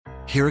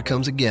Here it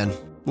comes again.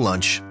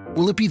 Lunch.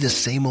 Will it be the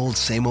same old,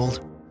 same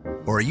old?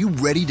 Or are you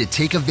ready to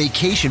take a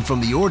vacation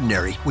from the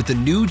ordinary with the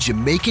new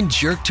Jamaican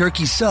Jerk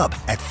Turkey Sub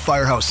at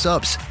Firehouse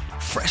Subs?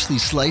 Freshly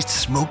sliced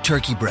smoked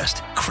turkey breast,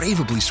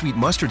 craveably sweet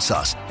mustard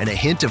sauce, and a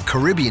hint of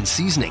Caribbean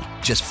seasoning.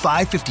 Just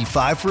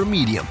 $5.55 for a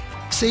medium.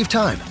 Save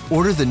time.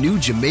 Order the new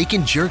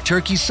Jamaican Jerk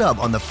Turkey Sub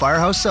on the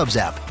Firehouse Subs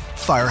app.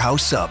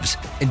 Firehouse Subs.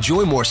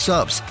 Enjoy more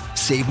subs.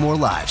 Save more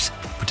lives.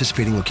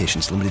 Participating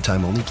locations. Limited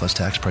time only, plus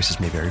tax. Prices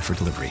may vary for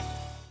delivery.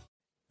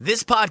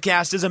 This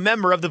podcast is a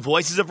member of the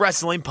Voices of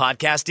Wrestling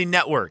Podcasting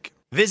Network.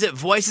 Visit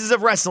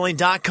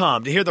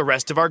voicesofwrestling.com to hear the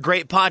rest of our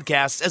great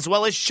podcasts, as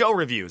well as show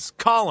reviews,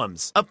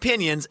 columns,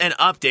 opinions, and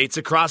updates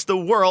across the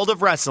world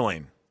of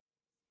wrestling.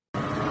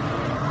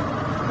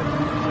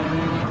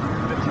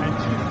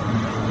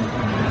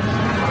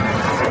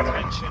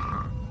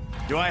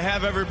 Do I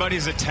have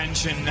everybody's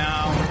attention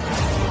now?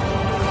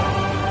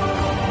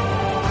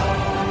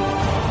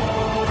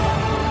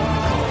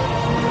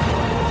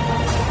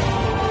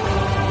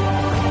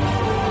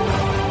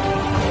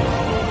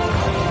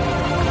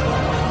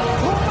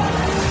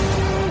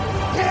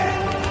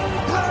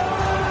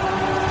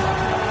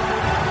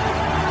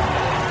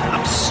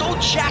 I'm so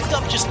jacked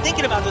up just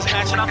thinking about this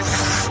match, and I'm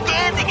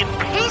standing and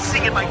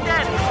pacing in my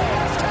bed.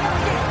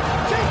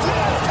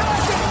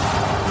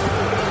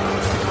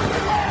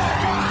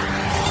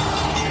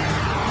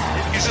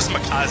 He's just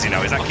Makazi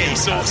now. He's not okay,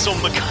 so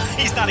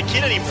he's not a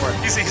kid anymore.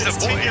 He's a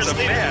boy. He's a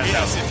man.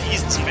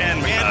 He's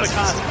man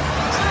Makazi.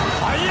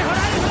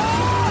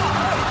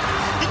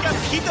 He got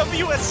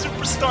PWS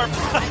superstar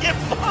Brian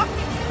Mock.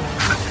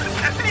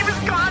 And he was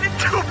gone in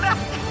 2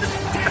 minutes.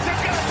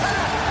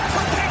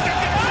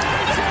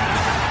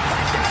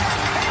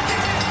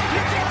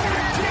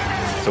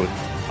 So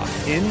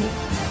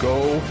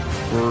Ingobernales.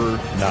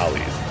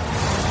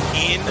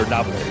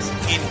 Ingobernales.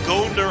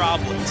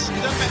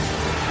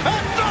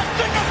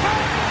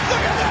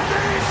 Look at that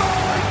beast!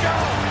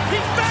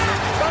 He's back!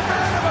 The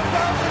man of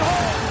 1,000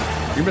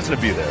 holes! You're missing a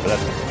B there, but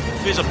that's fine.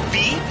 There's a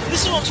B?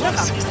 This is what I'm talking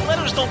about. These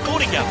letters don't go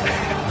together. We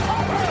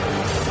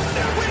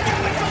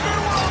got the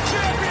fucking world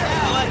champion!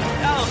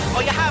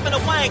 Oh, you're having a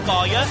wank,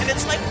 are you? And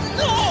it's like,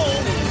 no!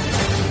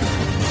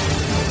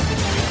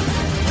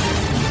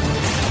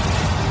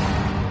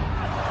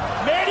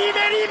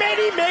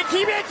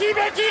 Meki,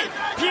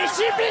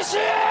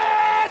 pishi!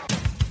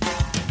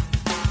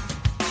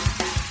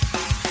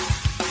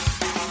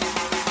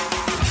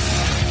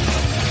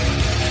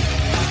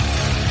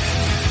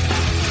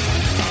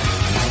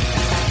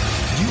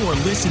 You are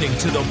listening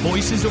to the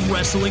Voices of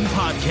Wrestling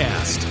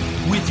podcast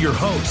with your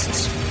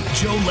hosts,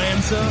 Joe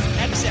Lanza.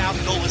 X out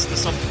and go listen to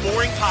some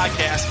boring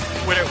podcast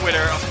where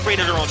they're afraid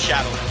of their own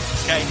shadow.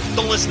 Okay?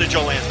 Don't listen to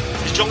Joe Lanza,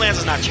 because Joe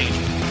Lanza's not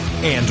changing.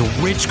 And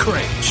Rich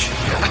Cranch.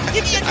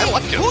 Give me a name. I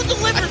like him. Who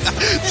delivers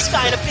this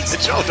guy in a big spot?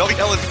 Joe, don't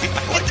yell at me.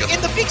 I like him.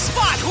 In the big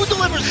spot, who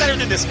delivers better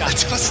than this guy?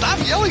 Stop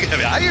yelling at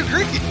me. I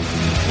agree.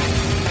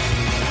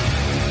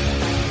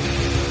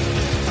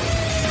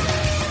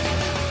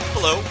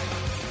 Hello.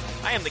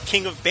 I am the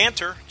king of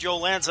banter, Joe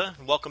Lanza,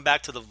 and welcome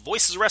back to the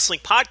Voices of Wrestling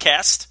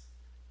podcast,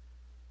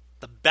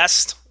 the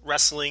best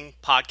wrestling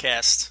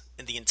podcast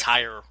in the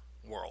entire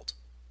world.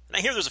 And I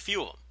hear there's a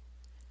few of them.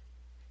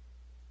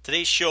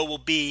 Today's show will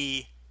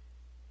be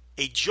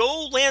a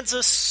Joe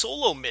Lanza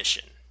solo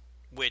mission,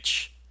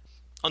 which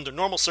under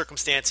normal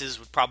circumstances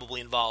would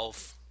probably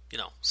involve,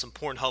 some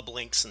Pornhub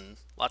links and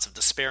lots of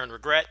despair and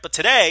regret. But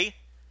today,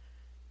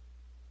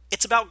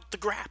 it's about the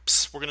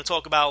Graps. We're going to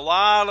talk about a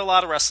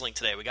lot of wrestling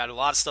today. We got a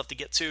lot of stuff to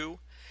get to.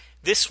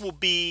 This will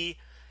be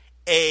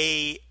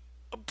a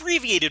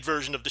abbreviated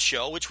version of the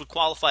show, which would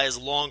qualify as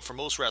long for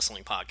most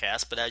wrestling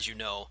podcasts. But as you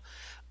know,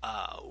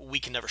 we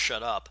can never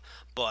shut up.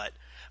 But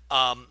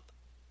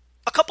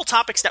a couple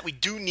topics that we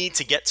do need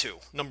to get to.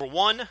 Number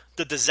one,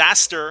 the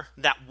disaster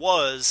that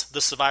was the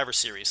Survivor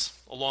Series,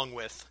 along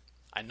with,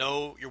 I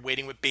know you're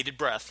waiting with bated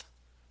breath,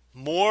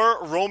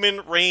 more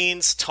Roman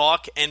Reigns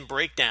talk and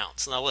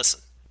breakdowns. Now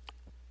listen,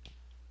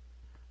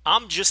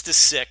 I'm just as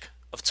sick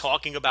of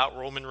talking about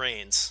Roman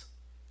Reigns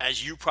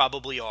as you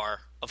probably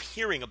are of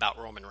hearing about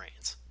Roman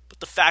Reigns.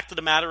 But the fact of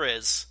the matter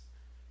is,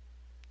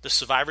 the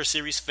Survivor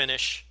Series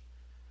finish,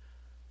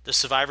 the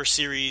Survivor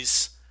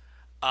Series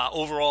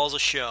overall as a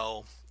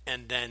show,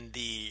 and then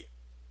the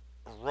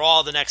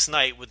Raw the next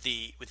night with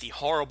the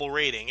horrible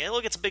rating. Hey,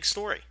 look, it's a big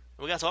story.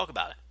 We got to talk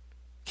about it.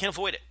 Can't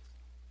avoid it.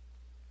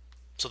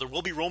 So there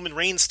will be Roman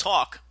Reigns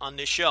talk on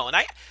this show. And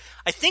I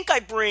think I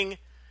bring...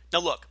 Now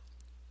look,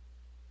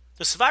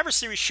 the Survivor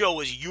Series show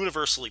was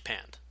universally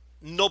panned.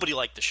 Nobody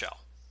liked the show.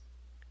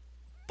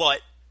 But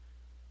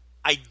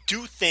I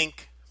do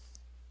think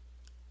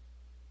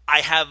I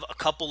have a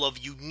couple of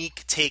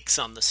unique takes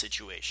on the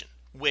situation,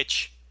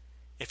 which,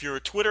 if you're a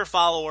Twitter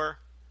follower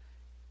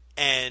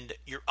and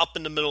you're up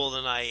in the middle of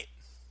the night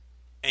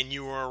and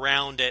you were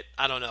around at,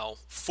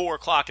 4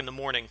 o'clock in the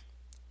morning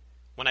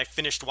when I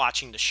finished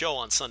watching the show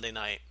on Sunday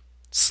night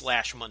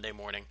 / Monday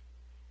morning,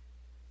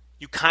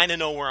 you kind of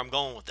know where I'm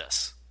going with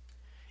this.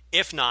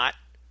 If not,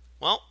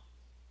 well,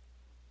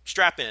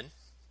 strap in,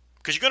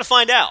 because you're going to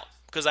find out.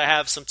 because I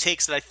have some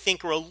takes that I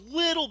think are a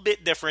little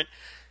bit different.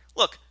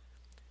 Look,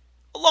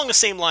 along the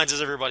same lines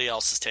as everybody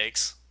else's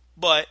takes,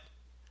 but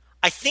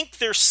I think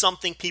there's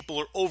something people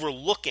are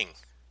overlooking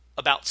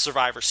about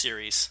Survivor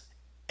Series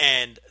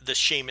and the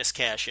Sheamus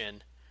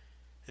cash-in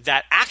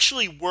that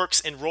actually works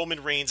in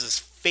Roman Reigns'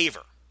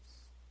 favor.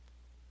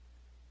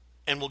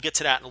 And we'll get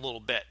to that in a little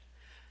bit.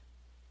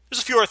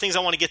 There's a few other things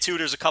I want to get to.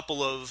 There's a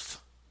couple of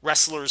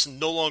wrestlers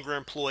no longer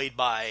employed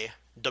by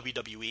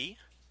WWE.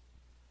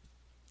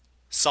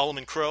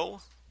 Solomon Crowe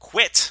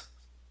quit.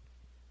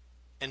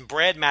 And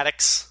Brad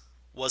Maddox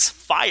was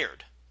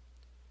fired.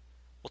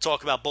 We'll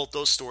talk about both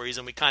those stories,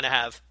 and we kind of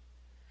have,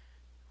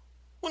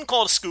 wouldn't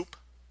call it a scoop,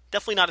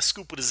 definitely not a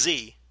scoop with a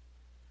Z,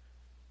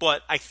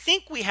 but I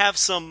think we have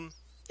some,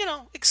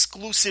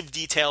 exclusive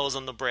details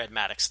on the Brad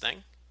Maddox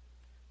thing.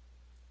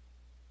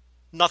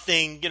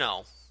 Nothing,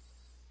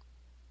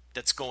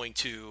 that's going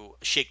to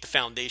shake the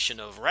foundation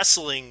of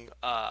wrestling,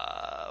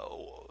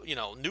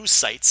 news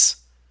sites.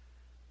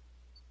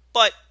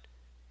 But,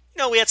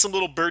 we had some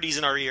little birdies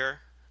in our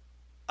ear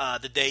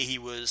the day he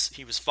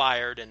was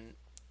fired, and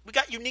we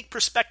got unique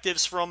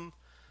perspectives from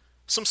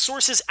some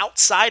sources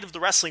outside of the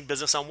wrestling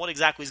business on what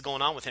exactly is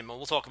going on with him, and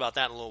we'll talk about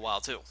that in a little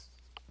while too.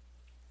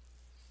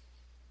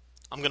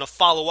 I'm going to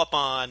follow up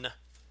on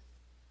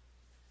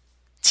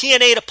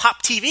TNA to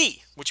Pop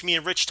TV, which me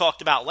and Rich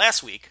talked about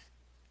last week.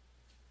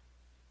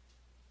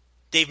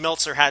 Dave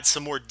Meltzer had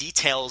some more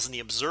details in The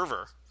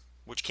Observer,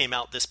 which came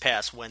out this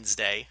past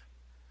Wednesday,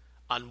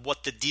 on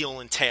what the deal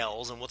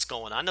entails and what's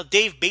going on. Now,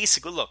 Dave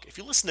basically, look, if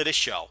you listen to this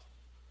show,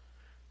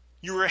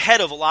 you were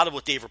ahead of a lot of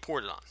what Dave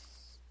reported on.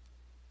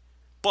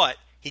 But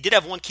he did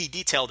have one key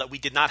detail that we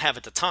did not have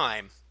at the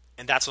time,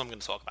 and that's what I'm going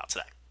to talk about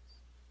today.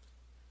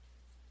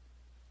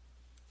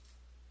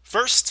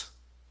 First,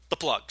 the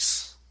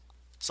plugs.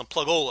 Some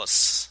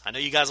plugolas. I know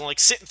you guys don't like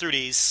sitting through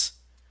these,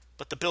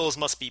 but the bills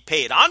must be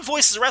paid. On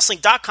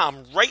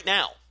voiceswrestling.com right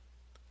now.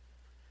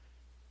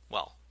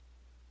 Well,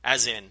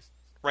 as in,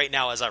 right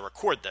now as I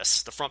record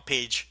this, the front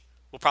page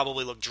will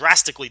probably look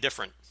drastically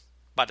different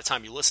by the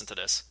time you listen to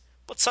this.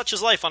 But such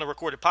is life on a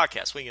recorded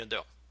podcast. What are you going to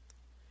do?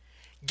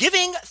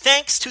 Giving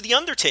Thanks to The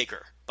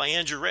Undertaker by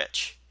Andrew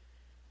Rich,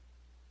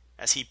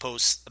 as he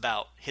posts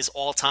about his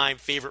all-time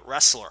favorite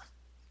wrestler.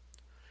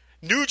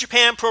 New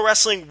Japan Pro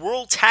Wrestling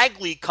World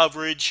Tag League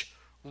coverage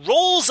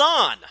rolls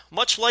on,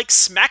 much like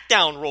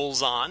SmackDown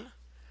rolls on,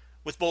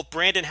 with both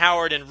Brandon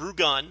Howard and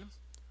Rugun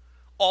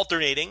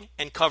alternating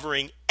and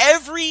covering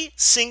every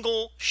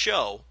single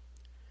show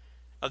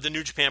of the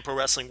New Japan Pro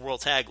Wrestling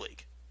World Tag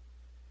League.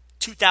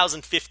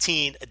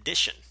 2015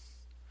 edition.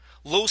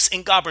 Los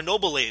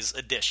Ingobernables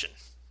edition.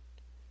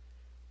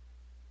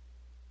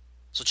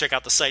 So check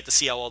out the site to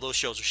see how all those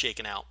shows are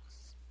shaking out.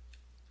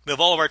 We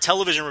have all of our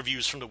television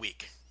reviews from the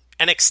week.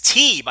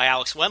 NXT by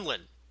Alex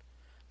Wemlin.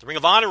 The Ring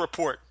of Honor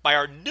Report by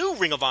our new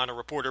Ring of Honor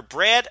reporter,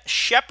 Brad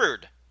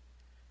Shepard.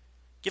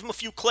 Give him a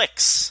few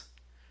clicks.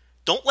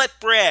 Don't let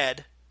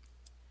Brad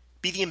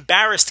be the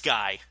embarrassed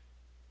guy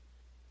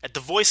at the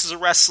Voices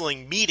of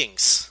Wrestling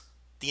meetings,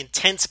 the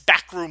intense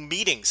backroom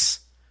meetings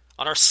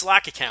on our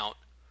Slack account,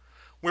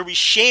 where we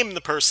shame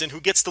the person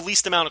who gets the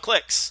least amount of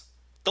clicks.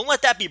 Don't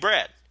let that be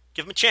Brad.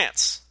 Give him a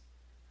chance.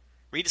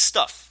 Read his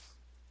stuff.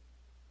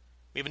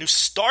 We have a new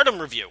Stardom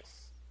review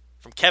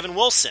from Kevin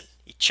Wilson.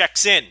 He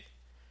checks in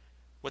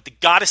with the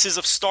Goddesses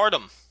of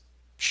Stardom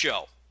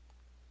show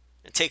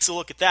and takes a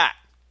look at that.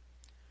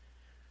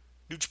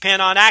 New Japan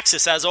on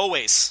Access, as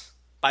always,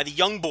 by the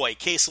young boy,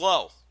 Case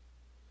Lowe,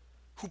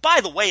 who,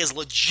 by the way, is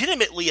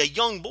legitimately a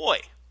young boy.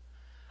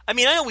 I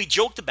mean, I know we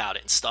joked about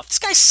it and stuff. This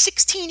guy's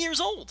 16 years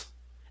old.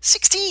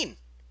 16!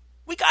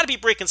 We got to be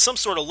breaking some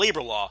sort of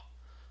labor law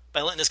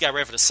by letting this guy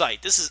write for the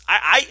site. This is,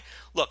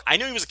 look, I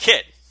knew he was a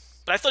kid,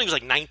 but I thought he was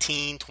like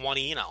 19,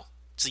 20,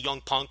 he's a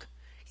young punk.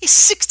 He's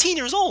 16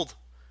 years old.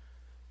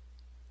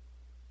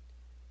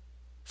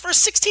 For a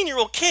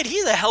 16-year-old kid,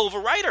 he's a hell of a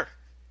writer.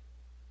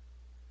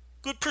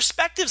 Good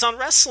perspectives on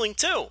wrestling,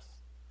 too.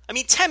 I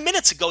mean, 10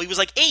 minutes ago, he was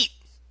like 8.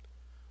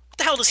 What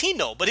the hell does he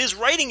know? But his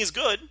writing is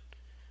good.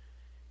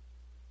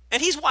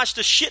 And he's watched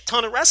a shit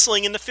ton of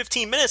wrestling in the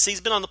 15 minutes that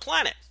he's been on the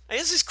planet. I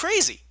mean, this is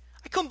crazy.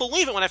 I couldn't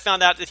believe it when I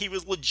found out that he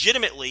was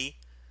legitimately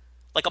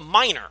like a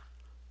minor.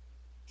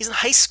 He's in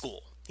high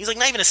school. He's like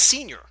not even a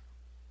senior.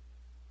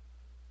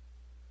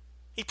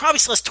 He probably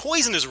still has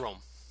toys in his room.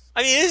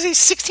 I mean, he's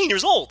 16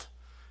 years old.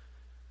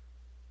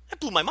 That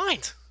blew my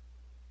mind.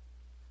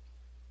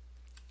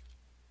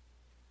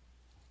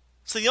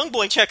 So the young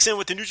boy checks in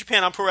with the New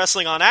Japan on Pro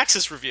Wrestling on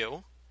Access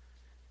review.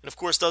 And of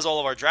course does all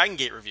of our Dragon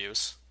Gate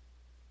reviews.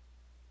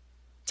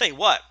 Tell you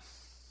what.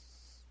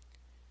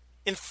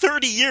 In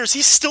 30 years,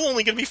 he's still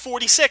only going to be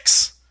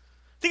 46.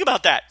 Think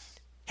about that.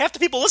 Half the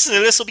people listening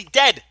to this will be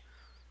dead.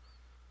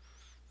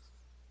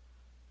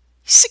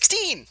 He's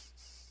 16.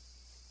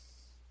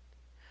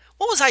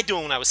 What was I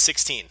doing when I was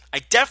 16? I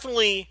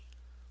definitely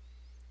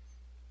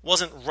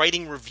wasn't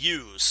writing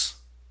reviews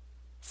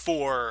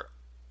for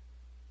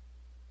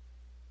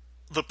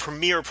the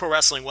premier pro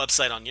wrestling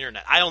website on the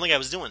internet. I don't think I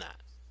was doing that.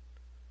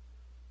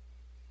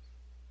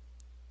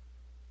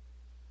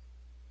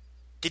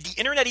 Did the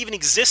internet even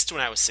exist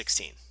when I was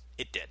 16?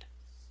 It did.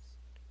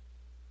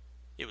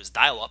 It was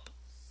dial-up.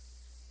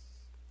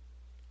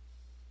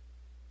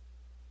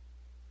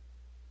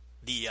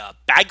 The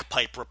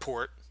bagpipe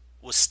report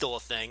was still a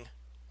thing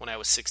when I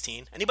was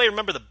 16. Anybody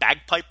remember the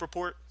bagpipe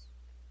report?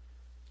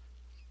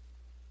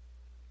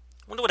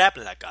 I wonder what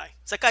happened to that guy.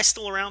 Is that guy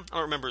still around? I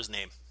don't remember his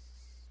name.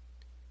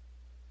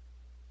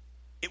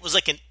 It was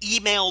like an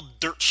email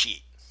dirt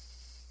sheet.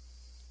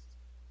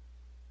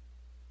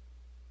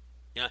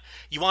 You know,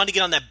 you wanted to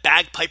get on that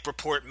bagpipe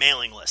report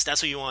mailing list.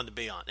 That's what you wanted to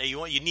be on.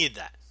 You needed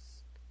that.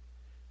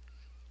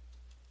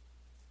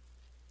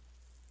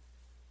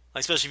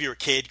 Like, especially if you were a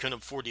kid, couldn't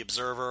afford the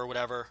Observer or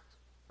whatever,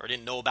 or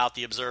didn't know about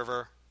the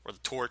Observer or the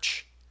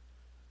Torch.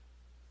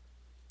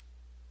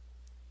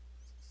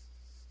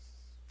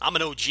 I'm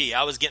an OG.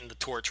 I was getting the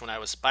Torch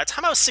by the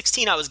time I was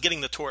 16, I was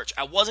getting the Torch.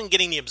 I wasn't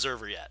getting the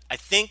Observer yet. I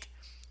think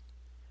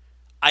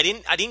I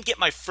didn't get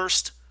my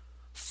first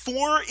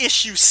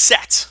 4-issue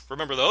set.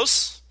 Remember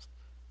those?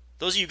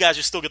 Those of you guys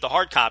who still get the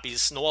hard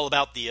copies know all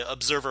about the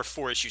Observer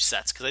 4-issue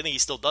sets, because I think he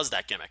still does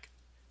that gimmick.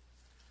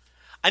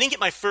 I didn't get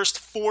my first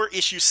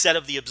 4-issue set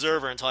of the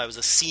Observer until I was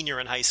a senior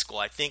in high school.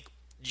 I think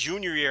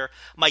junior year,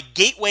 my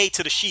gateway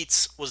to the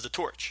sheets was the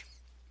Torch.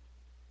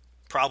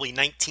 Probably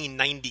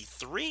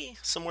 1993,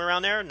 somewhere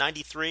around there,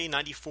 93,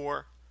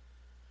 94.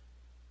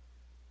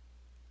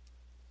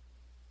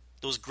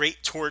 Those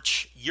great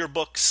Torch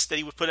yearbooks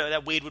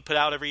that Wade would put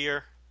out every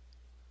year.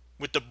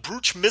 With the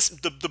Bruce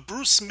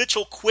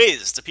Mitchell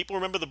quiz. Do people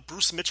remember the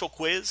Bruce Mitchell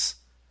quiz?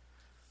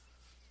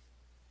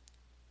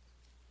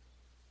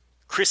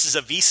 Chris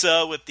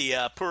Zavisa with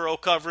the Puro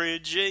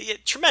coverage.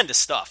 Tremendous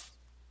stuff.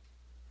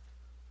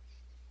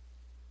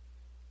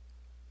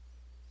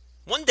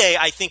 One day,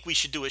 I think we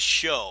should do a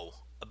show,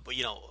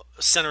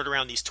 centered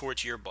around these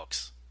Torch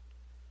yearbooks.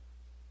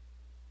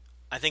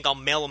 I think I'll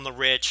mail them to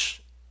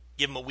Rich,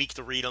 give him a week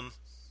to read them,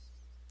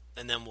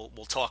 and then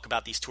we'll talk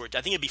about these Torch.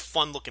 I think it'd be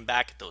fun looking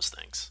back at those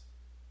things.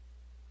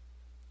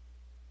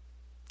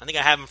 I think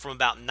I have them from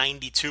about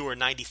 92 or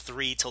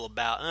 93 till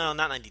about,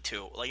 not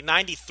 92, like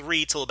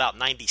 93 till about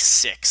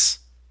 96.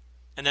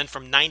 And then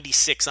from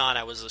 96 on,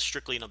 I was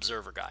strictly an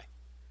Observer guy.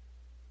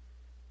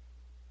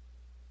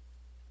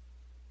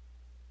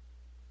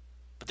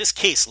 But this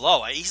Case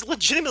Lowe, he's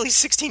legitimately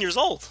 16 years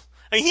old.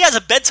 I mean, he has a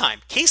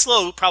bedtime. Case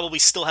Lowe probably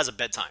still has a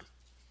bedtime.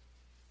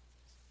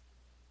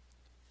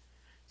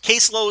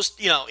 Case Lowe's,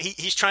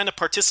 he's trying to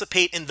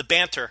participate in the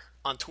banter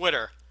on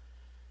Twitter.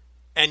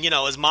 And,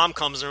 his mom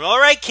comes and, all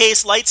right,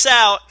 Case, lights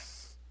out.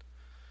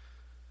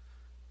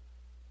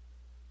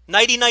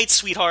 Nighty-night,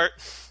 sweetheart.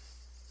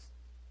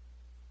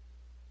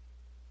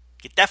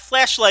 Get that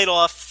flashlight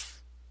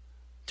off.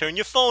 Turn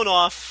your phone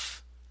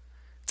off.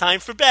 Time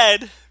for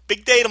bed.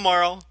 Big day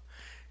tomorrow.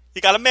 You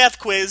got a math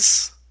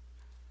quiz.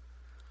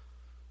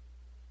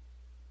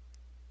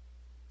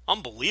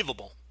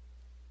 Unbelievable.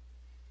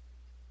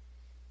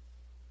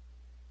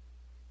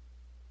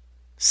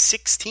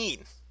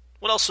 16.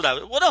 What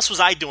else was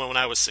I doing when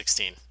I was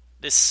 16?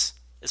 This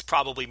is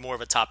probably more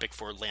of a topic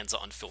for Lanza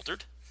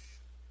Unfiltered.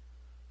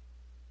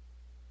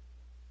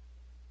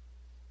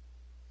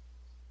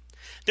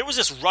 There was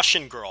this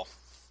Russian girl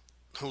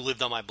who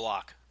lived on my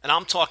block. And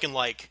I'm talking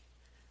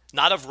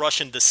not of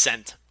Russian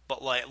descent,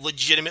 but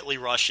legitimately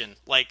Russian,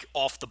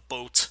 off the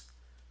boat.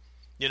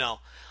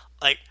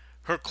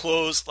 Her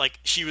clothes,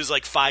 she was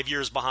 5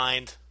 years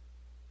behind.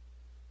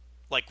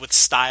 With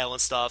style and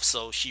stuff,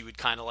 so she would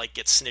kind of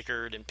get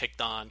snickered and picked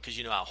on, because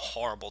you know how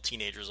horrible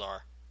teenagers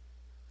are.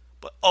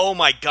 But oh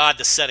my god,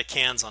 the set of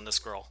cans on this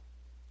girl.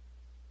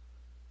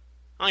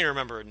 I don't even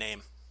remember her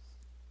name,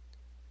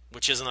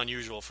 which isn't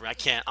unusual for me.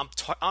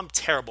 I'm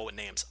terrible with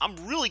names.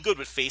 I'm really good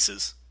with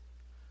faces,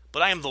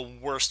 but I am the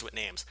worst with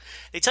names.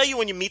 They tell you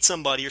when you meet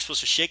somebody, you're supposed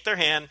to shake their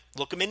hand,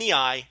 look them in the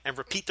eye, and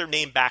repeat their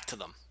name back to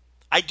them.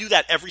 I do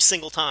that every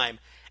single time,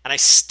 and I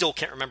still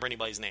can't remember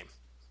anybody's name.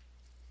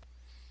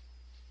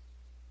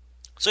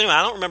 So anyway,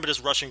 I don't remember this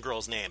Russian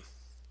girl's name.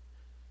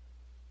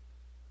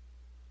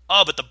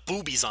 Oh, but the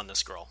boobies on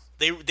this girl.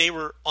 They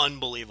were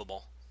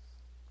unbelievable.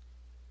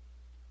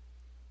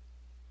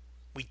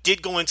 We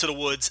did go into the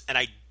woods, and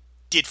I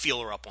did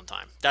feel her up one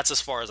time. That's as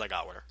far as I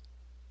got with her.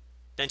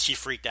 Then she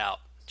freaked out.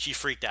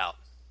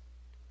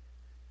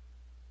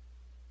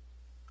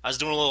 I was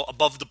doing a little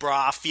above the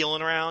bra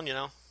feeling around,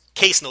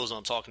 Case knows what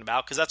I'm talking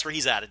about, because that's where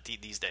he's at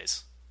these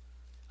days.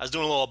 I was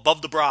doing a little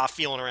above the bra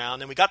feeling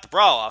around, and we got the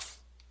bra off.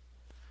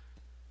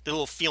 Did a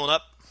little feeling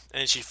up, and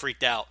then she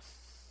freaked out.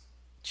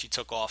 She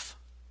took off.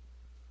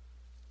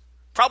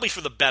 Probably for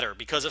the better,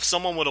 because if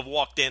someone would have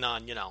walked in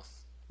on,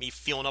 me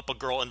feeling up a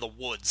girl in the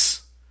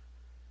woods,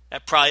 they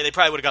probably would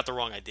have got the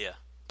wrong idea.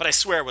 But I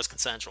swear it was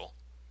consensual.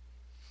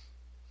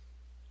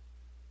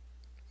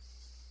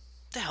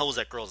 What the hell was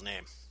that girl's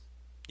name?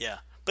 Yeah.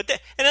 And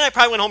then I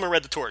probably went home and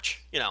read the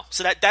Torch,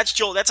 So that's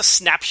Joe. That's a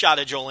snapshot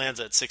of Joe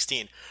Lanza at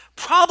 16.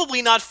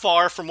 Probably not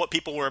far from what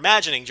people were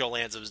imagining Joe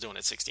Lanza was doing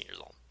at 16 years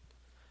old.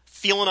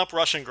 Feeling up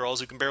Russian girls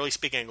who can barely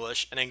speak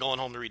English, and then going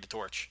home to read the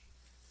Torch.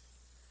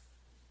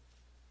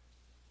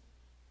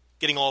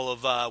 getting all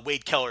of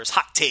Wade Keller's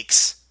hot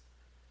takes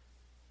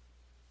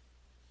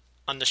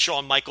on the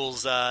Shawn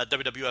Michaels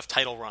WWF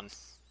title run.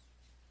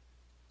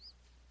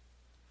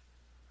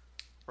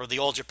 Or the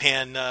All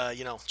Japan,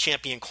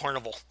 Champion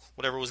Carnival,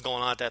 whatever was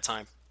going on at that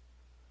time.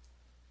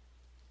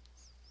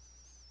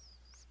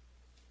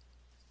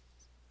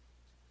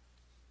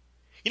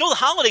 You know, the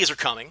holidays are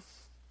coming.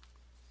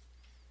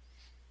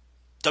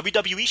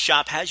 WWE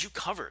Shop has you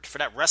covered for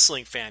that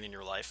wrestling fan in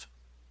your life.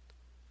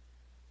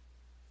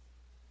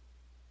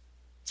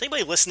 Does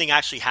anybody listening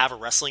actually have a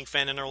wrestling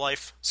fan in their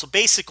life? So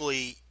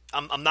basically,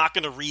 I'm not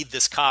going to read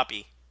this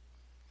copy.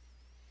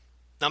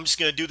 I'm just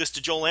going to do this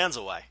to Joe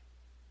Lanza way.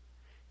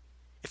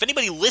 If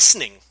anybody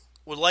listening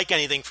would like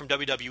anything from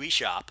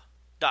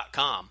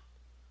WWEshop.com,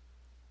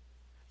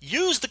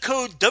 use the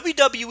code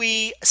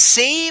WWE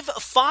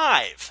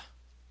SAVE5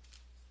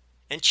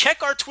 and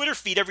check our Twitter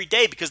feed every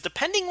day, because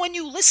depending when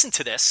you listen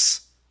to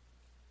this,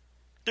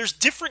 there's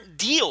different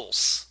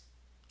deals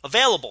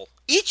available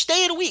each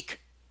day of the week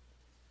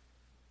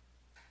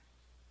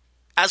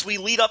as we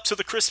lead up to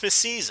the Christmas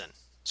season.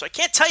 So I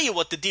can't tell you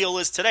what the deal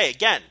is today.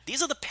 Again,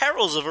 these are the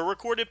perils of a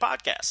recorded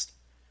podcast.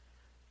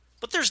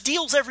 But there's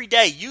deals every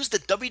day. Use the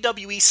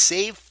WWE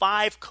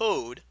SAVE5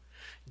 code,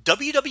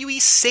 WWE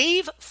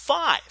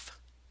SAVE5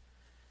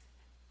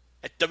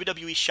 at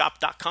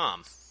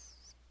WWEshop.com.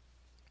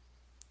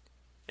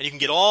 And you can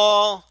get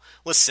your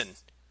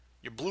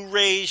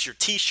Blu-rays, your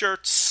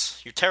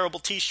T-shirts, your terrible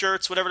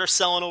T-shirts, whatever they're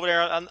selling over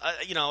there on,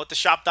 at the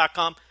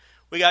shop.com.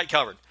 We got it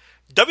covered.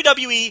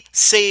 WWE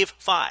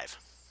SAVE5.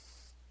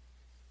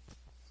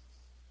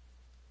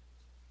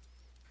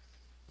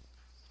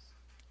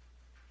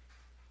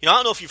 I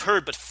don't know if you've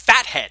heard, but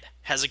Fathead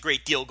has a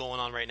great deal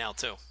going on right now,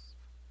 too.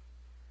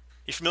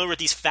 You familiar with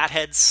these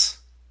Fatheads?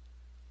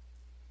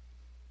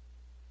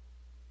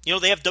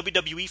 They have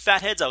WWE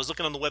Fatheads. I was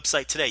looking on the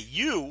website today.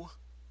 You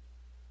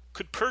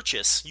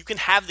can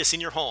have this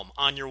in your home,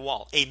 on your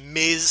wall, a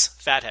Miz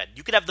Fathead.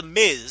 You could have the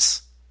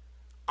Miz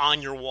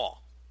on your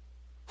wall.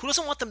 Who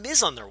doesn't want the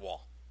Miz on their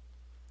wall?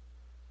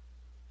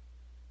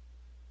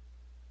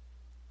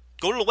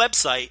 Go to the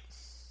website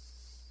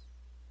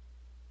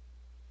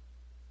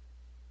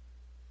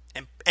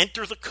and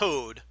enter the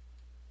code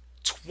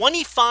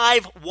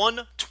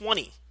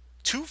 25120,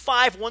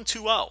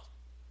 25120.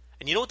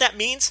 And you know what that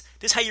means?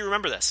 This is how you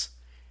remember this.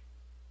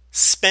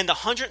 Spend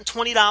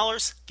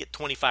 $120, get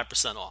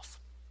 25% off.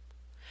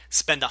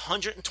 Spend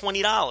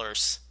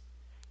 $120,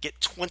 get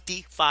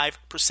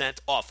 25%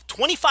 off.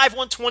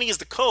 25120 is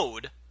the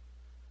code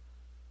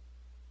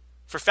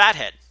for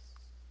Fathead.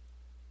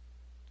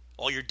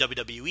 All your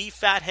WWE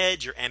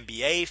Fatheads, your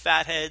NBA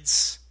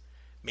Fatheads,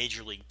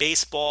 Major League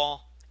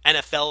Baseball,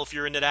 NFL if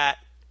you're into that.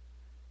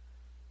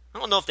 I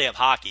don't know if they have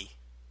hockey.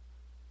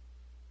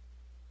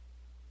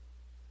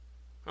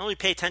 I don't really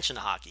pay attention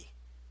to hockey.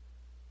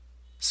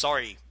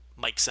 Sorry,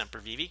 Mike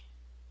Sempervive,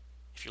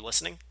 if you're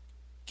listening.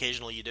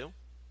 Occasionally you do.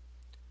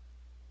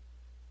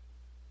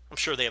 I'm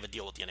sure they have a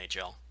deal with the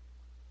NHL.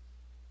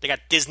 They got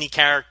Disney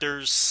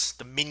characters,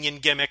 the Minion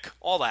gimmick,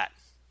 all that.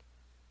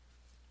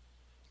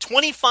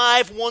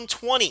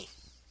 25120.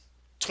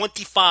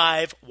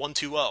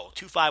 25120.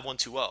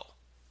 25120.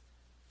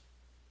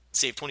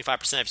 Save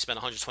 25% if you spend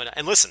 $120.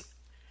 And listen,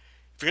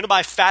 if you're going to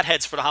buy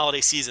Fatheads for the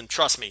holiday season,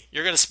 trust me,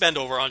 you're going to spend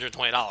over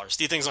 $120.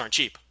 These things aren't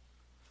cheap. I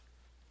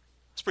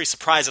was pretty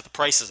surprised at the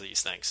prices of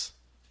these things.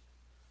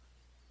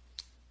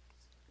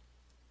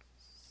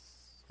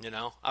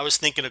 I was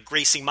thinking of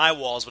gracing my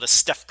walls with a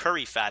Steph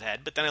Curry Fathead,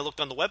 but then I looked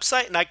on the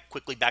website and I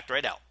quickly backed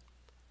right out.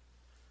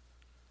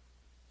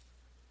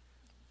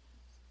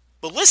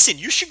 But listen,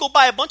 you should go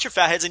buy a bunch of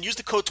Fatheads and use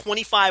the code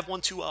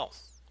 25120.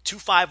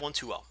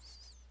 25120.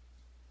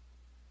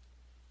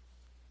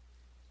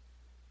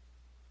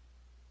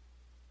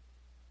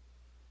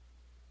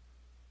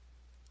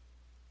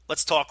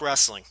 Let's talk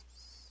wrestling.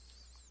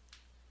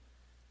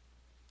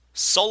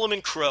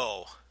 Solomon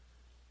Crowe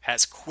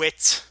has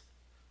quit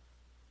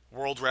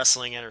World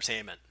Wrestling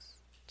Entertainment.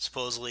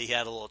 Supposedly he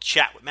had a little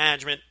chat with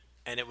management,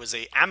 and it was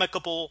an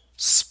amicable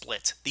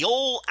split. The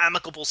old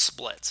amicable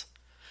split.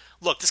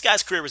 Look, this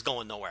guy's career was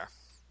going nowhere.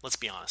 Let's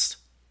be honest.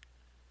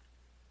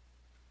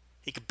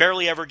 He could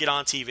barely ever get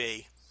on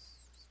TV.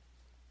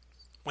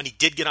 When he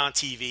did get on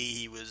TV,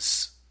 he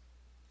was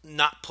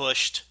not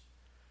pushed.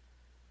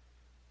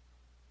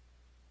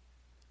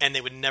 And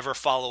they would never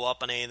follow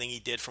up on anything he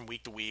did from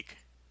week to week.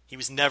 He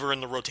was never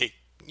in the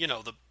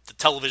the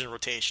television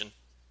rotation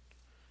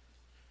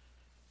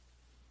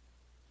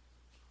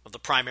of the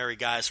primary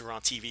guys who were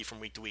on TV from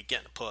week to week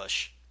getting a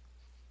push.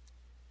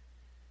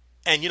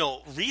 And,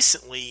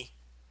 recently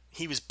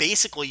he was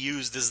basically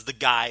used as the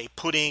guy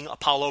putting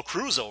Apollo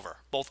Crews over,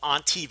 both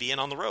on TV and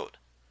on the road.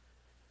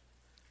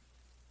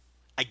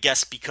 I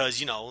guess because,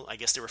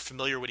 they were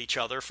familiar with each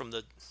other from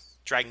the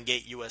Dragon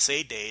Gate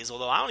USA days,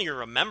 although I don't even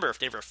remember if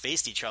they ever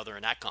faced each other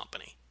in that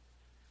company.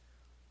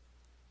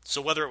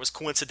 So whether it was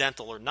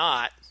coincidental or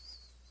not,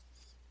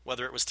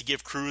 whether it was to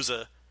give Crews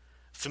a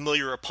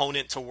familiar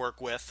opponent to work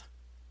with,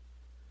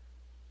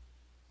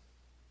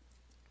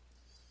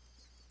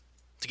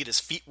 to get his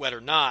feet wet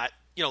or not,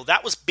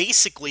 that was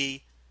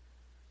basically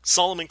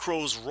Solomon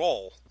Crowe's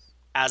role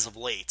as of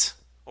late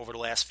over the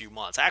last few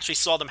months. I actually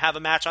saw them have a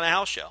match on a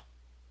house show,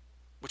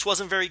 which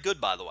wasn't very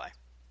good, by the way,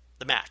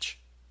 the match.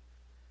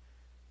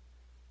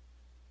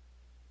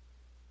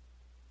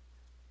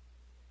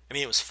 I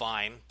mean, it was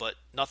fine, but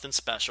nothing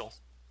special.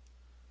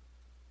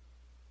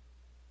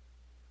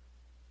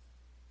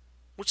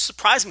 Which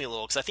surprised me a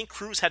little, because I think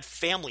Cruz had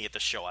family at the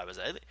show I was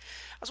at. I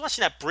was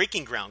watching that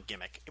Breaking Ground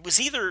gimmick. It was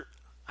either,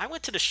 I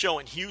went to the show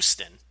in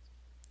Houston.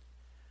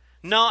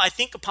 No, I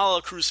think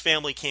Apollo Cruz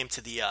family came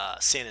to the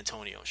San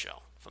Antonio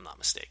show, if I'm not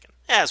mistaken.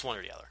 Yeah, it's one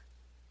or the other.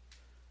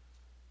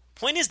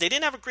 Point is, they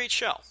didn't have a great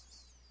show.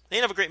 They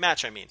didn't have a great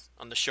match,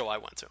 on the show I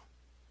went to.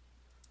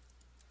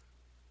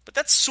 But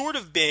that's sort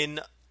of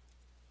been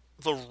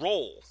the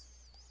role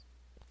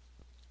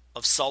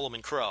of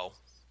Solomon Crowe.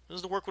 It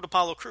was to work with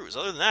Apollo Crews.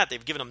 Other than that,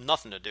 they've given him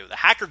nothing to do. The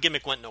hacker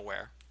gimmick went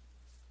nowhere.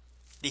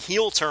 The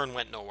heel turn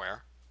went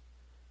nowhere.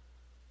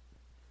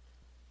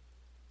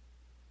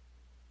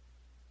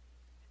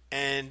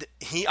 And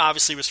he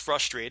obviously was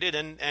frustrated,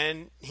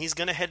 and he's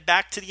going to head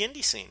back to the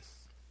indie scene.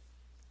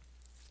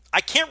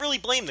 I can't really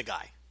blame the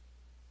guy.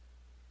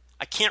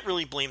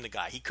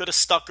 He could have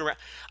stuck around.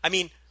 I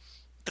mean,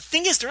 the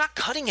thing is, they're not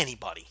cutting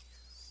anybody.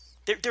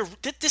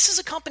 This is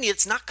a company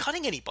that's not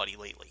cutting anybody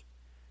lately.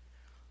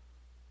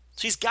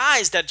 So these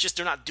guys that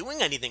they're not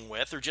doing anything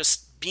with are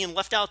just being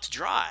left out to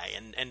dry.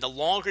 And the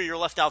longer you're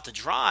left out to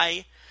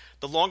dry,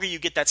 the longer you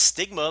get that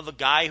stigma of a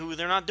guy who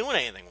they're not doing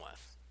anything with.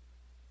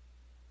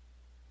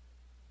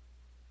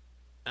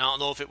 And I don't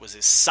know if it was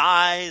his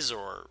size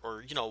or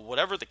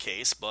whatever the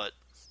case, but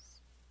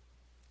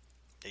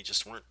they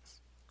just weren't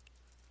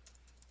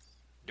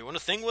doing a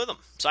thing with him.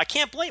 So I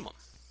can't blame him.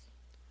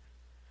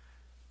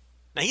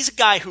 Now, he's a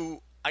guy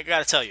who, I got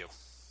to tell you,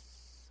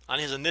 on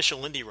his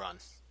initial indie run,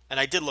 and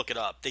I did look it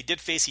up, they did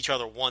face each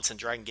other once in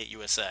Dragon Gate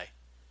USA.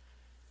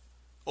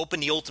 Open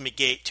the Ultimate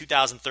Gate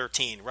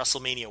 2013,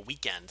 WrestleMania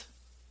weekend.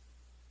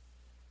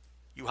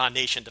 Yuha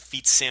Nation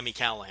defeats Sami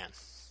Callihan.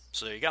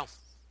 So there you go.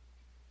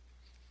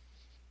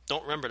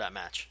 Don't remember that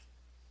match.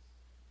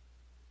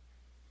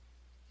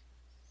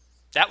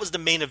 That was the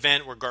main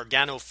event where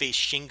Gargano faced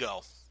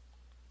Shingo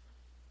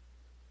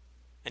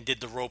and did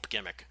the rope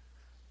gimmick.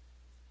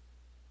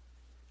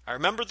 I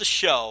remember the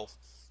show.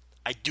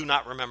 I do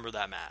not remember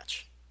that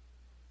match.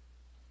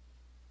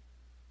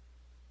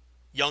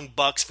 Young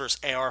Bucks versus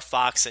AR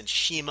Fox and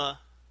Shima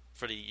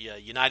for the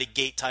United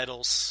Gate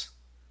titles.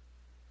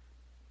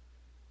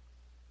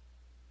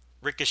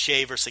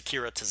 Ricochet versus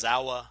Akira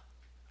Tozawa.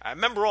 I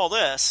remember all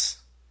this.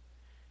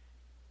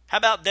 How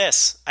about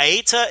this?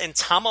 Aita and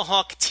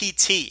Tomahawk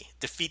TT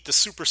defeat the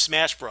Super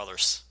Smash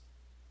Brothers.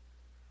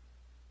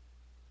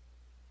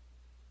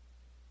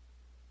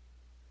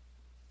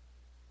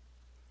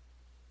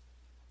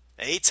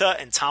 Aita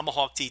and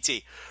Tomahawk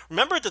TT.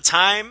 Remember at the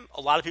time,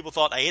 a lot of people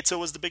thought Aita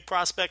was the big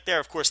prospect there.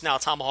 Of course, now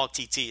Tomahawk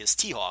TT is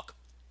T-Hawk.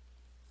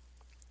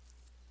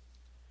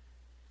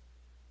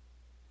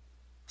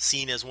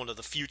 Seen as one of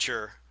the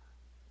future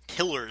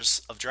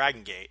pillars of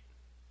Dragon Gate.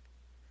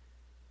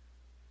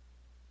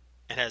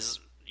 And has,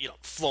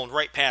 flown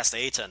right past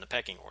Aita in the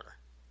pecking order.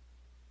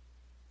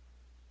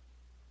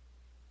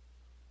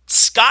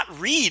 Scott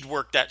Reed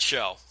worked that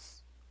show.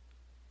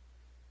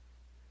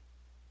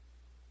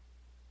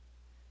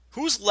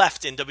 Who's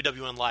left in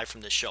WWN Live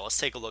from this show? Let's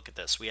take a look at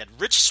this. We had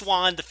Rich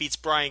Swann defeats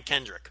Brian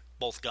Kendrick.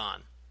 Both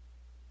gone.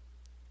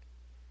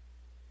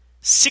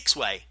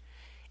 Six-way.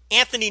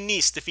 Anthony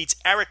Nese defeats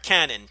Eric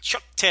Cannon,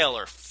 Chuck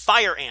Taylor,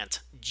 Fire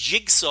Ant,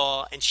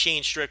 Jigsaw, and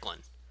Shane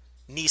Strickland.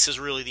 Nese is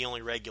really the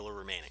only regular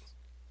remaining.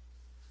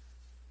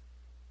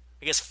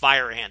 I guess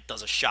Fire Ant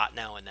does a shot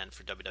now and then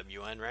for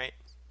WWN, right?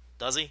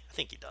 Does he? I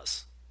think he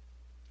does.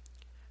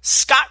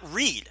 Scott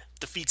Reed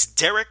defeats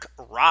Derek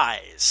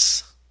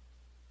Rise.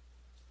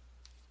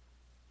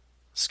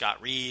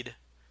 Scott Reed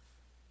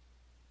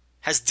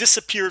has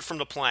disappeared from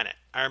the planet.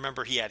 I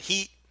remember he had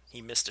heat.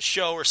 He missed a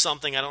show or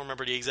something. I don't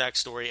remember the exact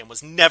story. And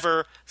was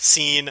never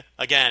seen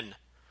again.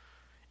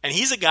 And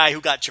he's a guy who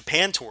got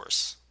Japan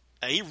tours.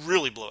 And he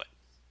really blew it.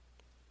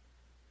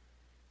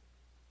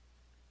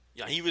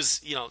 Yeah, he was,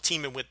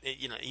 teaming with,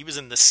 he was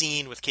in the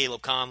scene with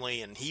Caleb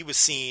Conley. And he was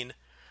seen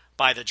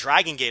by the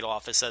Dragon Gate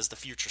office as the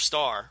future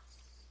star.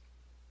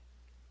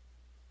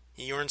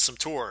 He earned some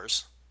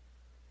tours.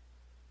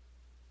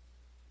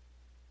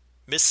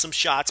 Missed some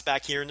shots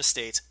back here in the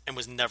States and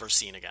was never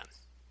seen again.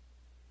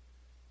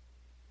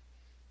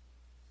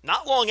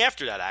 Not long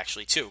after that,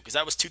 actually, too, because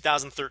that was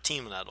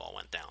 2013 when that all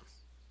went down.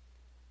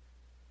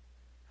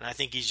 And I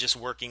think he's just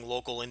working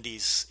local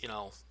indies,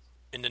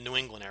 in the New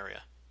England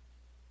area.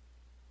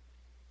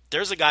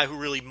 There's a guy who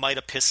really might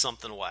have pissed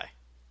something away.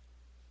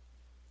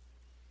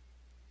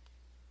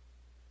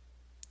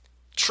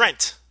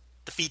 Trent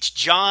defeats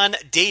John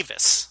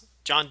Davis.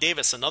 John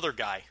Davis, another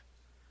guy.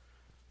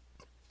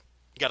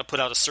 You got to put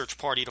out a search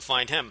party to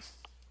find him.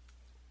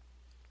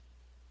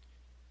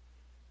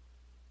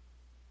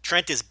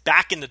 Trent is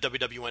back in the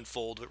WWN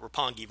fold with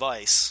Roppongi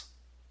Vice.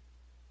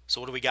 So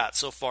what do we got?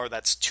 So far,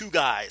 that's two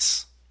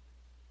guys.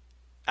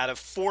 out of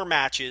 4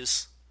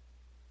 matches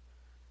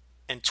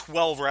and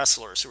 12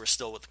 wrestlers who are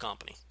still with the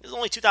company. This is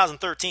only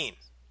 2013.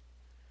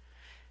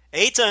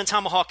 Eita and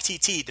Tomahawk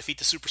TT defeat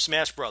the Super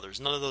Smash Brothers.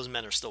 None of those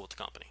men are still with the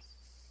company.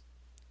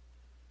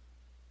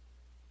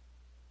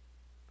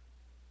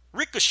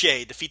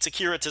 Ricochet defeats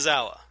Akira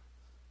Tozawa.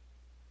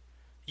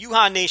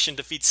 Yuha Nation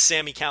defeats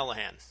Sami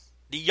Callihan.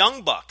 The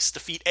Young Bucks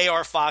defeat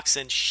AR Fox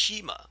and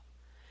Shima.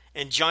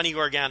 And Johnny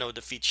Gargano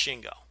defeats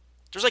Shingo.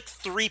 There's like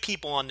 3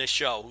 people on this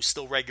show who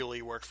still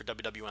regularly work for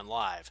WWN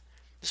Live.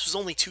 This was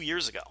only 2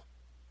 years ago.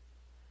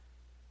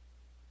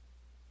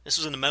 This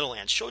was in the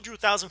Meadowlands. Show drew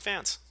 1,000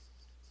 fans.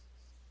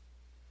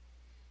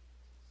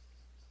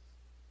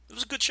 It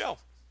was a good show.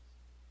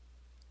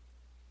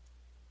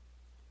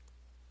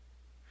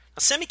 Now,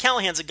 Sami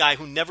Callihan's a guy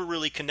who never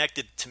really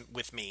connected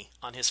with me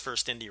on his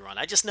first indie run.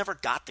 I just never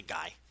got the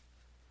guy.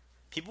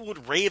 People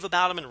would rave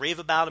about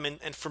him.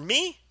 And for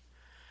me,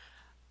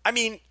 I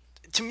mean,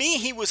 to me,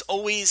 he was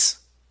always,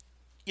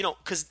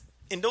 because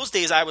in those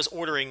days I was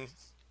ordering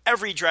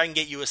every Dragon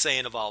Gate USA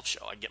and Evolve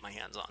show I'd get my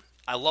hands on.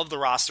 I loved the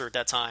roster at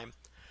that time.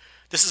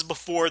 This is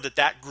before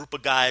that group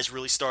of guys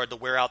really started to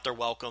wear out their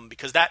welcome,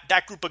 because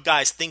that group of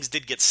guys, things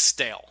did get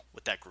stale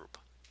with that group.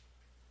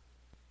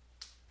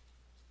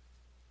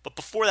 But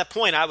before that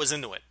point, I was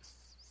into it.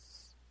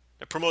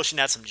 The promotion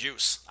had some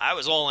juice. I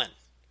was all in.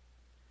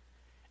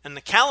 And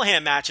the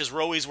Callahan matches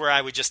were always where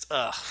I would just,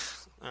 all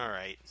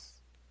right.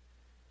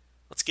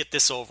 Let's get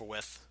this over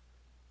with.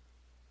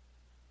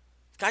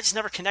 The guy just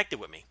never connected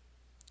with me.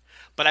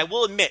 But I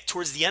will admit,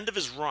 towards the end of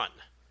his run,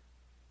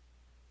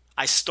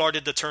 I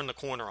started to turn the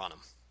corner on him.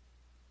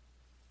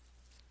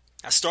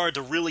 I started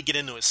to really get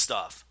into his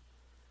stuff.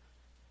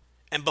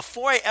 And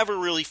before I ever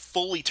really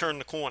fully turned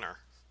the corner,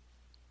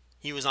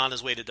 he was on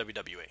his way to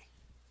WWE.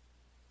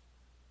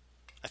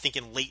 I think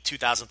in late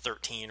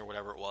 2013 or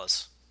whatever it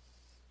was.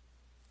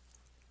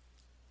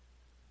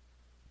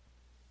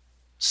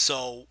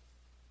 So,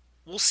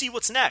 we'll see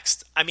what's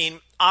next. I mean,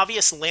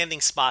 obvious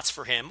landing spots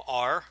for him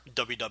are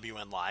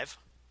WWN Live.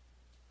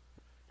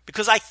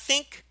 Because I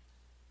think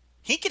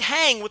he could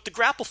hang with the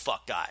grapple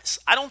fuck guys.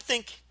 I don't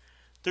think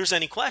there's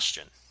any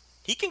question.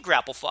 He can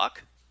grapple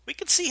fuck. We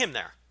could see him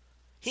there.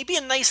 He'd be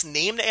a nice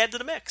name to add to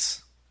the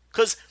mix.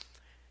 Because,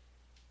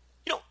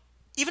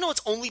 even though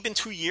it's only been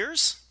 2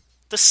 years,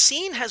 the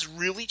scene has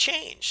really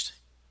changed.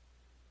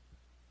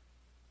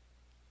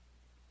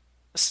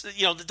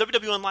 The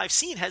WWN Live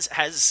scene has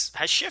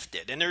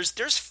shifted, and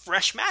there's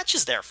fresh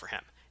matches there for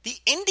him. The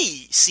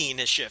indie scene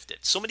has shifted.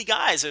 So many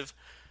guys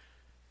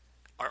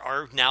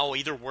are now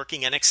either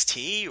working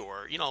NXT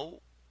or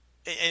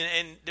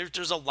and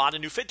there's a lot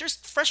of new fit. There's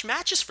fresh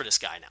matches for this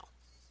guy now.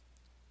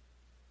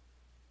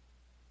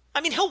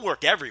 I mean, he'll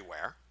work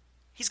everywhere.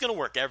 He's going to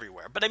work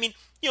everywhere. But I mean,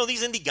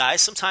 these indie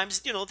guys sometimes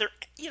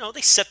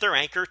they set their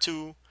anchor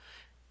to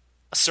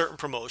a certain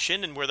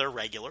promotion and where they're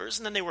regulars,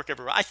 and then they work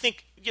everywhere. I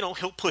think, he'll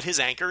put his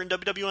anchor in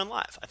WWN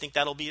Live. I think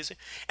that'll be his...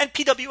 And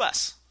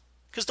PWS.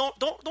 Because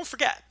don't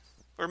forget,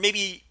 or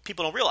maybe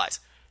people don't realize,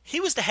 he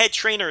was the head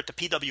trainer at the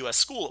PWS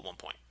school at one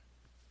point.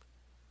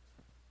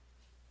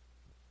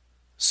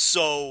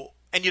 So,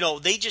 and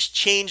they just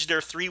changed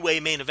their 3-way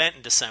main event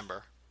in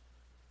December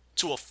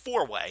to a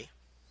 4-way.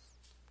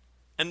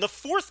 And the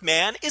 4th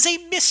man is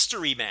a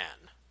mystery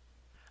man.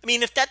 I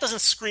mean, if that doesn't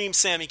scream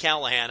Sami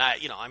Callihan,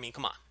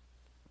 come on.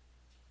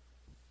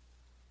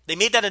 They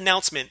made that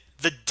announcement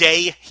the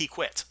day he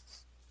quit.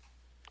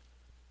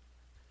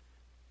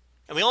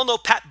 And we all know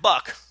Pat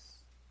Buck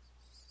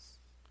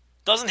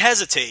doesn't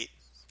hesitate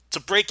to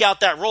break out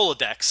that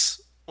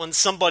Rolodex when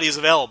somebody is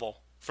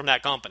available from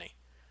that company.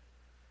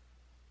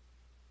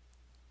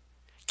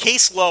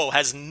 Case Lowe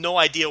has no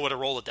idea what a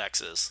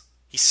Rolodex is.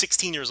 He's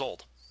 16 years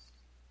old.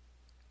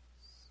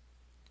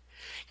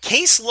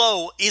 Case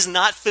Lowe is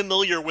not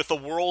familiar with a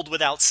world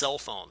without cell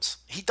phones.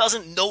 He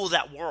doesn't know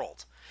that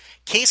world.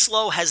 Case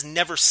Lowe has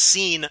never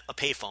seen a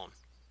payphone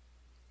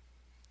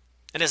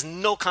and has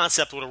no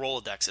concept what a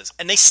Rolodex is.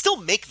 And they still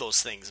make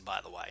those things, by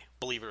the way,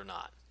 believe it or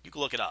not. You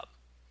can look it up.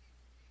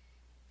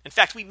 In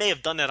fact, we may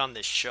have done that on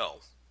this show.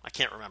 I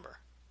can't remember.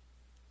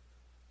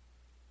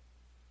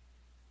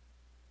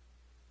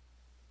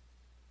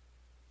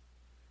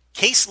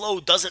 Case Lowe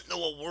doesn't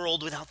know a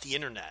world without the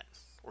internet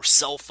or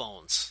cell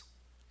phones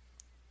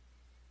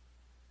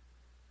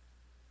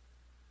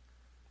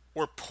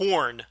or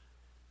porn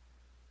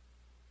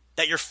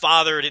that your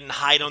father didn't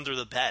hide under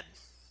the bed.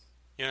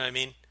 You know what I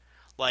mean?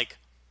 Like,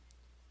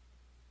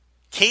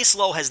 Case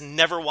Lowe has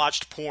never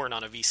watched porn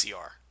on a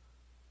VCR.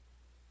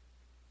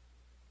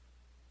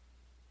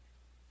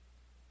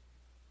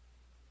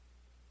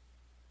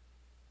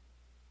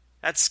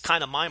 That's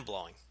kind of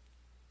mind-blowing.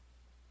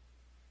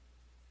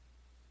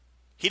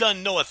 He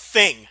doesn't know a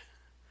thing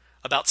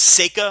about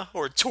Seika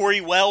or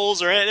Tori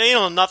Wells or anything. He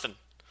don't know nothing.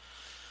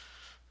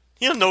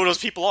 He don't know who those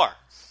people are.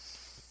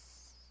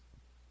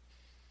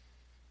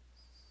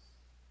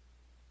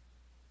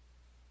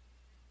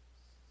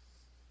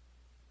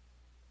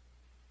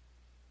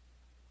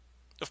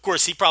 Of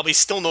course, he probably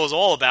still knows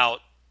all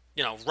about,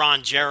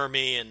 Ron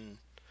Jeremy and,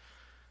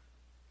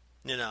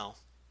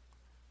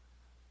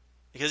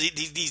 Because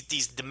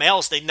the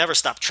males, they never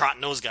stop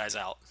trotting those guys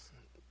out.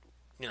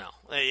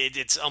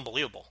 It's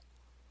unbelievable.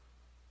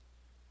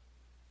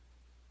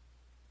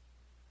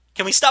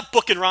 Can we stop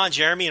booking Ron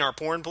Jeremy in our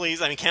porn,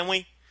 please? I mean, can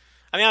we?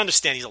 I mean, I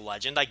understand he's a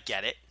legend. I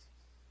get it.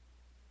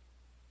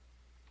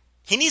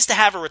 He needs to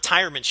have a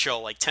retirement show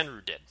like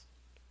Tenryu did.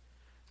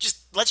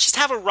 Let's just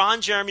have a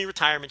Ron Jeremy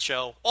retirement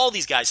show. All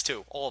these guys,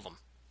 too. All of them.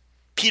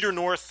 Peter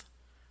North.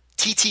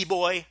 TT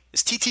Boy.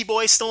 Is TT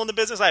Boy still in the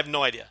business? I have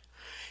no idea.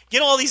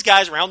 Get all these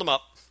guys, round them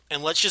up,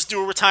 and let's just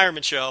do a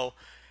retirement show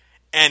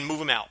and move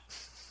them out.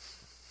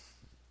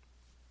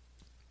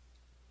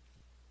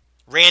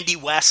 Randy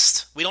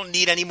West. We don't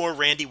need any more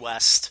Randy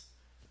West.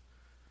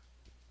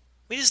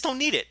 We just don't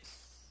need it.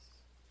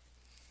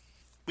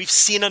 We've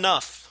seen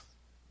enough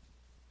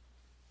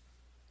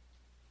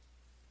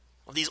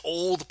of these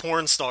old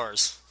porn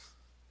stars.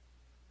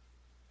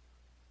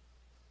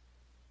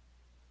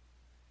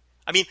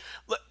 I mean,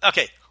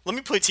 okay, let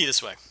me put it to you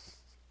this way.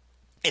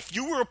 If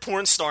you were a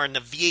porn star in the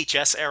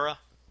VHS era,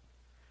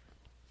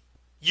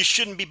 you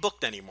shouldn't be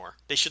booked anymore.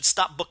 They should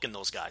stop booking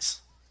those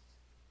guys.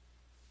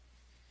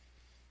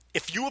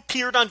 If you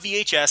appeared on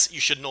VHS, you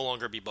should no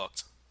longer be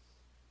booked.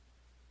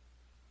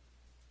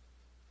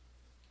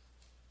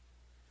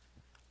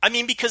 I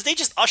mean, because they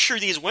just usher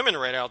these women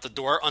right out the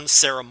door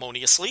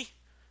unceremoniously.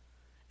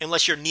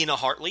 Unless you're Nina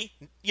Hartley.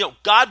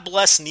 God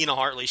bless Nina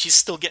Hartley. She's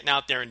still getting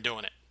out there and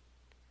doing it.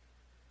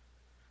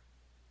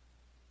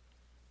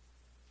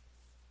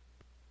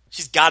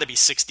 She's got to be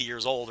 60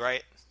 years old,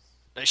 right?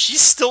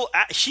 She's still,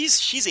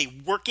 she's a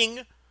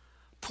working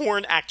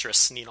porn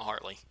actress, Nina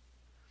Hartley.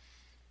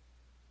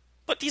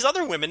 But these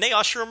other women, they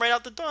usher them right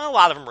out the door. A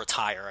lot of them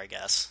retire, I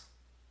guess.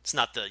 It's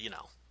not the,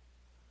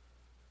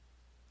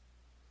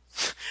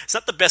 it's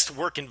not the best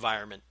work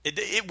environment.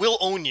 It will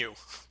own you.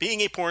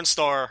 Being a porn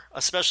star,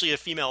 especially a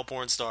female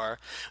porn star,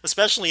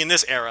 especially in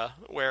this era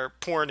where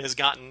porn has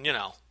gotten, it's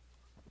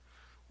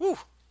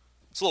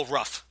a little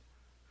rough.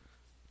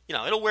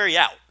 It'll wear you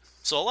out.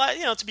 So, a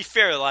lot, to be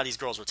fair, a lot of these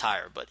girls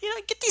retire. But,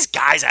 get these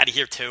guys out of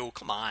here, too.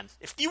 Come on.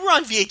 If you were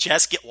on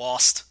VHS, get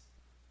lost.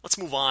 Let's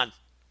move on.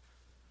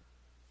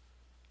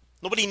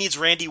 Nobody needs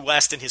Randy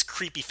West and his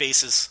creepy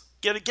faces.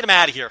 Get him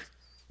out of here.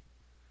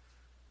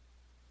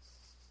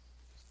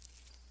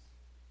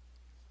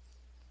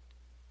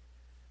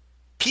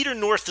 Peter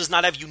North does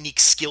not have unique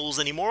skills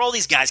anymore. All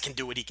these guys can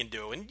do what he can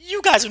do. And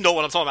you guys who know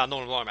what I'm talking about know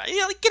what I'm talking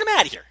about. Get him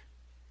out of here.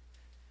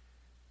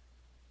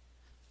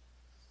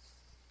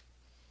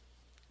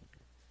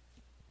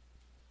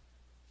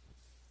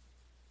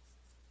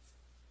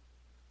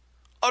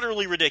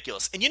 Utterly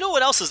ridiculous. And you know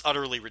what else is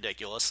utterly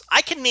ridiculous?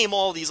 I can name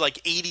all these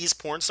 80s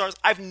porn stars.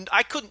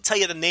 I couldn't tell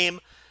you the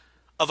name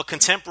of a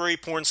contemporary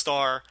porn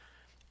star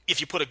if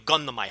you put a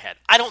gun to my head.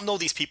 I don't know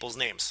these people's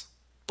names.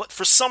 But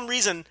for some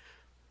reason,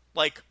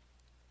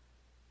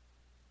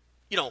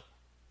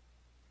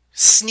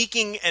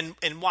 sneaking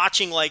and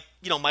watching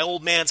my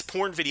old man's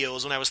porn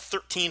videos when I was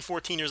 13,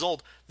 14 years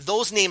old,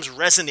 those names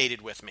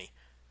resonated with me.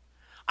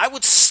 I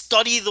would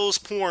study those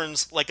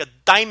porns like a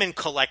diamond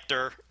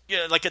collector,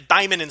 like a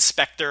diamond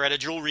inspector at a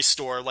jewelry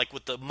store,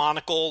 with the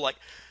monocle,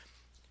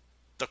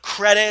 the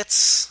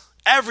credits,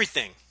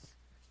 everything.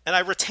 And I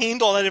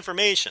retained all that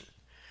information.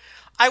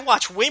 I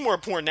watch way more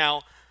porn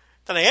now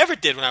than I ever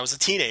did when I was a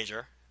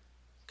teenager.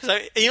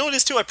 Because you know what it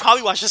is too? I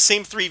probably watch the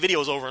same 3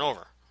 videos over and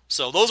over.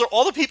 So those are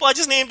all the people I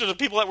just named are the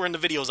people that were in the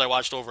videos I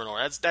watched over and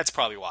over. That's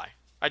probably why.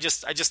 I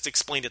just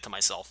explained it to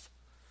myself.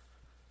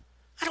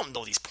 I don't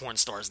know these porn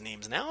stars'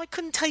 names now. I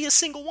couldn't tell you a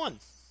single one.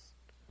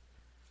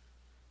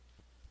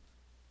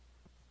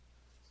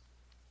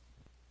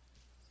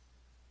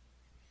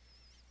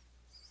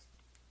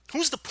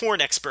 Who's the porn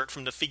expert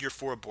from the Figure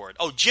 4 board?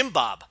 Oh, Jim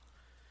Bob.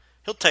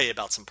 He'll tell you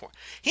about some porn.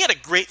 He had a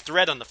great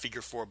thread on the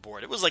Figure 4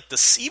 board. He was like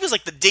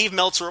the Dave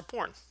Meltzer of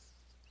porn.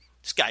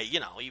 This guy,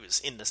 he was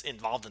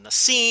involved in the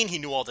scene. He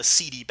knew all the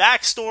seedy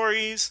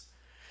backstories.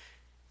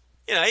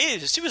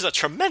 He was a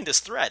tremendous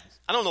thread.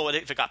 I don't know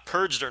if it got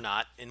purged or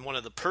not in one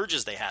of the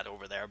purges they had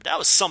over there, but that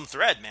was some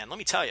thread, man. Let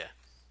me tell you.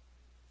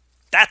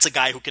 That's a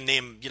guy who can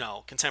name,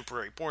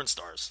 contemporary porn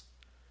stars.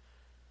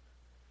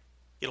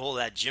 Get a hold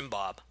of that Jim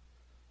Bob.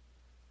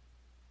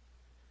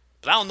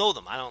 But I don't know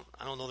them. I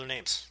don't know their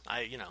names.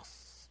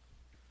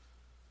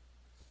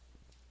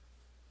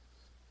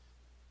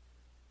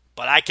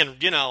 But I can,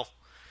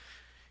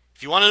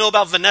 if you want to know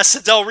about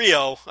Vanessa Del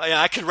Rio,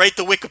 I could write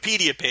the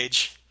Wikipedia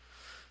page.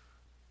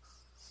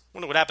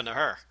 Wonder what happened to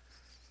her.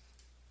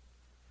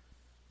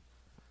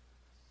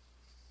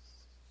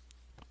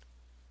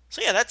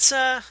 So yeah, that's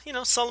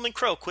Solomon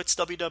Crowe quits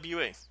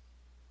WWE.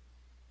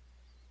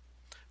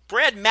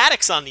 Brad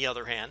Maddox, on the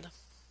other hand,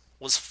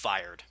 was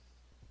fired.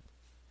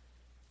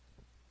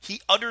 He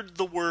uttered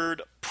the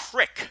word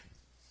prick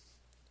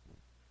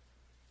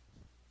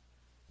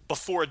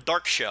before a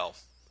dark show.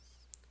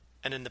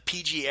 And in the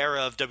PG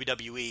era of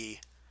WWE,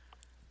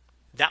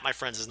 that, my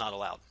friends, is not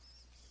allowed.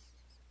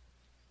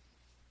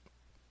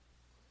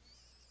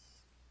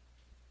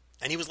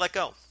 And he was let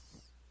go.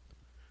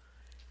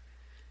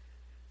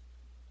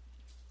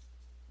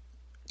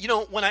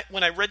 When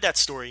I read that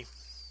story,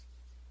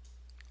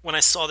 when I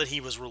saw that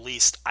he was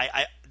released,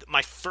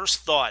 my first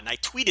thought, and I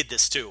tweeted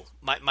this too,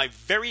 my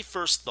very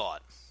first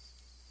thought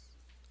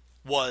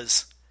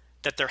was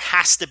that there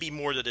has to be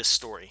more to this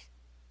story.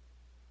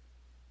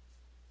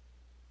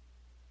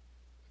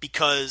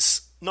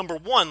 Because, number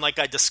one, like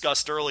I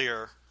discussed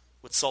earlier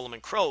with Solomon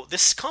Crowe,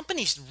 this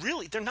company's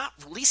they're not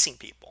releasing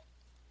people.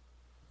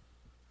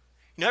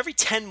 Every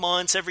 10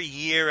 months, every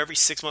year, every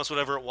 6 months,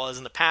 whatever it was,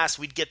 in the past,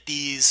 we'd get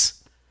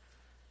these,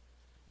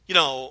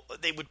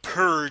 they would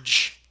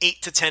purge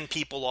 8 to 10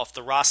 people off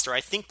the roster. I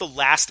think the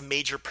last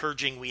major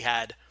purging we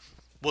had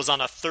was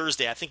on a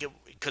Thursday. I think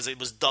because it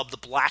was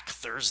dubbed Black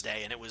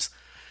Thursday, and it was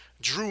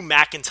Drew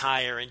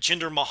McIntyre and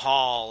Jinder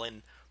Mahal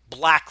and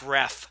Black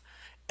Ref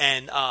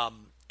and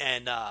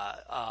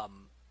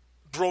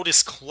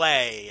Brodus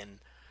Clay, and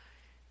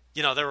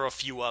there were a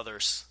few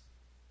others.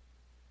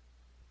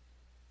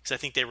 Because I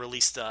think they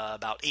released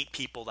about 8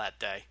 people that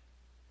day.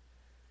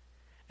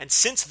 And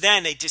since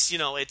then, they just,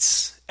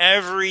 it's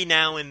every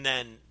now and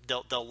then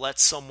they'll let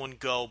someone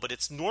go, but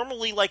it's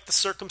normally like the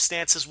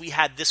circumstances we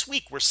had this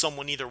week, where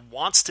someone either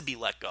wants to be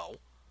let go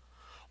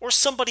or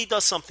somebody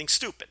does something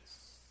stupid.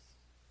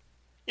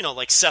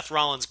 Like Seth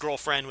Rollins'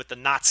 girlfriend with the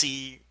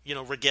Nazi,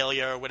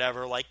 regalia or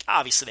whatever. Like,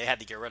 obviously they had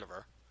to get rid of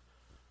her.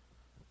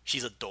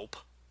 She's a dope.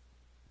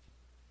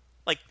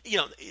 Like,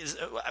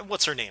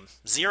 what's her name?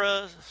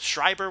 Zira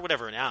Schreiber,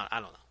 whatever. I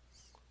don't know.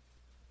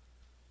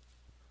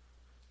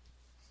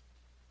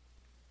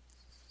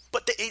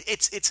 But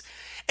it's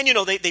and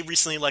they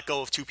recently let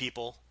go of 2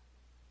 people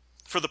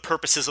for the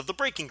purposes of the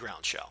Breaking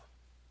Ground show,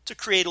 to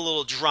create a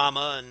little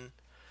drama and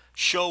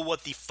show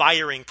what the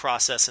firing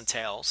process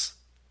entails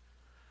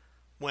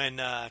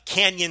when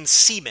Canyon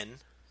Seaman,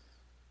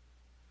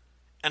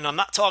 and I'm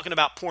not talking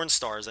about porn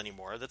stars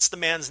anymore, that's the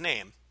man's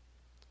name.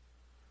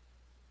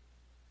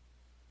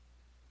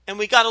 And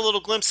we got a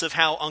little glimpse of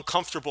how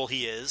uncomfortable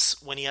he is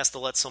when he has to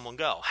let someone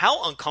go.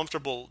 How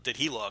uncomfortable did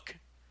he look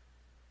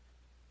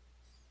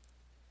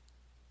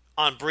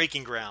on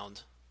Breaking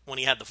Ground when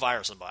he had to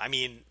fire somebody? I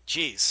mean,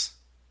 geez.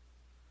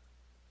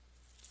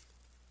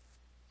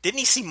 Didn't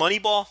he see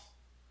Moneyball?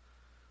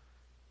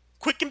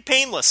 Quick and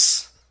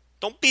painless.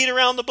 Don't beat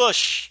around the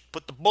bush.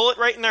 Put the bullet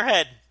right in their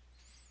head.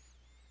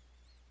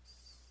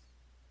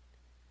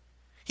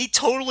 He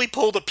totally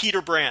pulled a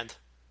Peter Brand.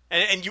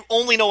 And you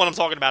only know what I'm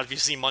talking about if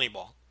you've seen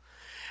Moneyball.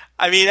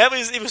 I mean,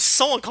 it was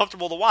so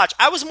uncomfortable to watch.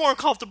 I was more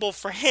uncomfortable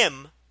for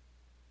him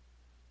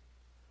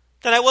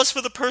than I was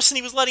for the person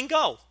he was letting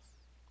go.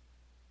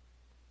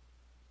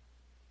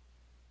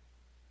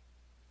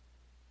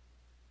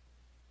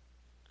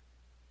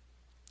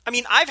 I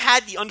mean, I've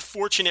had the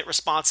unfortunate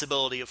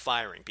responsibility of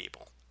firing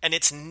people, and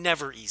it's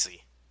never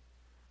easy.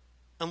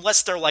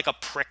 Unless they're like a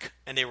prick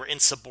and they were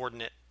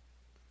insubordinate.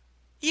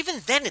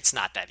 Even then, it's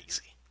not that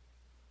easy.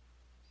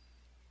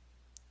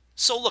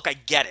 So look, I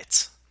get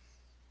it.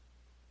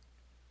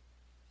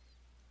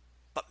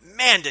 But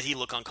man, did he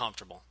look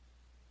uncomfortable.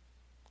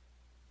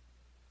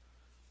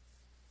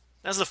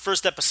 That was the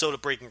first episode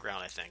of Breaking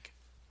Ground, I think.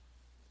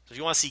 So if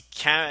you want to see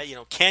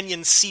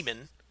Canyon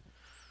Seaman,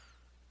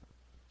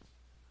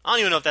 I don't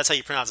even know if that's how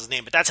you pronounce his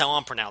name, but that's how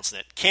I'm pronouncing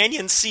it.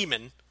 Canyon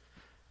Seaman.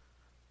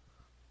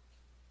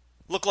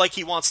 Look like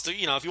he wants to,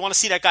 if you want to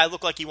see that guy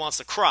look like he wants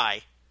to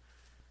cry,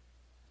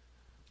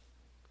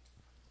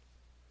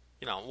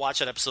 watch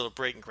that episode of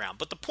Breaking Ground.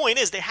 But the point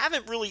is, they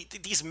haven't really,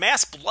 these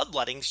mass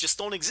bloodlettings just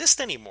don't exist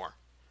anymore.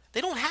 They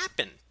don't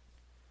happen.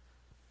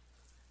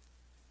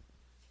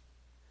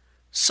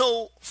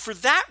 So, for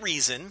that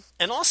reason,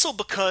 and also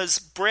because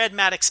Brad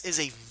Maddox is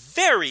a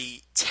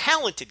very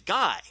talented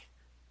guy,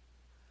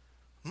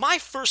 my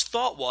first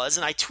thought was,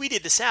 and I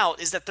tweeted this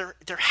out, is that there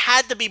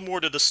had to be more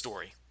to the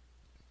story.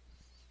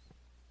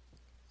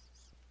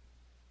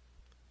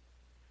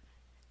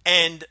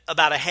 And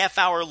about a half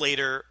hour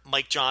later,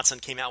 Mike Johnson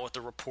came out with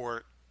a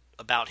report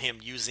about him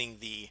using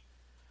the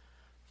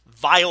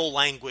vile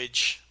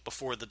language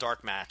before the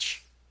dark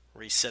match,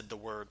 where he said the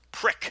word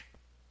prick,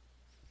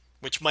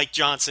 which Mike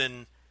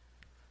Johnson,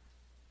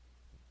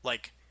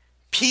 like,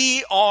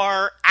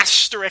 P-R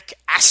asterisk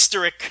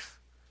asterisk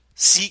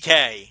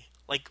C-K,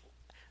 like,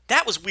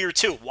 that was weird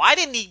too. Why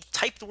didn't he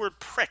type the word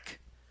prick?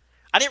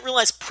 I didn't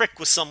realize prick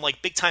was some,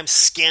 like, big-time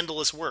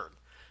scandalous word.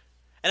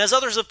 And as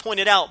others have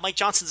pointed out, Mike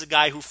Johnson's a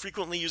guy who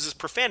frequently uses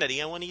profanity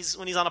when he's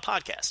on a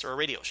podcast or a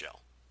radio show.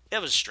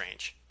 That was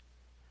strange.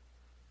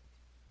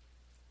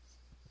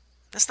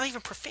 That's not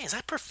even profane. Is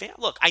that profane?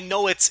 Look, I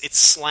know it's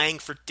slang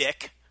for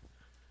dick.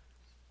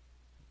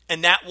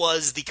 And that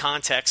was the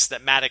context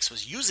that Maddox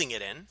was using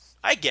it in.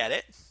 I get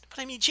it. But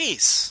I mean,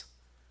 geez.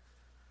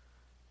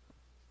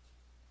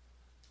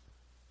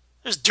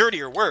 There's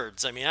dirtier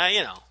words. I mean,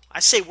 I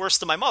say worse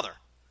to my mother.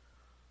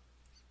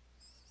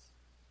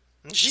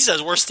 And she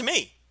says worse to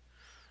me.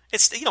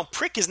 It's,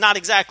 prick is not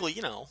exactly,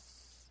 you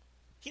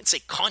can say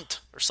cunt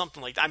or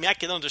something like that. I mean, I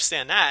can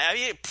understand that. I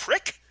mean,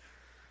 prick?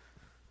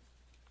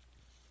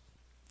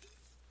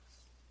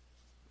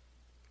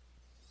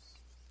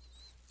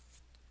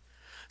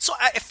 So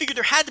I figured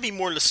there had to be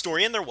more to the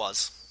story, and there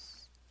was.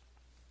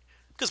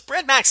 Because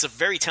Brad Maddox is a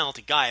very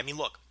talented guy. I mean,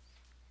 look,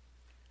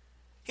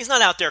 he's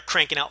not out there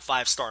cranking out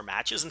 5-star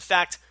matches. In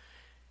fact,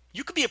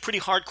 you could be a pretty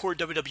hardcore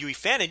WWE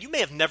fan and you may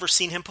have never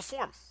seen him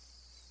perform.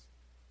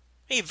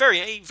 He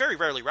very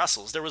rarely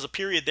wrestles. There was a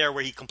period there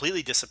where he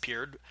completely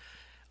disappeared,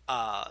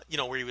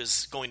 where he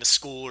was going to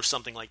school or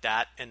something like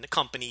that, and the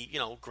company,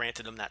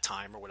 granted him that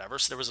time or whatever.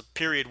 So there was a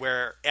period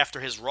where,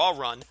 after his Raw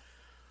run,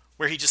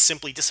 where he just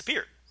simply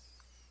disappeared.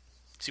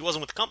 So he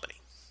wasn't with the company.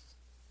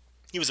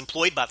 He was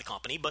employed by the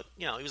company, but,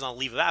 he was on a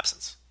leave of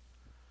absence.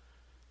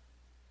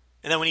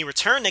 And then when he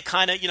returned, they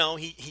kind of,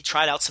 he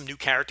tried out some new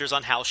characters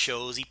on house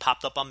shows. He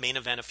popped up on Main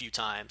Event a few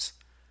times.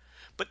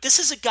 But this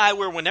is a guy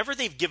where whenever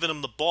they've given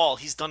him the ball,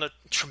 he's done a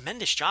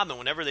tremendous job. And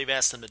whenever they've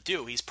asked him to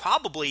do, he's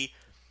probably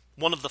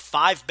one of the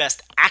 5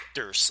 best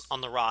actors on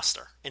the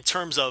roster in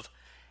terms of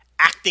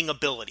acting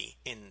ability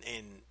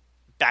in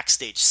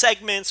backstage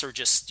segments or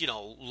just,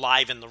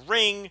 live in the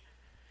ring.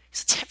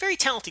 He's a very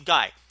talented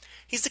guy.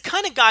 He's the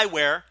kind of guy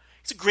where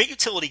he's a great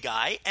utility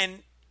guy.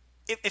 And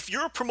if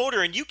you're a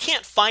promoter and you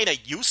can't find a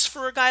use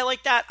for a guy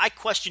like that, I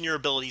question your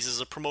abilities as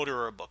a promoter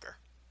or a booker.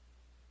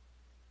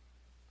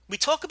 We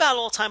talk about it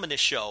all the time on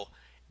this show,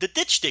 the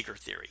ditch digger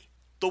theory.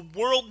 The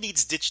world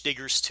needs ditch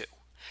diggers too.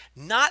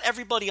 Not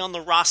everybody on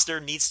the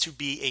roster needs to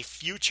be a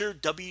future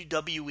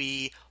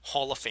WWE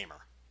Hall of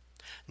Famer.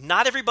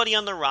 Not everybody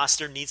on the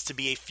roster needs to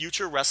be a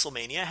future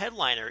WrestleMania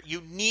headliner.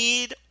 You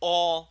need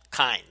all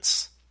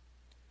kinds.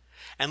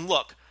 And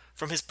look,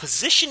 from his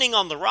positioning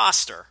on the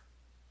roster,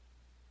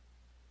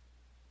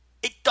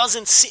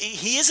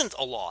 he isn't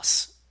a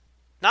loss.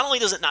 Not only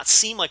does it not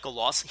seem like a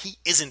loss, he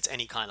isn't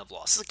any kind of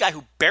loss. This is a guy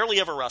who barely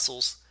ever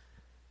wrestles,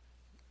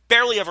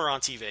 barely ever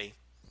on TV.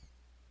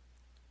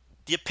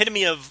 The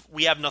epitome of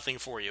we have nothing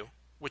for you,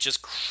 which is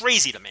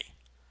crazy to me.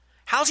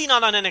 How's he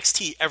not on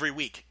NXT every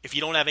week if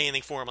you don't have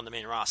anything for him on the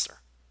main roster?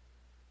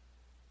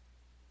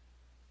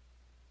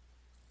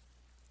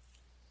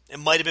 It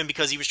might have been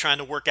because he was trying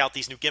to work out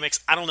these new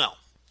gimmicks. I don't know.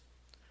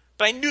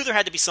 But I knew there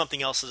had to be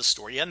something else to the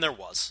story, and there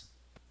was.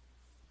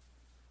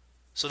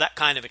 So that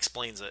kind of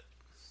explains it.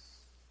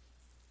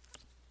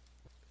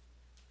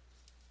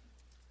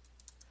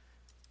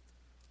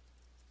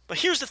 But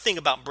here's the thing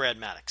about Brad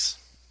Maddox.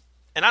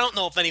 And I don't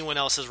know if anyone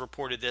else has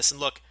reported this. And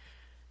look,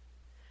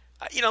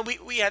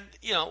 we had,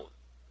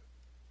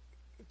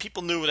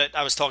 people knew that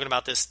I was talking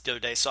about this the other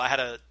day. So I had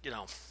a,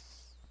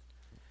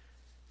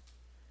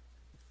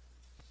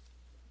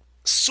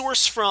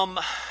 source from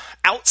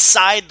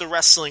outside the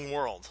wrestling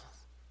world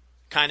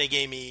kind of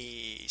gave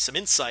me some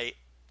insight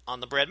on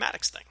the Brad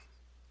Maddox thing,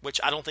 which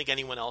I don't think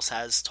anyone else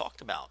has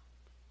talked about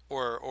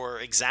or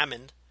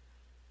examined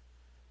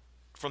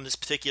from this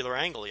particular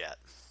angle yet.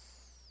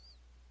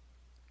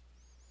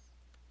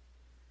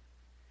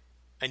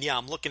 And yeah,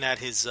 I'm looking at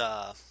his,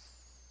 I'll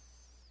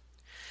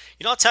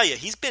tell you,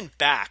 he's been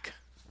back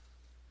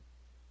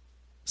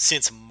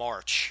since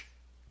March.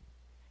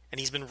 And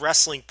he's been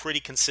wrestling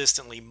pretty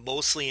consistently,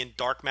 mostly in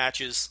dark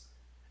matches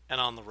and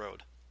on the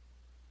road.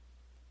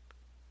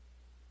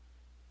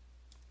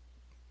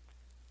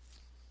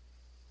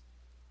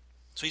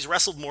 So he's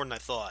wrestled more than I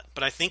thought.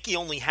 But I think he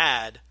only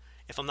had,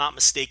 if I'm not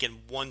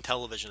mistaken, 1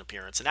 television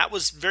appearance. And that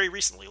was very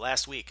recently,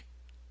 last week.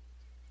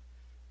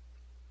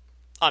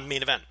 On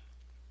Main Event.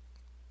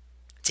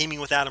 Teaming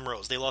with Adam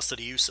Rose. They lost to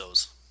the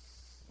Usos.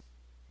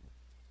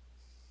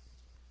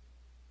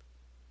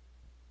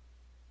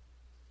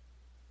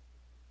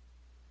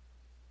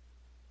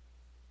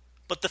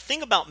 But the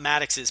thing about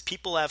Maddox is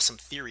people have some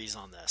theories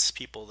on this.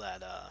 People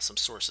that, some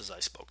sources I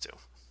spoke to.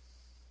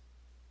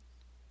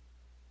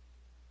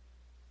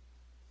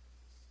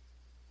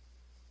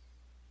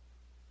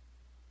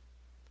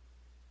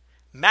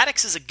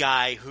 Maddox is a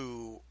guy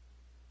who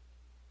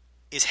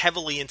is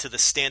heavily into the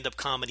stand-up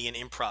comedy and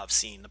improv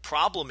scene. The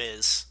problem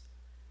is,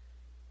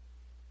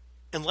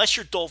 unless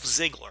you're Dolph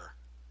Ziggler,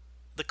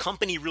 the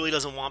company really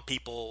doesn't want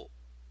people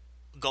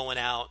going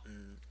out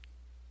and,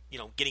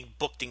 getting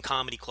booked in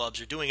comedy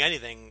clubs or doing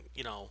anything,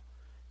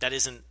 that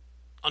isn't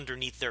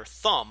underneath their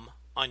thumb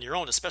on your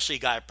own, especially a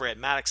guy at Brad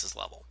Maddox's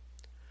level.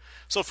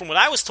 So from what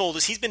I was told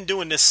is he's been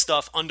doing this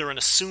stuff under an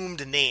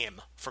assumed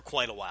name for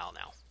quite a while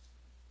now.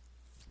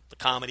 The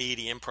comedy,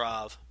 the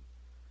improv.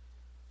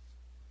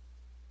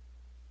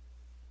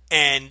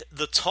 And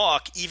the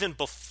talk, even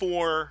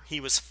before he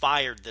was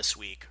fired this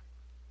week,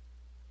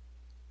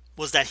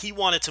 was that he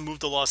wanted to move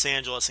to Los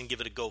Angeles and give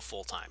it a go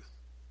full time.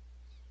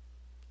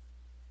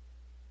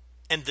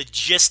 And the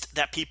gist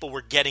that people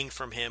were getting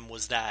from him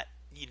was that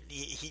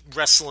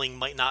wrestling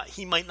might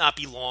not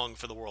be long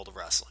for the world of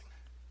wrestling.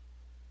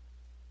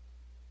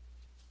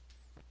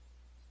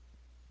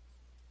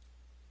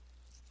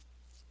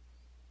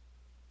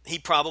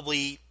 He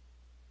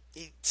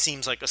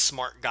seems like a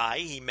smart guy.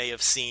 He may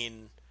have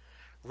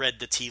read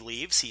the tea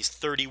leaves. He's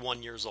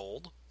 31 years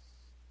old.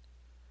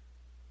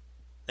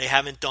 They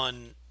haven't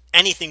done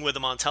anything with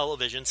him on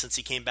television since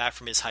he came back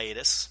from his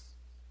hiatus.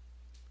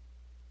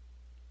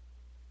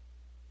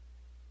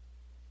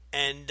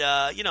 And,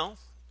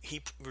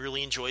 he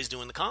really enjoys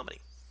doing the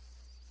comedy.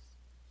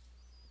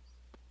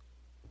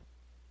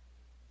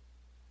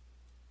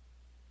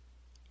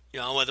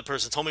 what the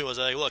person told me was,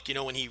 like, look,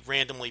 when he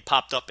randomly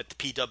popped up at the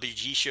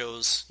PWG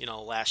shows,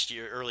 last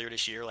year,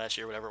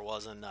 whatever it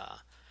was, and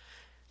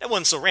that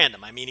wasn't so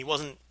random. I mean, he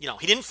wasn't,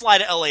 he didn't fly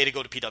to LA to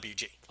go to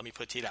PWG. Let me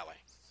put it to you that way.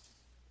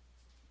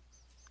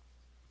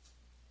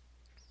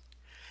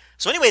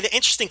 So anyway, the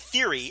interesting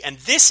theory, and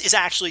this is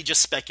actually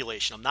just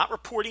speculation. I'm not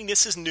reporting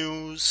this as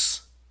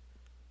news.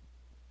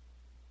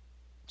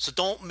 So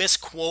don't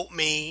misquote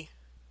me.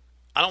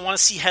 I don't want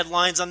to see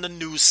headlines on the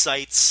news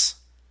sites.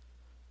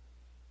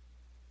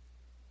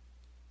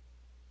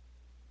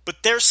 But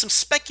there's some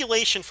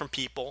speculation from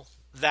people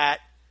that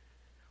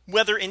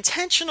whether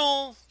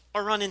intentional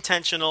or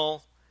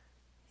unintentional,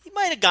 he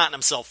might have gotten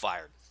himself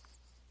fired.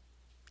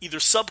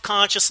 Either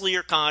subconsciously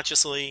or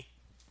consciously.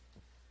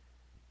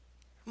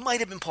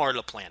 Might have been part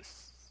of the plan.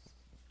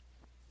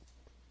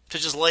 To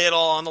just lay it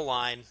all on the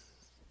line.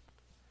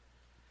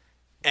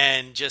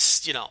 And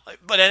just,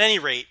 but at any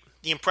rate,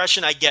 the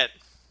impression I get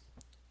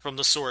from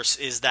the source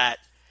is that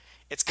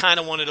it's kind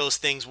of one of those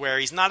things where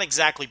he's not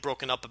exactly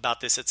broken up about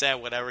this. It's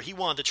whatever. He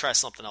wanted to try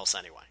something else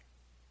anyway.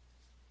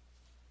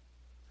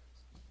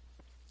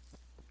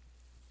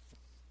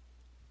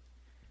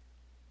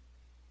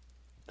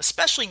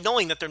 Especially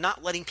knowing that they're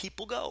not letting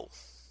people go.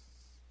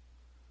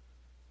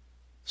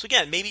 So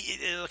again, maybe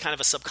it's kind of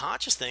a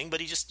subconscious thing,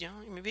 but he just,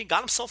 maybe he got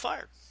himself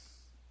fired.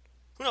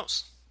 Who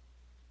knows?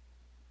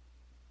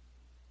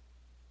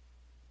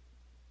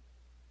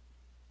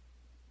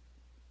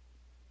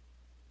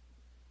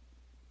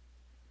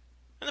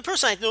 And the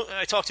person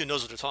I talked to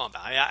knows what they're talking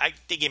about.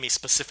 They gave me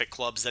specific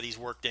clubs that he's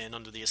worked in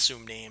under the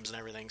assumed names and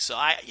everything. So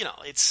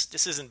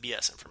this isn't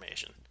BS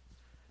information.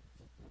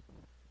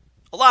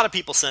 A lot of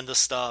people send us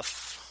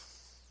stuff,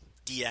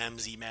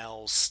 DMs,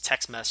 emails,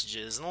 text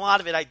messages, and a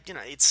lot of it,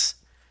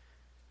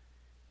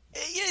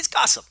 it's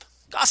gossip.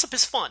 Gossip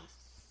is fun.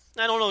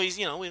 I don't know,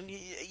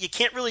 you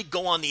can't really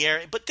go on the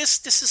air, but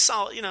this is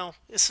solid.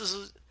 This is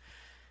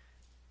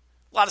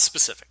a lot of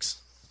specifics.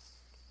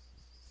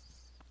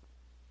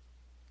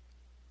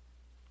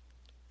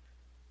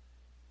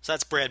 So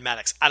that's Brad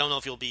Maddox. I don't know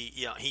if he'll be,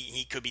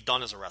 he could be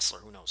done as a wrestler.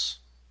 Who knows?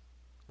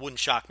 Wouldn't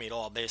shock me at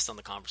all based on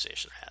the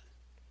conversation I had.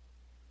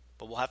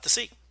 But we'll have to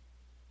see.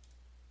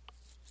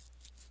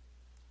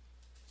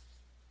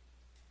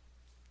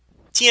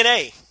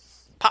 TNA,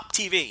 Pop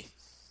TV.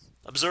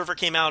 Observer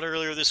came out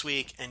earlier this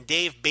week, and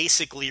Dave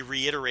basically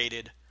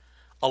reiterated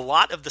a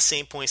lot of the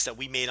same points that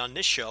we made on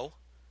this show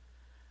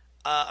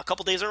a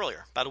couple days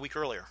earlier, about a week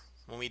earlier,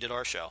 when we did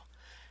our show.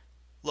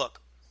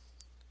 Look,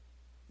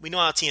 we know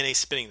how TNA is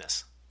spinning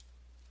this.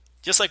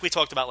 Just like we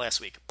talked about last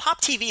week.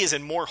 Pop TV is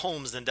in more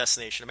homes than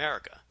Destination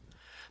America.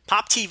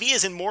 Pop TV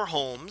is in more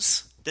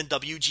homes than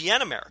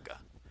WGN America.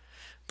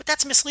 But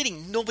that's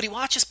misleading. Nobody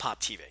watches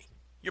Pop TV.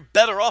 You're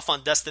better off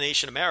on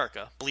Destination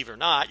America, believe it or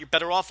not. You're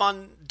better off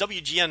on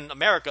WGN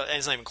America, and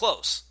it's not even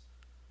close.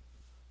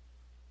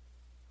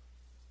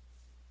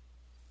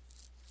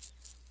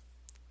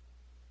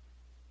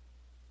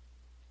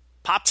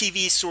 Pop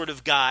TV sort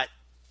of got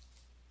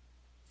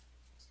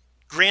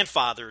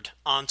grandfathered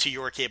onto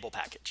your cable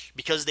package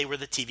because they were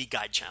the TV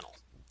guide channel,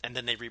 and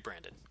then they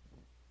rebranded.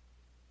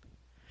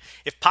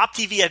 If Pop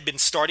TV had been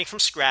starting from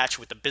scratch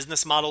with the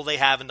business model they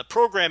have and the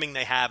programming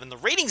they have and the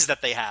ratings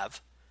that they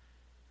have,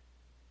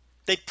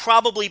 they'd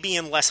probably be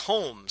in less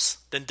homes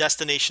than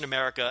Destination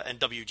America and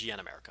WGN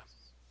America,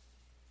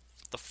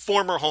 the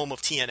former home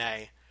of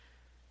TNA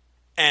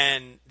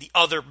and the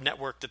other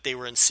network that they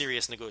were in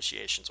serious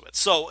negotiations with.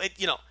 So,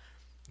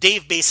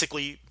 Dave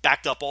basically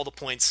backed up all the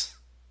points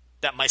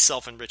that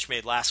myself and Rich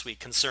made last week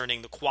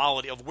concerning the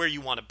quality of where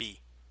you want to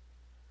be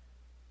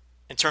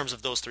in terms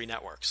of those three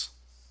networks.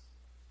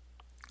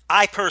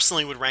 I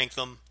personally would rank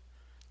them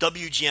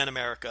WGN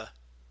America,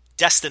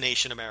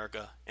 Destination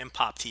America, and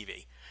Pop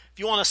TV. If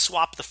you want to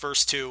swap the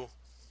first two,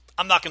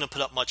 I'm not going to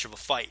put up much of a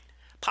fight.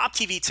 Pop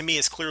TV to me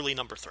is clearly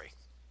number 3.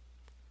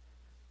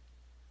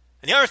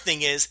 And the other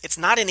thing is, it's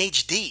not in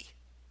HD.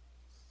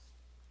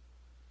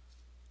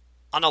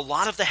 On a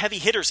lot of the heavy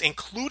hitters,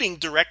 including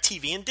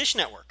DirecTV and Dish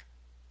Network.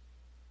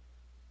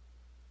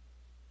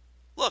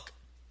 Look,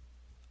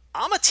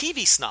 I'm a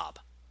TV snob.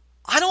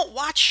 I don't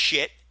watch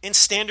shit in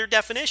standard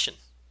definition.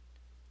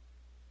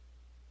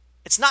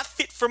 It's not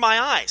fit for my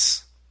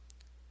eyes.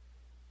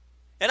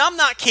 And I'm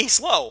not Case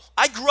Lowe.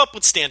 I grew up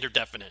with standard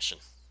definition,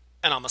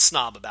 and I'm a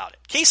snob about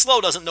it. Case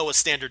Lowe doesn't know what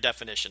standard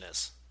definition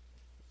is.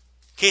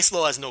 Case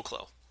Lowe has no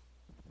clue.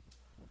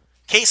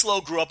 Case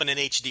Lowe grew up in an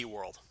HD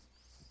world.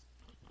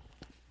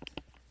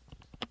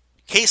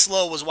 Case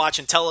Lowe was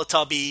watching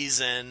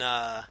Teletubbies and,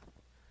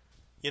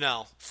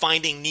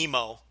 Finding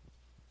Nemo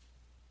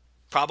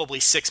probably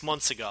 6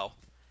 months ago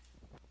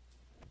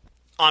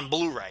on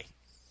Blu-ray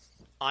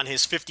on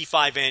his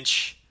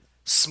 55-inch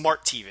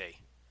smart TV.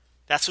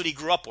 That's what he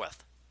grew up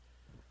with.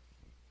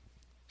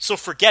 So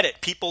forget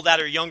it. People that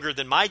are younger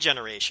than my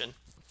generation,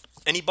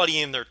 anybody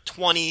in their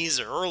 20s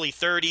or early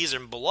 30s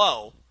and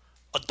below,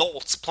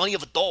 adults, plenty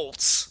of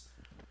adults,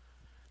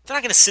 they're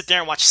not going to sit there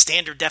and watch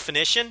standard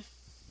definition.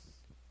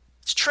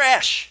 It's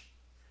trash.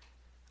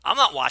 I'm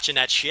not watching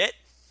that shit.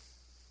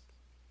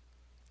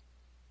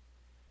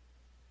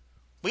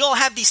 We all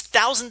have these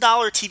 $1,000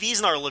 TVs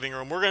in our living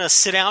room. We're going to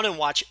sit down and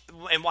watch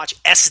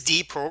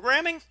SD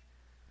programming?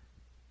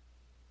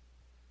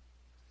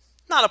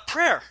 Not a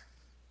prayer.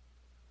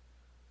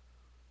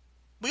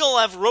 We all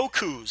have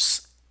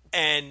Rokus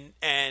and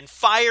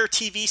Fire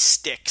TV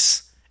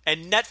sticks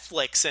and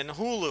Netflix and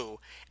Hulu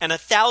and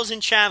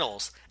 1,000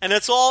 channels, and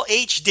it's all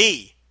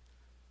HD.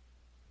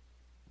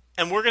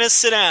 And we're going to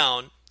sit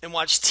down and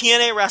watch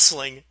TNA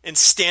wrestling in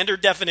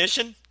standard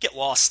definition? Get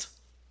lost.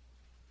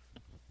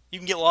 You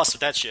can get lost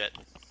with that shit.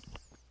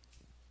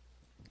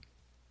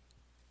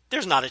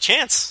 There's not a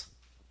chance.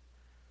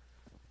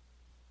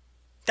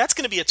 That's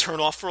going to be a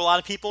turnoff for a lot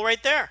of people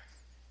right there.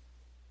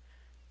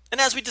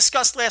 And as we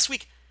discussed last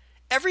week,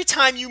 every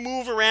time you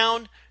move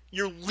around,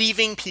 you're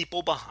leaving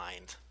people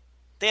behind.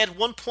 They had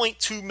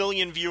 1.2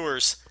 million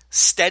viewers,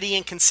 steady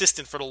and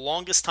consistent for the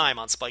longest time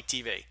on Spike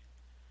TV.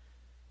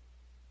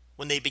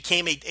 When they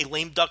became a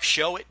lame duck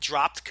show, it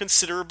dropped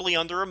considerably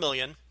under 1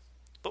 million,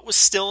 but was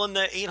still in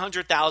the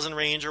 800,000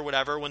 range or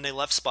whatever when they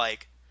left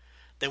Spike.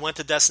 They went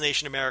to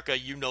Destination America.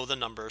 You know the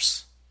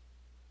numbers.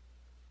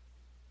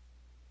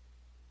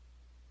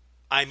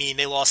 I mean,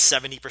 they lost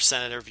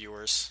 70% of their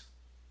viewers.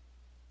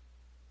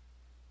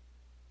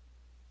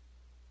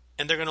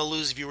 And they're going to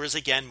lose viewers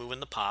again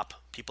moving the pop.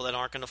 People that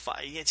aren't going to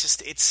fight.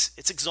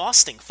 It's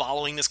exhausting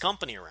following this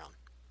company around.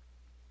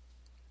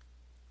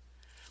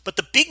 But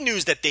the big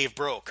news that Dave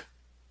broke,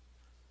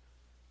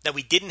 that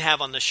we didn't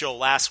have on the show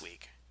last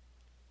week,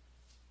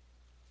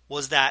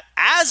 was that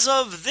as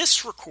of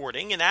this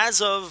recording and as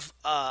of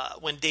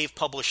when Dave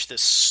published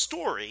this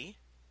story,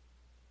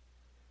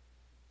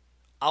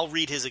 I'll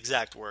read his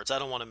exact words. I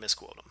don't want to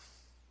misquote him.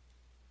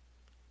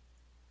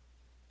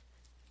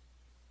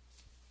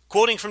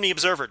 Quoting from The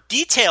Observer,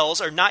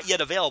 details are not yet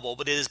available,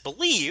 but it is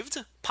believed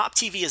Pop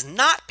TV is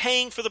not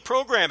paying for the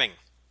programming.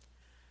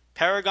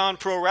 Paragon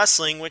Pro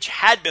Wrestling, which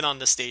had been on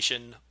the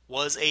station,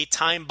 was a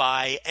time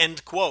buy,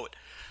 end quote.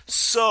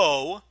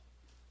 So,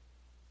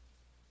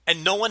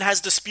 and no one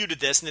has disputed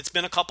this, and it's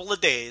been a couple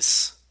of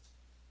days,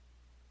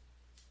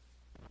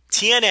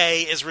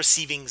 TNA is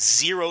receiving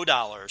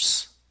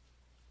 $0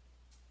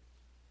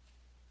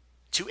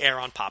 to air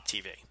on Pop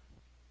TV.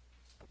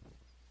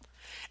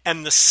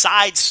 And the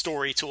side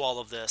story to all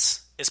of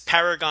this is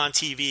Paragon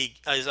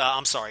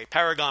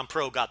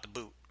Pro got the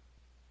boot.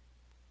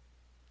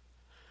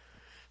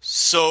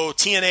 So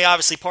TNA,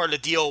 obviously part of the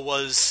deal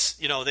was,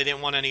 they didn't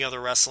want any other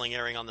wrestling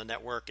airing on the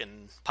network,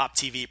 and Pop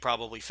TV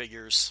probably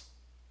figures,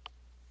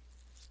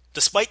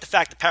 despite the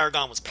fact that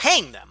Paragon was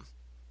paying them,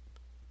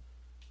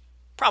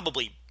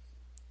 probably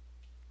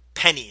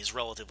pennies,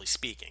 relatively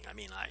speaking. I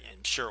mean,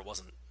 I'm sure it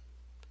wasn't,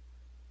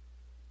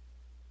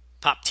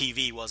 Pop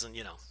TV wasn't,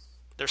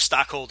 their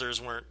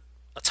stockholders weren't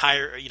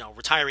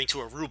retiring to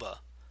Aruba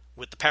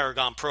with the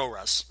Paragon Pro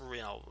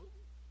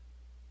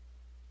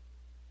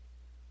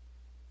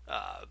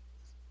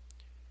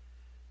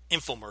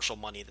infomercial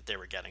money that they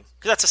were getting.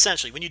 Because that's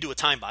essentially, when you do a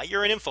time buy,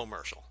 you're an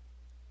infomercial.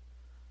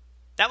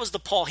 That was the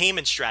Paul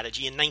Heyman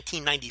strategy in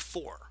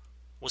 1994,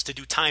 was to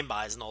do time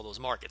buys in all those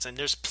markets. And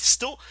there's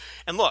still,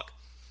 and look,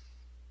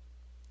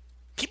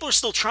 people are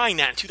still trying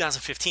that in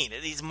 2015.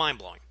 It's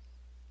mind-blowing.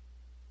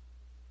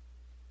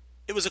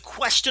 It was a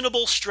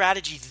questionable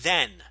strategy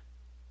then.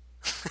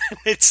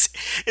 It's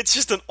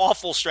just an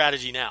awful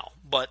strategy now.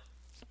 But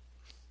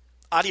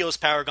adios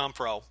Paragon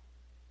Pro.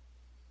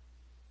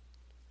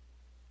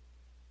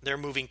 They're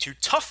moving to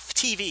Tough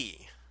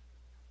TV.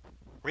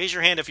 Raise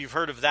your hand if you've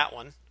heard of that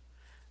one.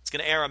 It's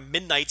going to air on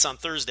midnights on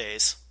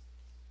Thursdays.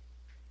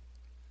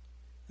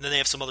 And then they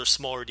have some other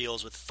smaller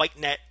deals with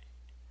FightNet,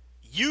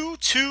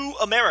 U2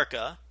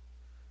 America,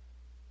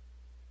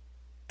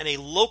 and a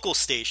local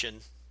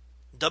station,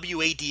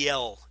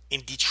 WADL,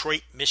 in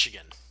Detroit,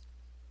 Michigan.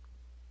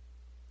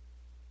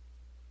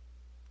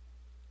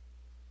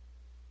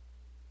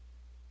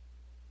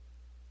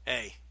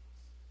 Hey,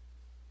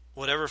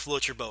 whatever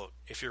floats your boat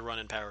if you're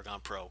running Paragon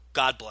Pro.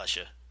 God bless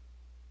you.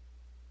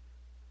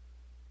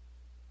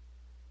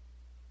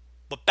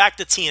 But back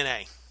to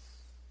TNA.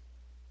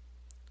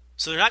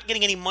 So they're not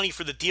getting any money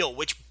for the deal,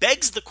 which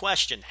begs the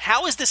question,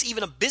 how is this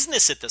even a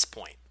business at this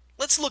point?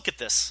 Let's look at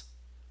this.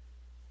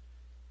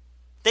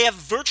 They have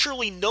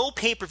virtually no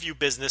pay-per-view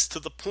business, to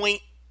the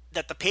point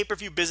that the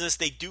pay-per-view business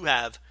they do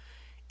have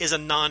is a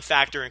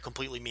non-factor and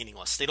completely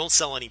meaningless. They don't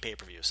sell any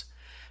pay-per-views.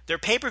 Their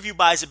pay-per-view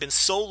buys have been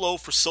so low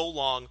for so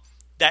long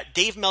that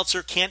Dave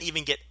Meltzer can't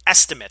even get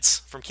estimates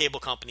from cable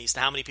companies to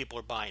how many people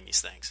are buying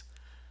these things.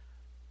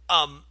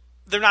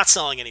 They're not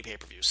selling any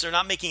pay-per-views. They're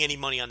not making any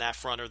money on that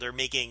front, or they're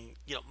making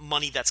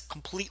money that's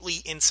completely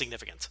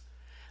insignificant.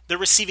 They're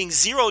receiving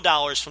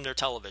 $0 from their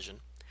television.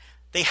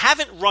 They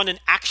haven't run an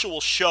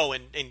actual show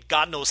in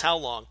God knows how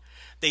long.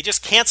 They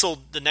just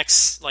canceled the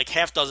next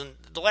half dozen.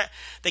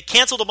 They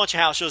canceled a bunch of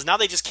house shows. Now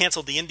they just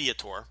canceled the India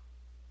tour.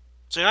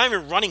 So they're not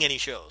even running any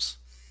shows.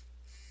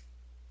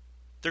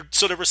 They're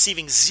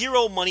receiving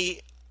zero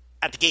money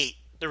at the gate.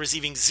 They're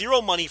receiving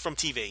zero money from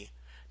TV.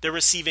 They're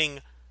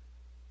receiving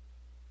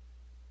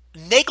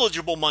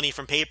negligible money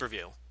from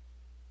pay-per-view.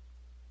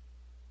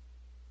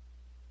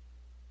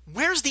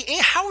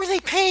 How are they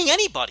paying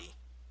anybody?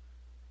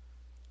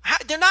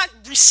 They're not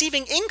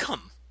receiving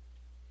income.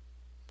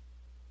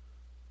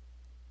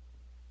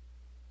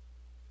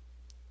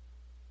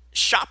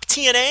 Shop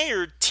TNA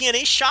or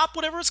TNA Shop,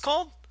 whatever it's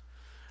called.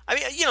 I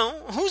mean,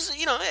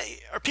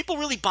 are people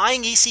really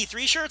buying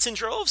EC3 shirts in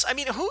droves? I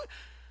mean,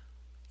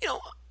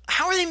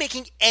 how are they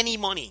making any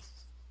money?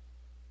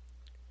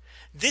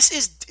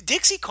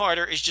 Dixie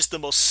Carter is just the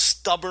most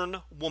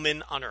stubborn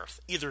woman on earth.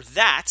 Either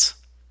that,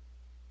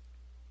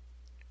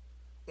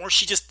 or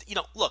she just,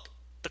 look,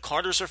 the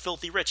Carters are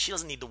filthy rich. She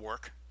doesn't need to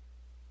work.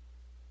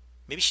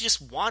 Maybe she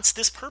just wants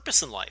this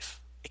purpose in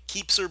life. It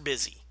keeps her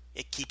busy.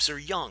 It keeps her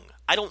young.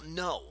 I don't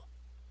know.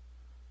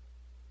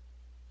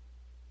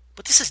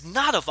 But this is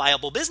not a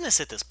viable business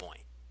at this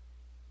point.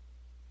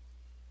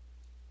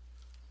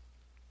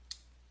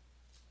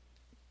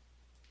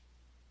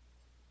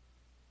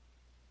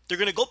 They're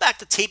going to go back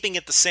to taping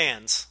at the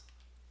Sands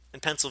in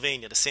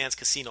Pennsylvania, the Sands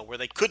Casino, where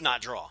they could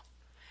not draw.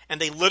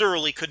 And they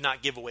literally could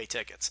not give away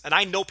tickets. And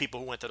I know people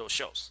who went to those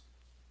shows.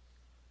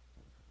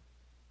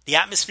 The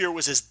atmosphere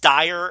was as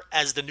dire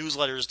as the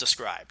newsletters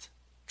described.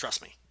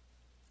 Trust me.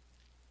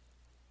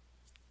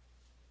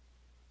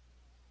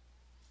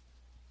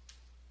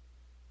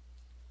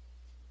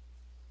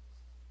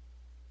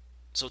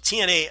 So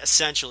TNA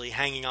essentially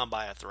hanging on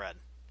by a thread.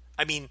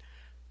 I mean,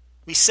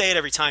 we say it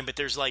every time, but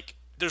there's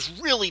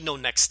really no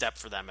next step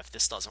for them if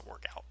this doesn't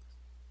work out.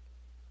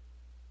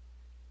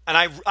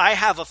 And I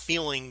have a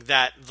feeling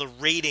that the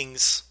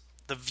ratings,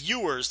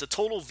 the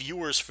total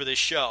viewers for this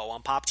show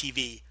on Pop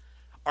TV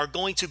are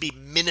going to be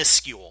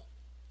minuscule.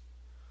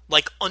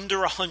 Like under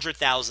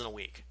 100,000 a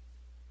week.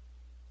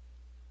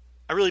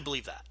 I really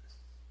believe that.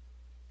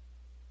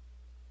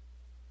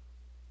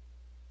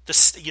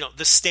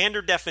 The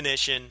standard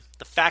definition,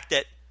 the fact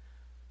that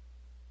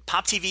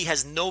Pop TV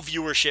has no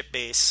viewership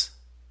base,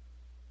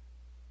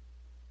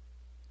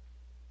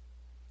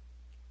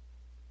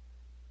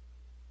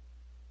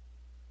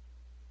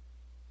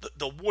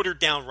 the watered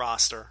down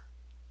roster.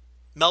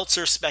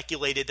 Meltzer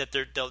speculated that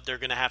they're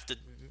going to have to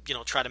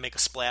try to make a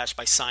splash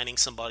by signing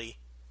somebody.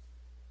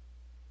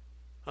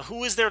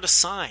 Who is there to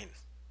sign?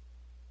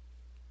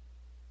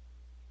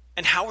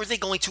 And how are they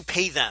going to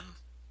pay them?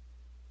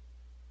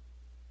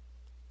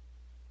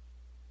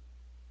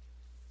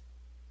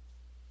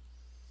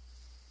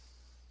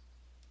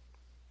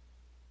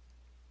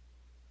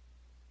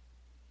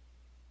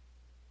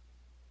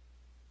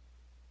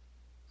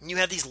 And you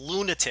have these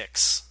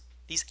lunatics,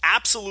 these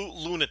absolute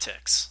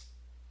lunatics,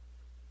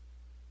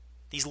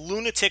 these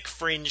lunatic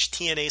fringe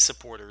TNA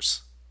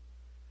supporters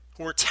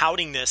who are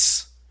touting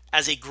this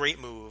as a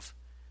great move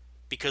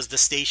because the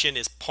station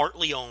is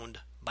partly owned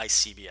by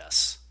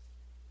CBS.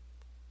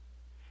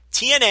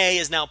 TNA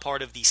is now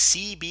part of the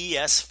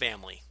CBS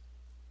family.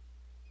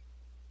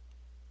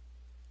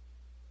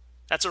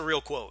 That's a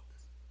real quote.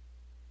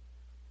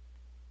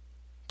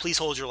 Please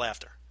hold your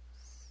laughter.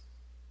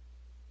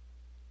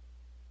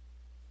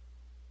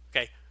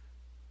 Okay.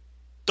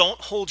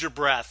 Don't hold your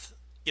breath.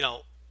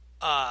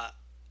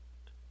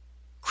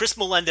 Chris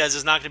Melendez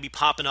is not going to be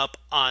popping up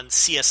on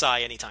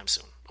CSI anytime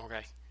soon.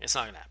 Okay? It's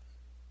not going to happen.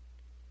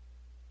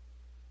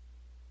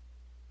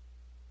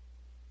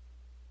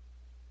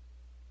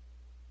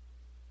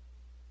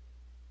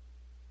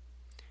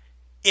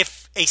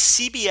 If a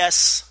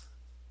CBS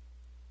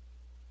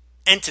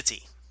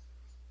entity,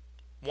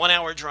 1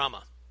 hour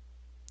drama,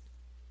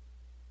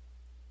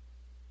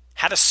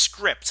 had a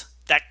script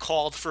that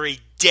called for a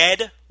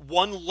dead,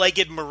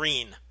 one-legged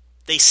Marine,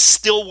 they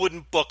still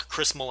wouldn't book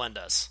Chris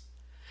Melendez.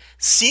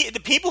 See, the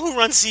people who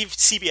run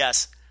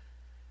CBS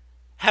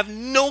have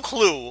no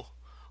clue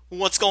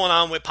what's going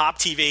on with Pop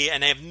TV,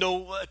 and they have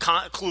no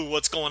clue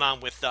what's going on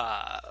with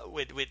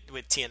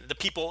TNA. The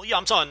people,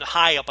 I'm talking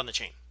high up on the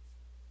chain.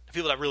 The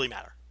people that really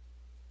matter.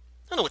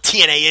 I don't know what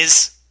TNA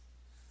is.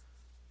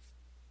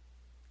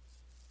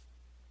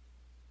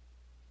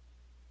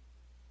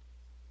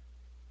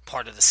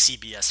 Part of the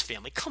CBS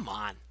family. Come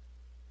on.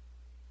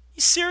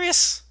 You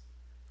serious?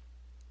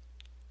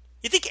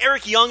 You think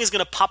Eric Young is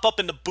going to pop up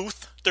in the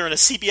booth during a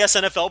CBS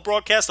NFL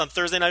broadcast on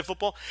Thursday Night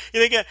Football?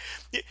 You think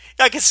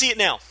I can see it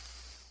now.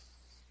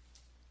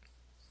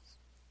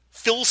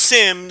 Phil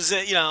Simms,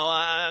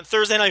 on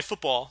Thursday Night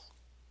Football,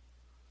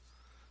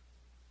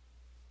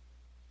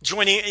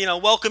 joining,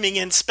 welcoming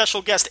in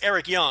special guest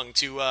Eric Young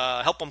to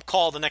help him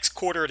call the next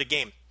quarter of the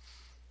game.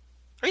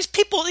 These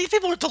people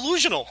are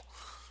delusional.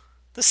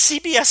 The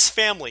CBS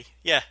family,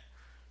 yeah.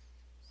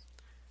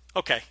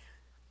 Okay.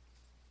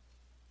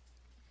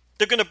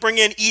 They're going to bring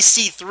in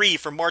EC3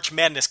 for March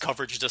Madness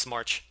coverage this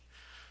March.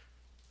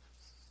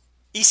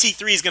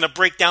 EC3 is going to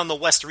break down the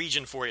West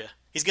region for you.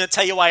 He's going to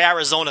tell you why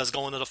Arizona is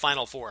going to the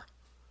Final Four.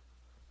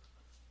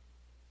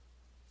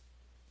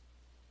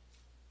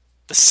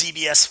 The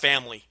CBS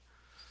family.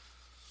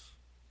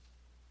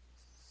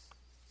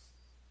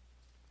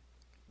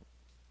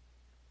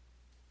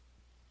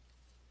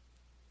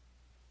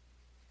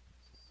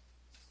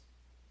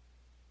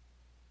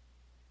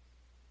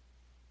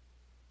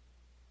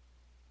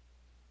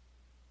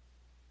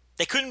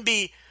 They couldn't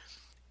be...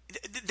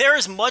 they're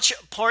as much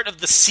part of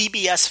the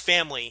CBS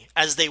family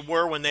as they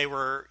were when they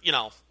were,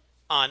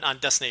 on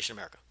Destination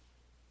America.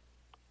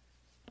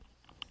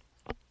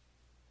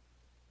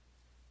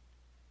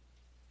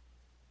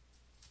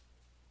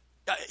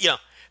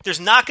 There's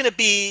not going to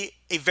be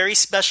a very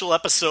special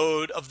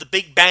episode of The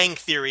Big Bang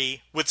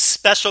Theory with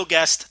special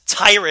guest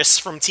Tyrus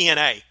from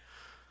TNA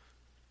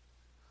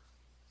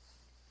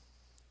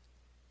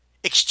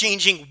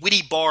exchanging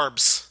witty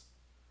barbs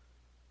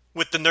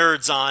with the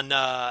nerds on,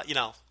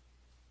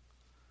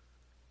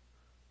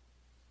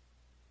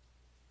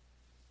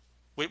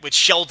 with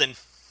Sheldon.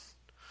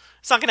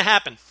 It's not going to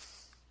happen.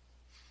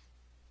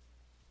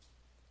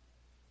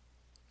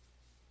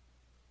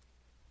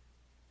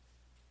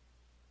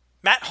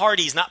 Matt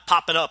Hardy's not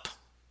popping up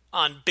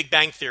on Big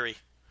Bang Theory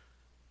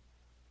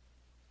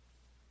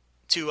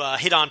to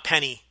hit on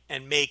Penny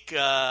and make,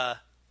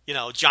 Johnny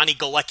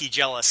Galecki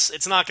jealous.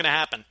 It's not going to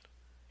happen.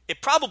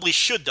 It probably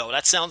should, though.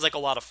 That sounds like a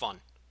lot of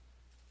fun.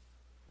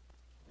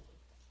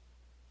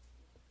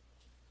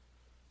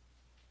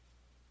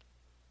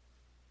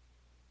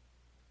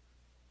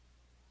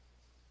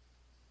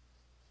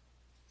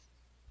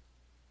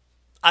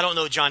 I don't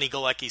know Johnny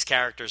Galecki's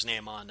character's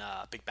name on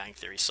Big Bang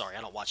Theory. Sorry,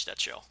 I don't watch that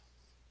show.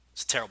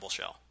 It's a terrible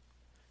show.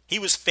 He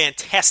was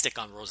fantastic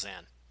on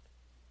Roseanne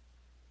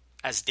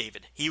as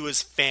David. He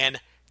was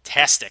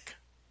fantastic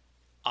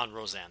on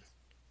Roseanne.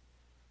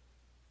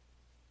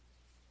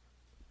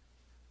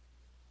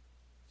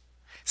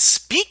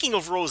 Speaking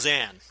of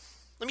Roseanne,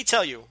 let me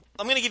tell you,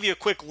 I'm going to give you a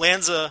quick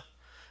Lanza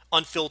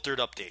Unfiltered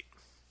update.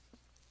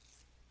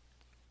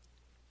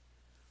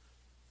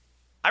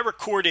 I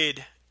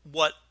recorded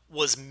what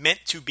was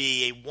meant to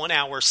be a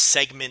 1-hour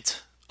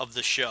segment of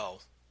the show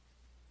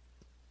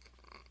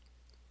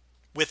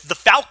with the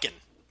Falcon,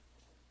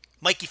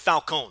 Mikey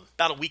Falcone.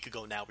 About a week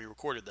ago now, we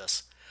recorded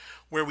this,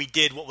 where we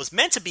did what was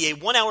meant to be a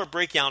 1-hour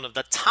breakdown of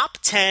the top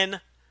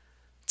 10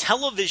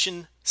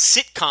 television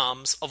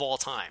sitcoms of all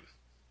time.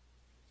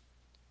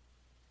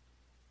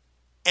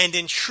 And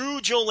in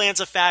true Joe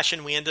Lanza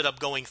fashion, we ended up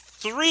going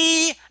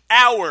 3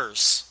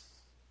 hours.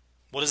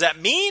 What does that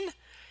mean?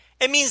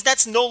 It means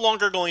that's no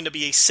longer going to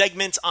be a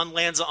segment on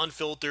Lanza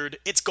Unfiltered.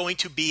 It's going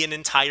to be an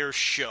entire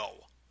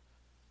show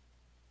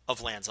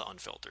of Lanza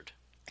Unfiltered.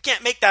 I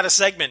can't make that a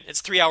segment.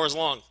 It's 3 hours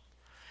long.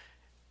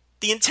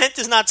 The intent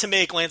is not to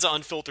make Lanza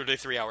Unfiltered a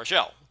 3-hour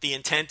show. The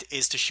intent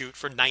is to shoot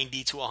for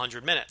 90 to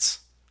 100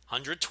 minutes.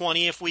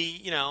 120 if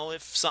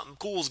if something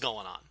cool's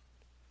going on.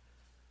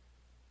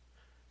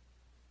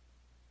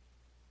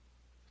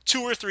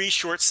 2 or 3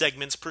 short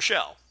segments per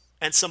show.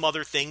 And some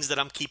other things that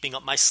I'm keeping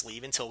up my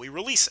sleeve until we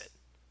release it.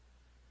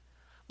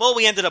 Well,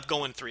 we ended up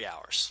going 3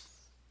 hours.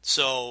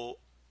 So,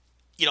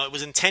 it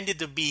was intended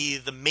to be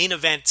the main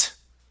event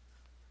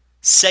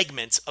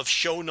segment of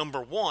show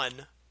number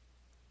 1,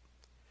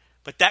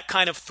 but that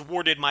kind of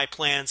thwarted my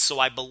plans, so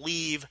I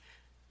believe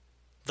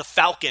the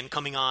Falcon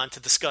coming on to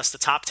discuss the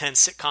top 10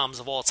 sitcoms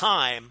of all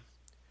time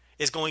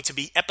is going to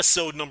be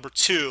episode number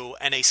 2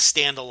 and a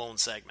standalone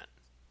segment.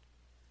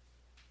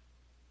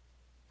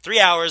 3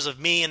 hours of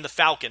me and the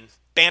Falcon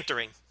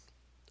bantering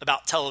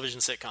about television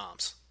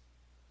sitcoms.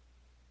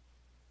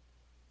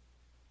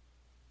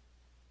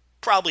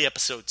 Probably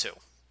episode 2.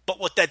 But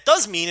what that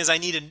does mean is I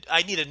need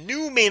a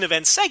new main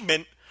event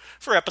segment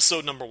for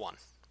episode number 1,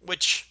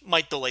 which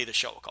might delay the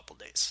show a couple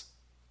days.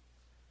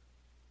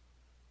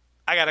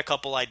 I got a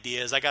couple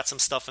ideas. I got some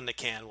stuff in the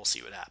can. We'll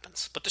see what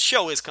happens. But the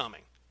show is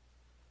coming.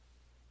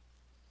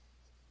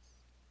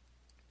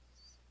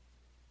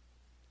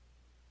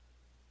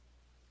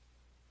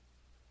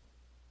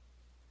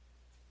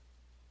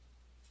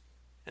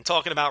 And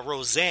talking about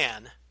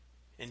Roseanne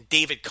and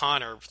David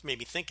Connor made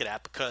me think of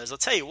that because I'll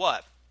tell you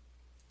what.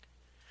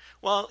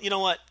 Well, you know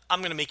what?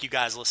 I'm going to make you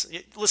guys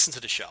listen to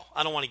the show.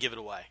 I don't want to give it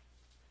away.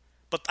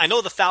 But I know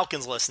the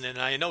Falcon's listening,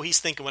 and I know he's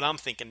thinking what I'm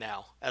thinking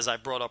now as I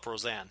brought up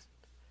Roseanne.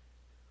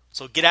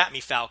 So get at me,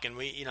 Falcon.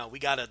 We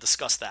got to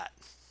discuss that.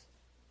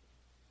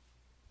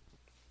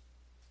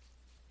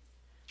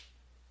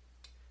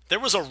 There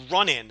was a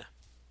run-in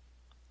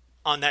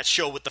on that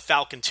show with the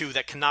Falcon, too,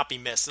 that cannot be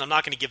missed, and I'm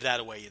not going to give that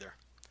away either.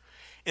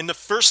 In the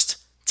first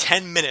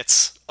 10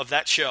 minutes of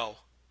that show,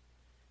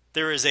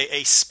 there is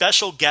a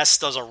special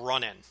guest does a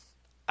run-in.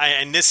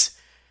 And this,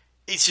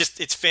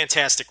 it's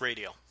fantastic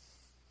radio.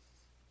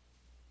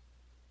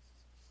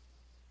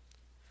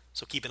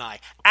 So keep an eye.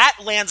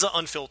 At Lanza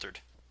Unfiltered,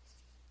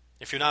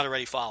 if you're not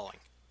already following.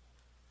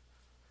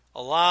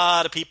 A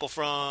lot of people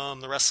from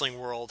the wrestling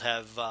world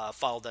have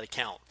followed that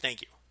account.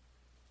 Thank you.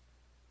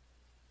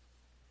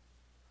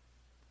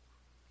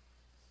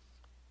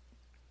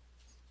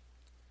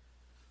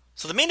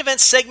 So the main event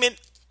segment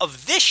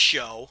of this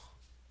show,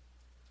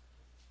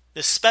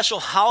 this special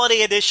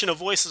holiday edition of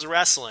Voices of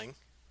Wrestling,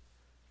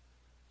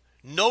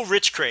 no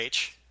Rich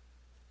Kraetsch.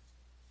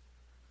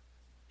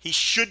 He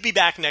should be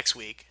back next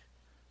week.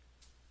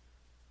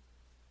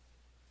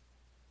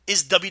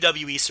 Is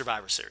WWE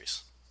Survivor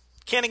Series.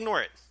 Can't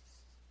ignore it.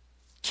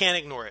 Can't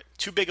ignore it.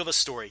 Too big of a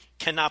story.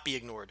 Cannot be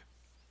ignored.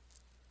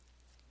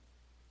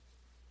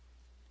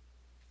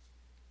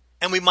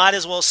 And we might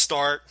as well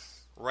start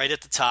right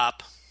at the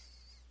top,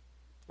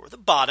 or the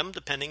bottom,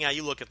 depending how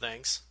you look at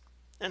things,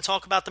 and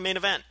talk about the main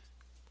event.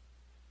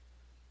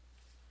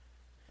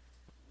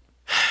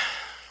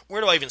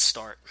 Where do I even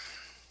start?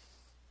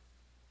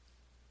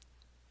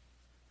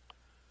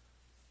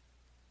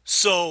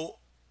 So,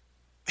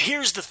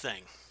 here's the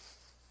thing.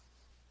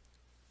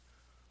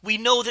 We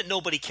know that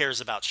nobody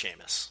cares about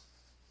Sheamus.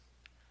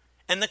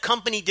 And the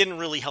company didn't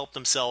really help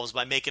themselves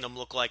by making him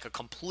look like a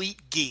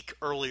complete geek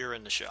earlier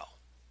in the show.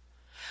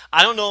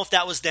 I don't know if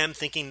that was them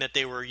thinking that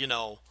they were,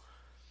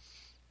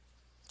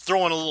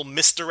 throwing a little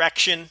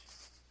misdirection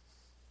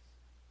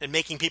and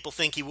making people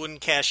think he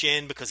wouldn't cash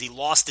in because he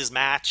lost his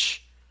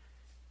match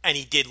and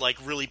he did like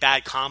really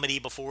bad comedy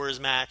before his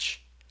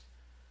match.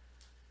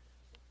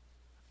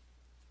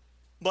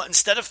 But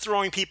instead of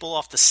throwing people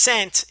off the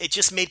scent, it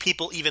just made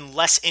people even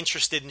less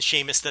interested in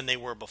Sheamus than they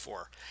were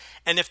before.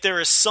 And if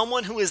there is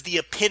someone who is the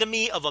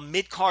epitome of a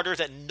mid-carder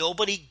that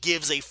nobody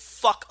gives a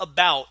fuck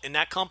about in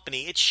that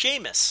company, it's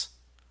Sheamus.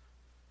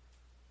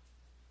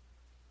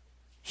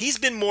 He's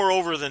been more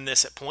over than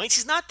this at points.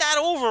 He's not that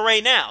over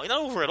right now. He's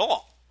not over at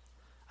all.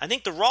 I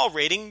think the Raw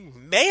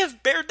rating may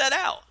have bared that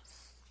out.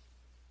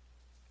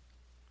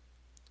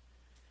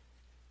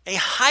 A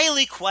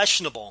highly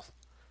questionable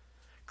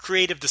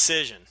creative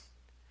decision,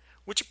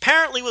 which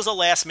apparently was a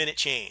last-minute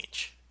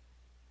change,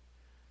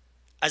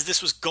 as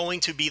this was going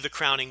to be the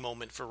crowning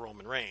moment for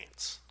Roman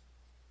Reigns.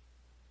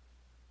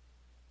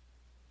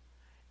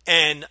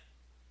 And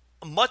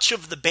much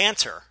of the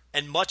banter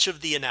and much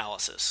of the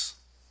analysis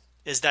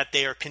is that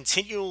they are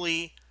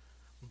continually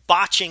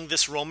botching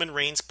this Roman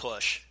Reigns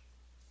push,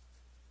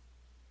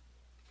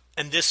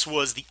 and this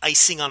was the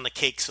icing on the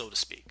cake, so to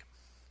speak.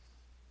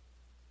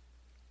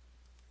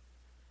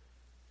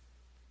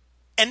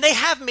 And they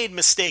have made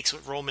mistakes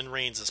with Roman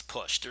Reigns'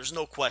 push. There's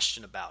no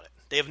question about it.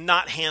 They have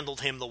not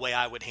handled him the way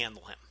I would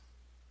handle him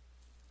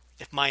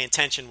if my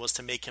intention was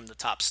to make him the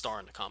top star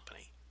in the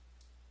company.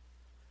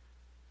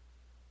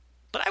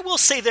 But I will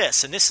say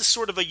this, and this is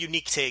sort of a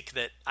unique take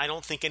that I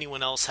don't think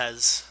anyone else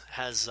has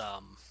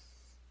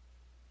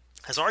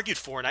argued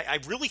for, and I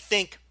really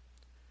think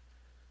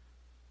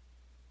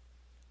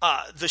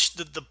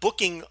the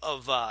booking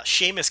of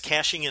Sheamus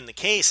cashing in the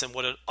case and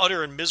what an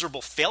utter and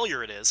miserable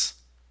failure it is,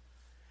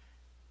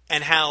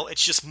 and how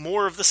it's just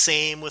more of the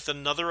same with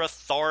another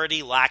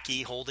authority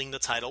lackey holding the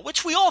title,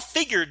 which we all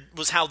figured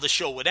was how the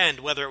show would end,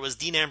 whether it was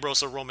Dean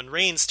Ambrose or Roman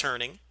Reigns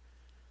turning.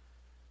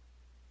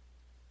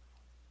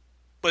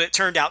 But it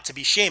turned out to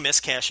be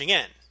Sheamus cashing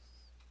in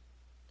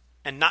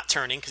and not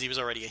turning because he was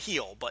already a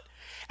heel. But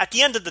at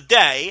the end of the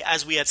day,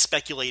 as we had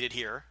speculated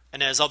here,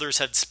 and as others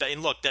had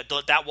and look,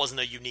 that wasn't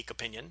a unique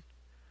opinion,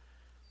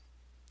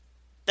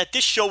 that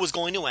this show was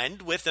going to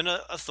end with an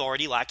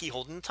authority lackey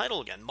holding the title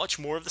again. Much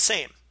more of the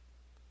same.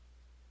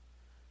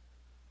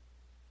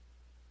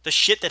 The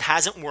shit that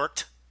hasn't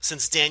worked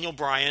since Daniel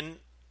Bryan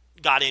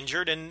got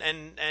injured and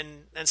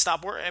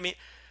stopped working. I mean,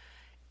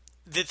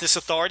 this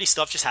authority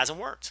stuff just hasn't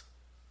worked.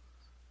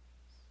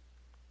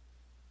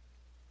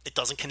 It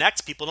doesn't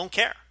connect. People don't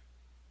care.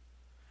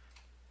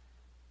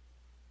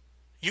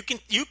 You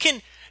can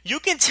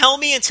tell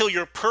me until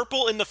you're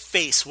purple in the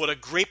face what a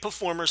great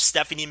performer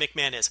Stephanie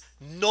McMahon is.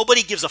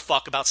 Nobody gives a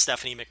fuck about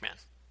Stephanie McMahon.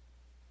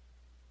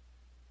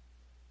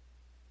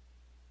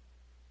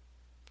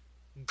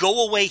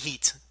 Go away,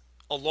 Heat,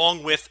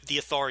 along with the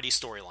authority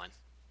storyline.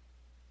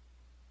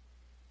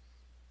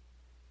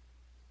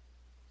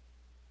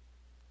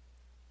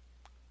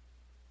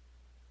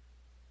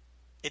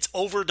 It's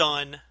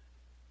overdone.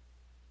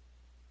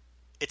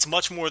 It's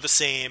much more the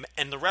same,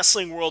 and the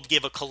wrestling world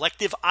gave a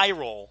collective eye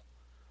roll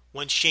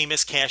when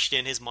Sheamus cashed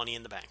in his Money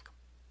in the Bank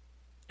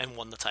and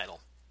won the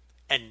title.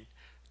 And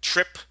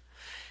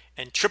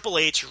Triple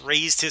H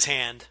raised his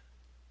hand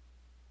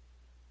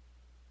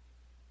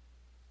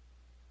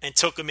and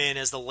took him in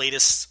as the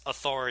latest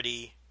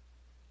authority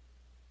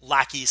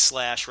lackey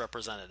 /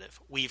 representative.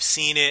 We've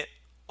seen it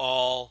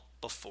all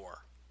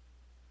before.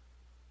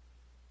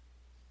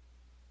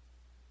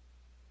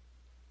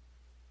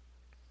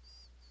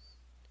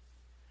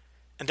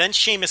 And then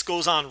Sheamus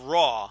goes on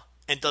Raw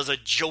and does a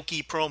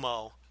jokey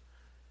promo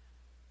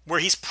where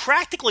he's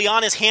practically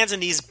on his hands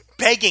and knees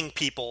begging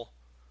people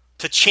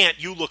to chant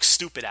 "You look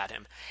stupid" at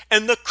him.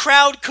 And the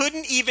crowd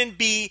couldn't even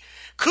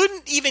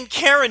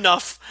care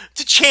enough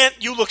to chant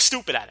 "You look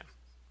stupid" at him.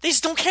 They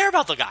just don't care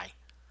about the guy.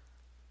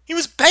 He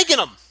was begging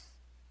them.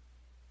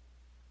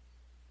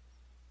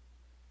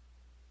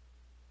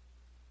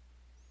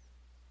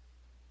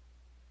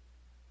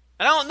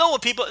 And I don't know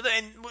what people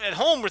at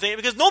home were thinking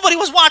because nobody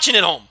was watching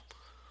at home.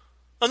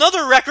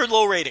 Another record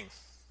low rating.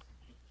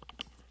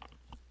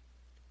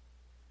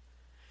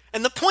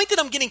 And the point that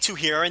I'm getting to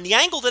here, and the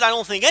angle that I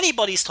don't think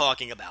anybody's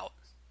talking about,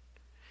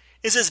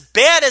 is as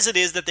bad as it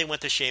is that they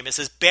went to Sheamus,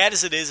 as bad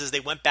as it is as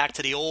they went back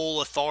to the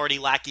old authority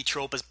lackey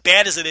trope, as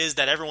bad as it is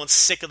that everyone's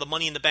sick of the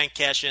Money in the Bank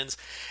cash-ins,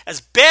 as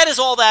bad as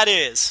all that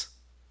is,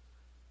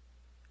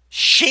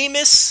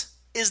 Sheamus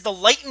is the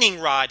lightning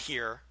rod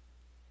here.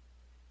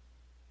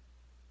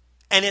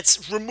 And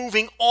it's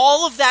removing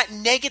all of that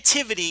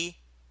negativity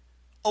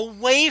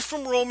away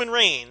from Roman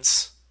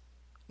Reigns,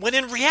 when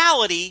in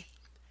reality,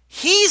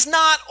 he's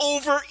not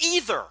over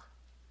either.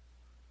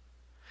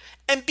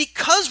 And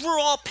because we're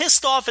all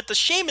pissed off at the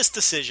Sheamus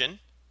decision,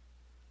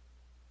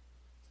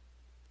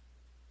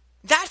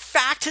 that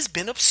fact has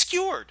been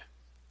obscured.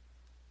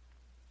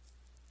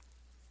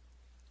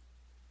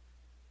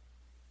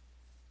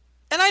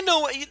 And I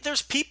know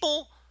there's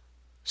people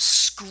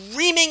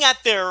screaming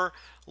at their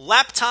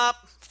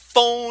laptop,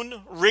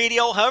 phone,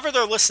 radio, however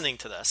they're listening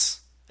to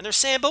this. And they're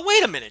saying, but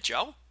wait a minute,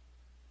 Joe.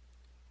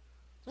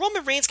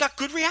 Roman Reigns got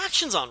good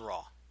reactions on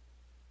Raw.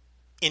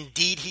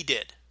 Indeed he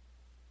did.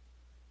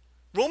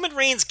 Roman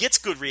Reigns gets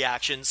good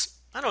reactions,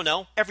 I don't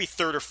know, every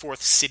third or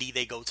fourth city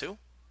they go to.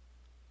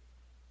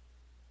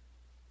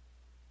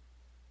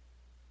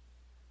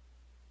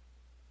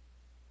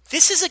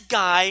 This is a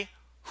guy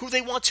who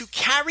they want to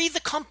carry the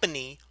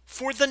company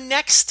for the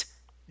next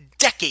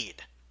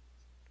decade.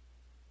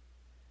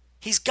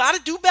 He's got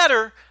to do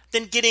better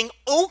than getting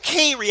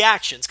okay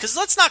reactions, because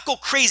let's not go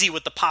crazy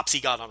with the pops he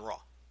got on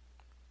Raw.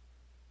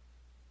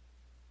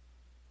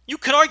 You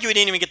could argue he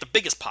didn't even get the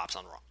biggest pops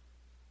on Raw.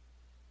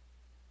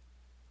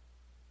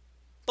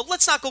 But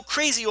let's not go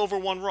crazy over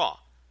one Raw.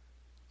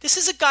 This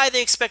is a guy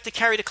they expect to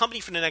carry the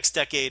company for the next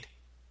decade.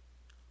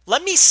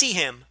 Let me see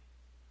him.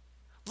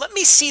 Let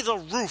me see the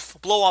roof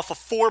blow off of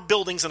 4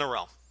 buildings in a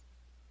row.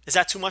 Is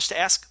that too much to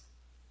ask?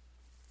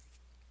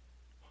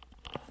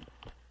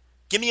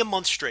 Give me a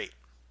month straight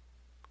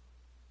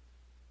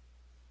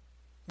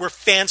where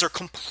fans are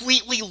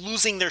completely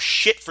losing their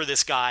shit for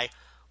this guy,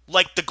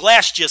 like the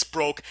glass just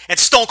broke and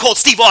Stone Cold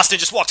Steve Austin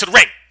just walked to the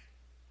ring.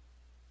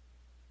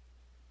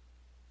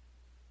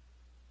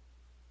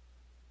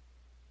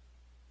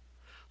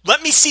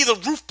 Let me see the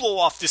roof blow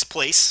off this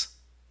place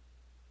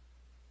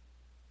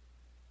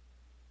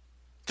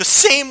the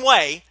same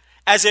way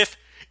as if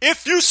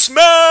you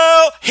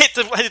smell, hit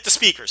the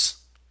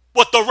speakers.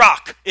 What The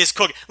Rock is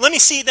cooking. Let me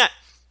see that.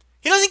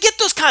 He doesn't get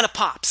those kind of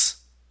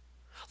pops.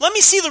 Let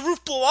me see the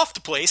roof blow off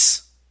the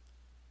place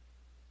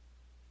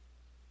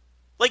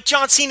like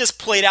John Cena's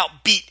played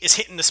out beat is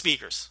hitting the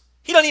speakers.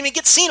 He doesn't even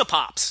get Cena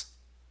pops.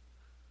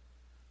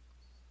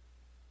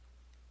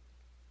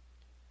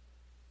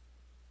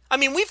 I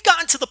mean, we've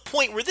gotten to the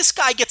point where this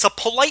guy gets a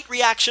polite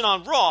reaction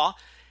on Raw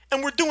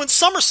and we're doing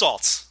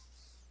somersaults.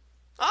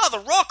 The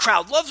Raw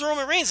crowd loves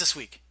Roman Reigns this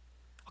week.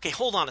 Okay,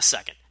 hold on a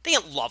second. They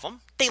didn't love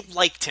him. They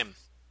liked him.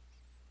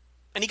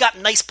 And he got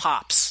nice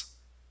pops.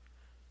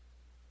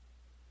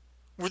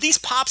 Were these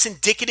pops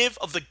indicative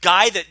of the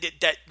guy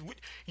that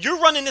you're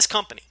running this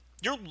company?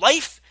 Your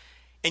life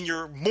and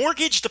your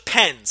mortgage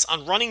depends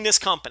on running this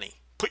company.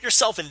 Put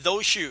yourself in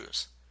those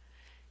shoes.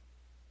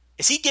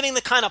 Is he getting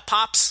the kind of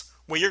pops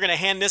where you're going to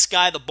hand this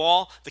guy the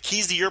ball, the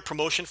keys to your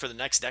promotion for the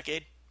next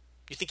decade?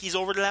 You think he's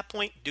over to that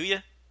point? Do you?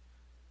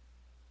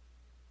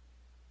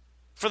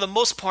 For the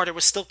most part, it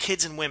was still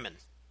kids and women.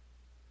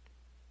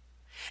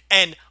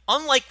 And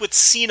unlike with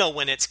Cena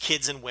when it's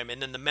kids and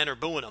women and the men are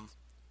booing him,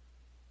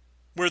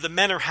 where the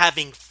men are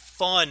having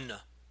fun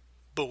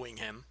booing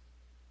him,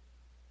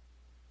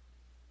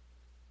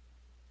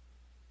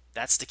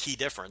 that's the key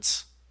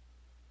difference.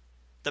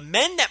 The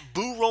men that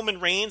boo Roman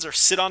Reigns or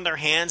sit on their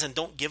hands and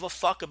don't give a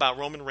fuck about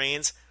Roman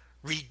Reigns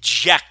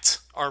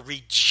are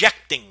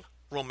rejecting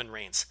Roman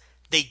Reigns.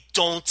 They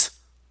don't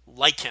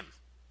like him.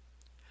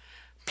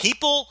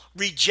 People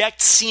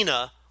reject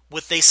Cena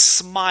with a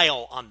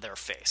smile on their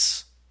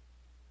face.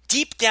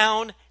 Deep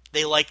down,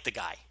 they like the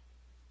guy.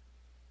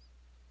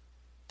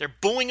 They're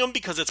booing him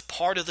because it's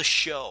part of the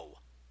show.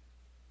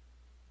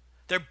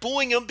 They're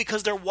booing him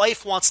because their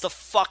wife wants to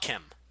fuck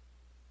him.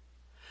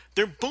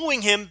 They're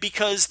booing him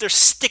because they're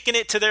sticking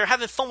it to their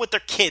having fun with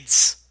their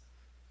kids.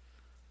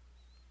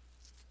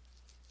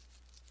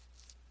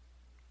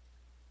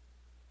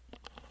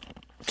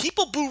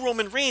 People boo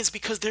Roman Reigns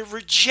because they're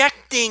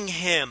rejecting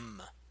him.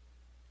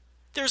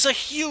 There's a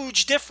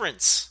huge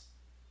difference.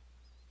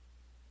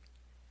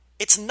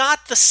 It's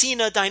not the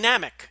Cena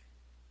dynamic.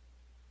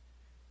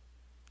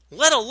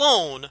 Let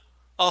alone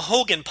a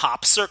Hogan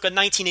pop circa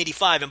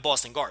 1985 in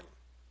Boston Garden.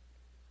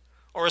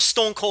 Or a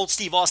Stone Cold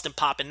Steve Austin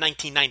pop in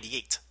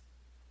 1998.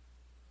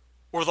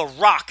 Or The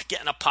Rock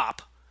getting a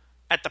pop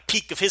at the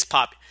peak of his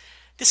pop.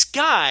 This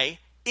guy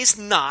is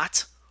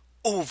not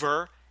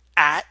over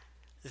at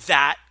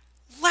that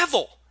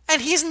level.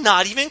 And he's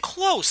not even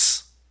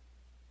close.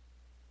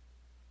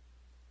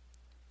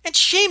 And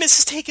Sheamus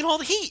is taking all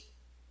the heat.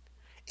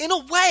 In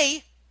a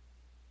way,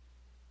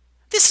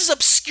 this is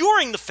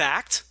obscuring the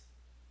fact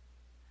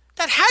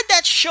that had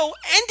that show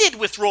ended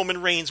with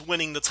Roman Reigns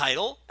winning the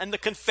title and the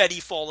confetti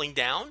falling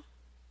down,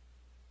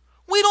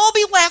 we'd all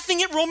be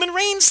laughing at Roman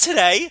Reigns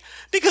today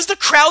because the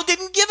crowd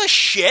didn't give a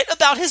shit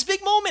about his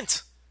big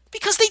moment.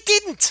 Because they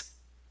didn't.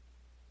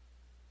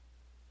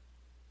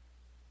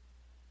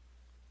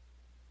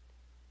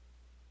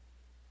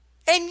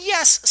 And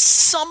yes,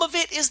 some of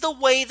it is the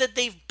way that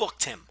they've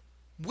booked him,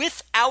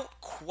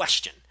 without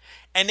question.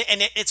 And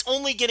it's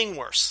only getting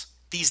worse.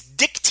 These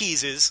dick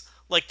teases,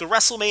 like the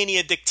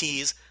WrestleMania dick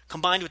tease,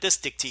 combined with this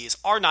dick tease,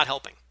 are not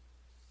helping.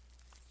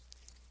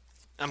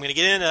 I'm going to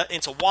get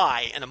into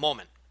why in a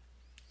moment.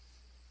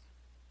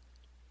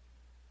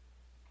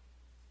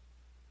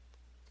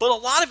 But a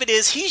lot of it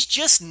is he's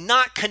just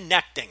not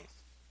connecting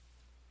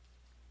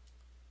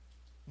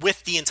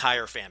with the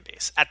entire fan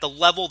base at the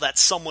level that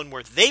someone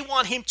where they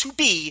want him to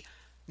be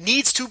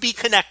needs to be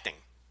connecting.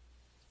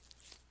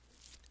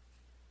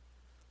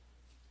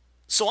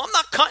 So I'm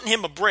not cutting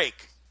him a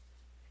break.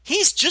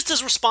 He's just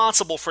as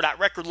responsible for that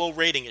record low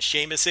rating as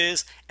Sheamus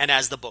is and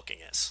as the booking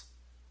is.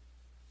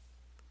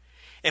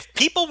 If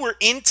people were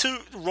into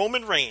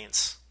Roman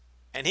Reigns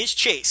and his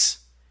chase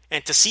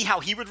and to see how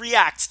he would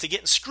react to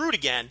getting screwed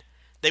again,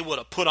 they would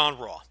have put on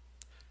Raw.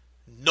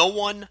 No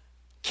one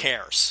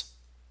cares.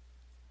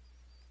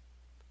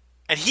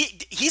 And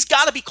he's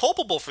got to be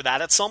culpable for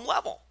that at some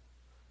level.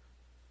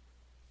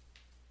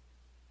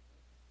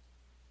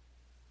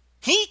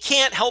 He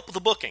can't help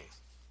the booking.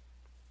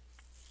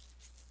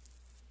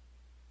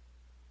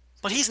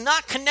 But he's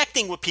not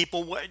connecting with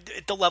people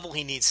at the level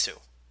he needs to.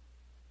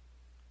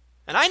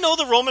 And I know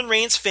the Roman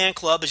Reigns fan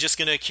club is just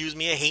going to accuse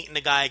me of hating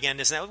the guy again,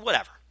 this and that,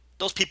 whatever.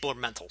 Those people are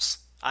mentals.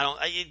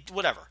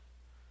 Whatever.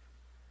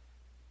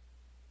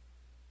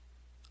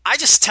 I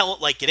just tell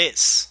it like it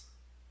is.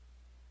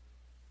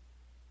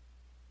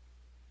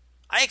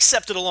 I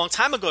accepted a long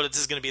time ago that this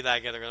is going to be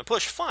that guy they're going to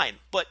push. Fine,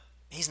 but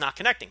he's not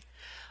connecting.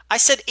 I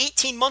said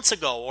 18 months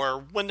ago,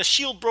 or when the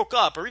Shield broke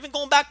up, or even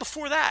going back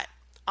before that,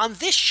 on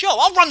this show,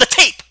 I'll run the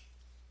tape.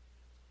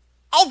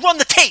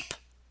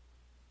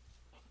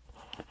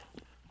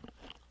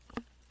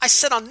 I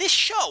said on this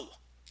show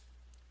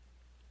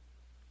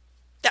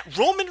that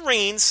Roman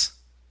Reigns,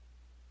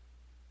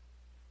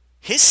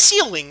 his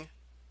ceiling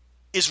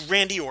is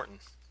Randy Orton.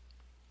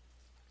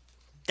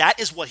 That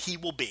is what he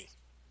will be.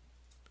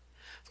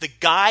 The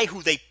guy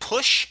who they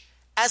push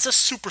as a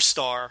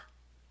superstar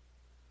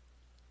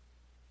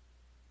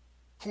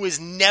who is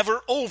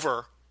never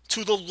over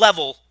to the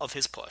level of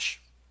his push.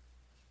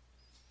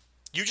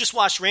 You just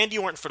watched Randy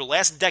Orton for the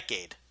last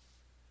decade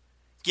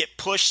get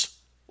pushed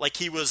like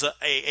he was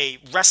a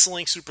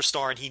wrestling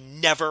superstar, and he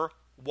never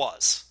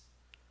was.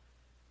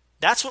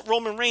 That's what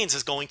Roman Reigns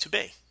is going to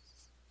be.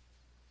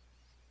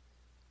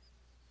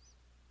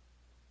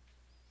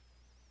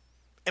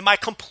 Am I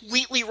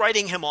completely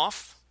writing him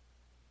off?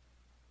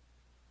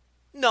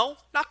 No,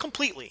 not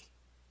completely.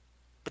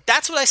 But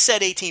that's what I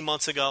said 18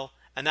 months ago,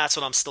 and that's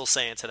what I'm still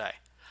saying today.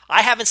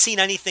 I haven't seen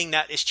anything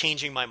that is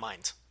changing my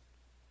mind.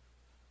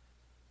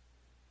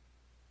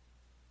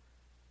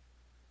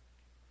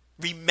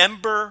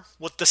 Remember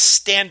what the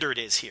standard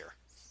is here.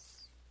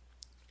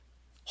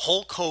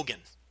 Hulk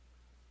Hogan,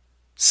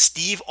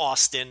 Steve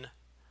Austin,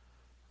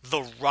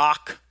 The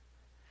Rock,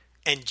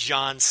 and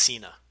John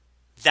Cena.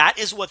 That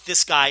is what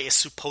this guy is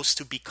supposed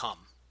to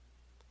become.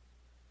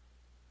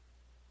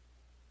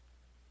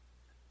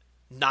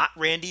 Not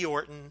Randy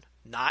Orton,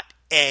 not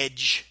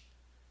Edge,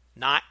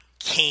 not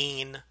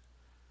Kane,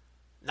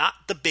 not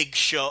The Big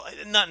Show.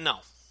 No.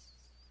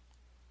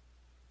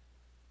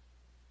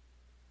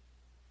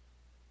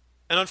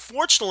 And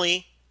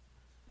unfortunately,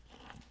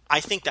 I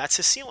think that's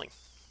his ceiling.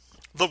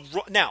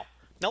 Now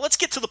let's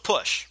get to the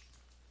push.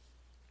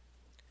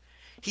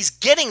 He's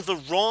getting the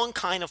wrong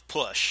kind of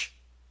push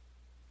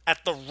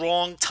at the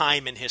wrong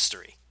time in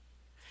history.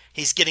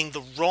 He's getting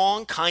the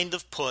wrong kind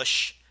of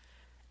push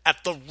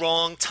at the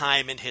wrong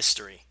time in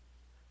history.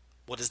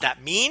 What does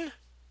that mean?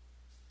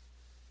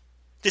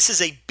 This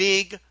is a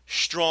big,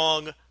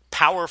 strong,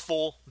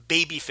 powerful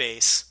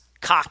babyface,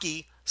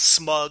 cocky,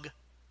 smug,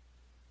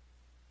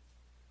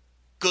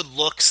 good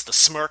looks, the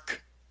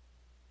smirk.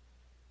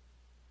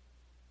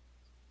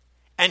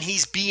 And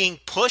he's being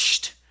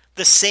pushed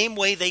the same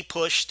way they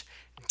pushed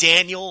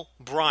Daniel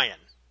Bryan,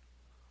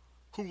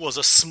 who was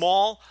a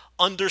small,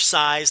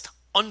 undersized,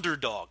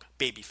 underdog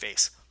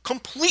babyface.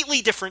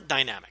 Completely different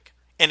dynamic.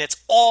 And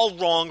it's all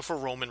wrong for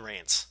Roman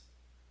Reigns.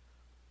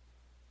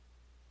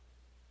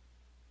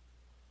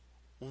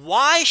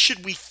 Why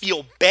should we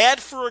feel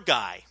bad for a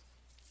guy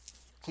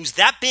who's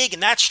that big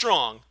and that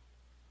strong,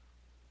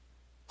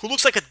 who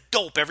looks like a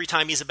dope every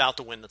time he's about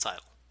to win the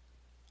title?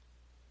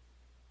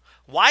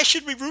 Why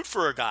should we root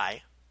for a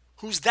guy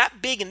who's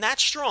that big and that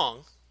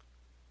strong,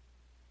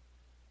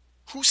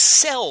 who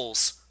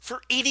sells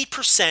for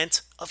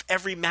 80% of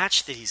every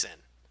match that he's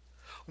in?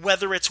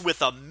 Whether it's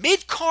with a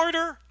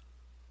mid-carder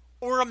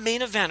or a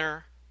main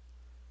eventer,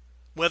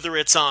 whether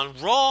it's on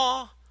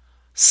Raw,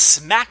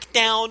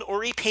 SmackDown,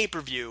 or a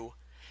pay-per-view,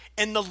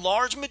 in the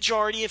large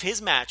majority of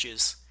his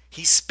matches,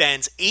 he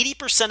spends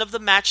 80% of the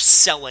match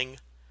selling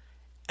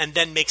and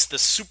then makes the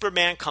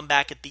Superman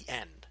comeback at the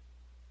end.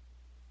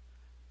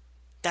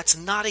 That's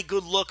not a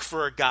good look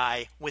for a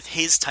guy with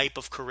his type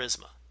of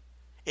charisma.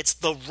 It's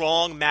the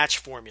wrong match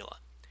formula.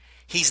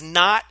 He's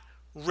not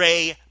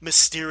Rey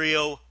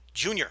Mysterio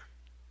Jr.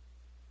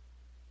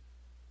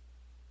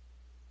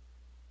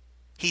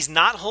 He's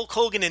not Hulk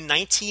Hogan in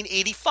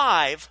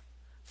 1985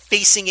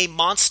 facing a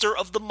monster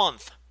of the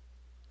month.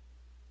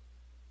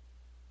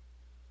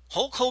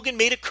 Hulk Hogan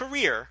made a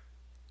career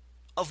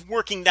of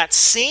working that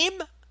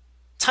same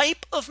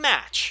type of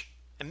match,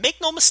 and make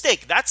no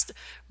mistake,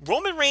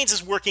 Roman Reigns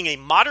is working a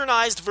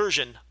modernized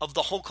version of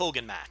the Hulk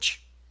Hogan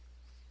match.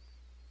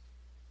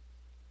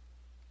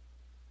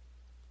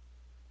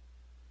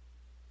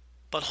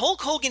 But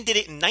Hulk Hogan did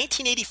it in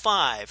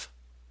 1985,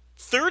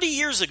 30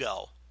 years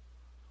ago,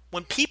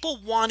 when people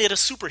wanted a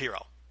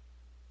superhero.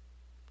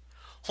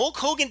 Hulk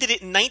Hogan did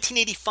it in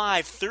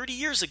 1985, 30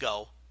 years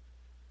ago,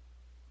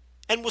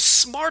 and was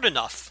smart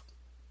enough,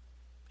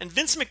 and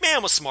Vince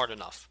McMahon was smart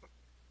enough,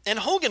 and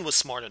Hogan was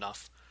smart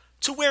enough,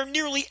 to where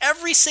nearly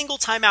every single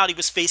time out he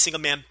was facing a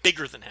man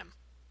bigger than him.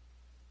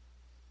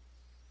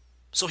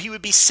 So he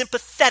would be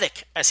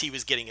sympathetic as he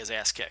was getting his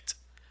ass kicked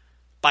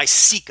by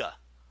Sika,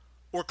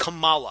 or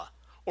Kamala,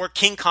 or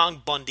King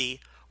Kong Bundy,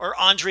 or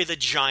Andre the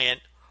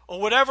Giant, or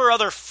whatever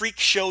other freak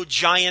show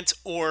giant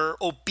or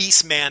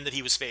obese man that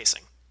he was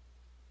facing.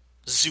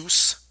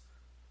 Zeus.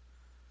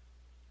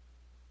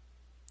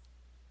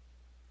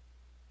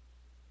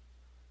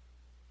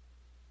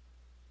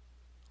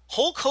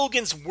 Hulk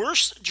Hogan's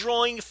worst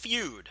drawing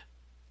feud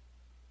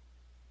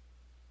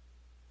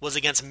was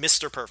against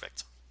Mr.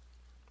 Perfect.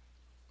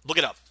 Look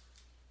it up.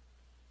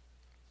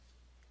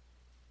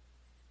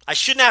 I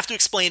shouldn't have to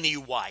explain to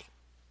you why.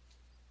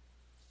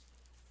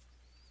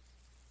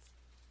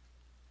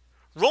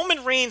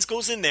 Roman Reigns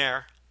goes in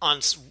there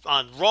on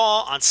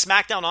Raw, on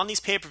SmackDown, on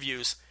these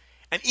pay-per-views,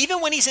 and even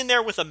when he's in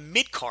there with a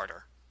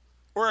mid-carder,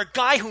 or a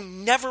guy who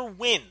never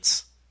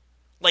wins,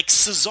 like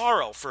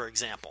Cesaro, for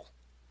example.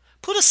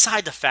 Put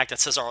aside the fact that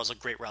Cesaro's a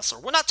great wrestler.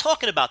 We're not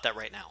talking about that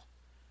right now.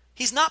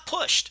 He's not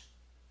pushed.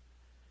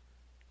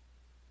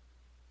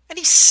 And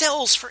he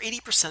sells for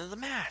 80% of the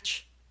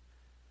match.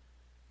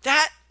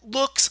 That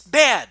looks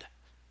bad.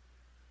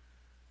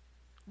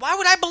 Why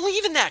would I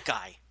believe in that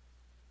guy?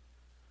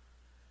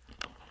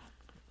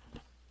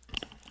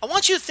 I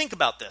want you to think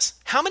about this.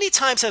 How many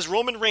times has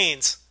Roman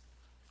Reigns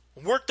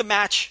worked a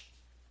match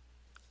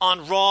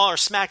on Raw or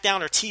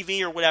SmackDown or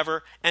TV or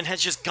whatever and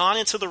has just gone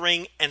into the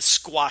ring and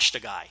squashed a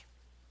guy?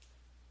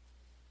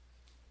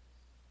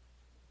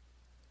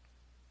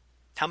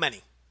 How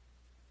many?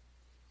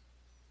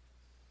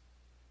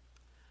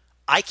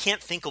 I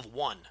can't think of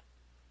one.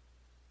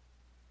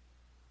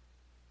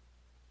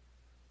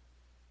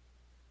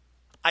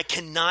 I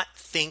cannot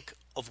think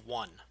of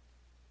one.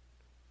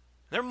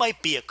 There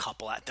might be a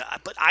couple,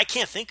 but I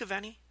can't think of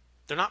any.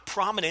 They're not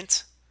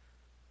prominent.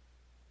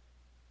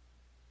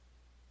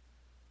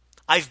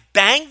 I've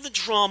banged the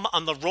drum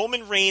on the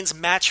Roman Reigns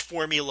match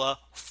formula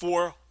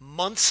for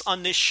months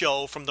on this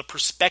show from the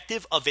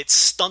perspective of it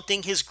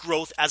stunting his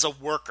growth as a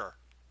worker.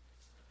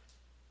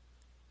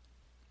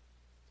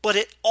 But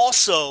it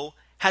also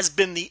has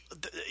been the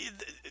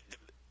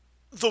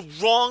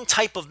wrong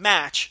type of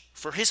match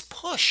for his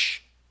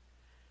push.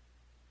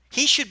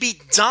 He should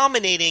be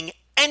dominating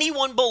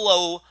anyone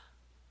below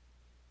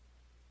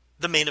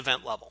the main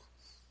event level.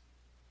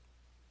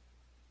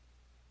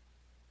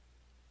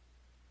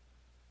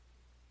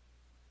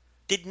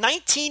 Did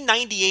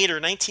 1998 or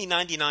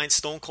 1999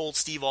 Stone Cold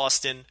Steve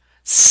Austin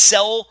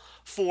sell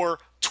for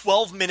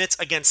 12 minutes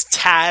against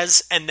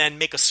Taz and then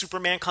make a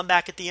Superman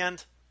comeback at the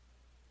end?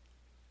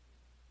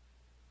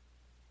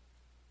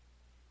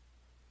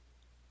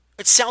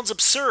 It sounds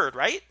absurd,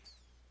 right?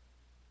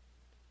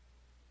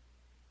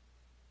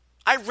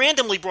 I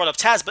randomly brought up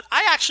Taz, but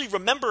I actually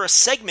remember a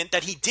segment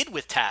that he did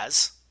with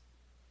Taz.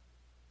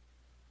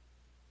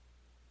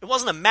 It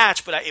wasn't a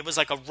match, but it was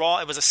like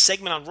it was a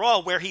segment on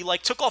Raw where he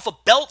like took off a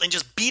belt and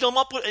just beat him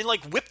up and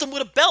like whipped him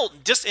with a belt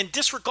and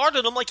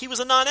disregarded him like he was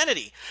a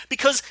non-entity.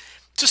 Because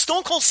to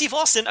Stone Cold Steve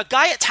Austin, a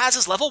guy at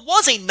Taz's level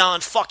was a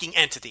non-fucking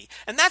entity.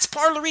 And that's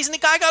part of the reason the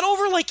guy got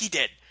over like he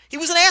did. He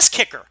was an ass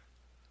kicker.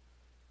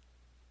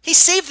 He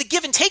saved the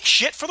give and take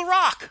shit for The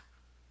Rock.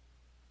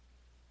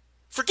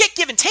 Forget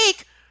give and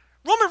take.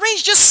 Roman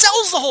Reigns just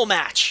sells the whole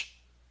match.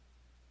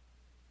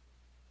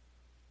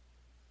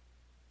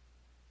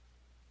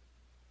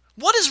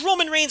 What is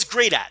Roman Reigns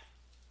great at?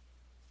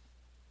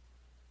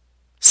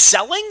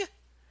 Selling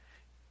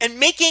and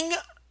making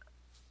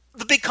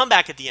the big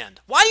comeback at the end.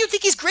 Why do you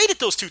think he's great at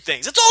those two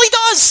things? That's all he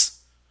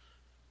does.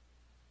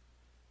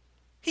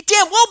 He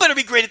damn well better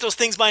be great at those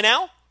things by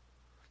now.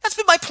 That's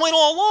been my point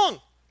all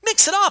along.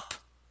 Mix it up.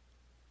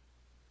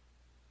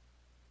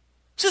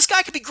 So this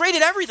guy could be great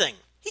at everything.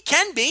 He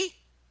can be.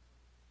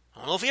 I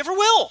don't know if he ever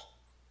will.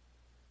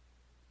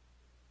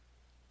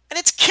 And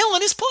it's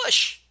killing his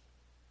push.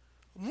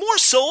 More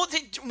so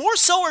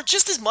or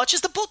just as much as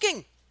the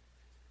booking.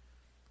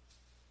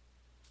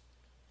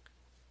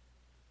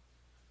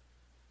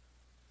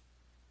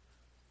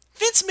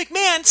 Vince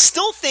McMahon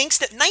still thinks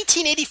that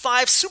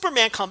 1985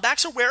 Superman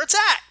comebacks are where it's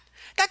at.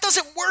 That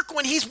doesn't work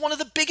when he's one of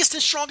the biggest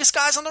and strongest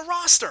guys on the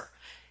roster.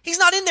 He's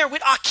not in there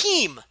with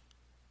Akeem.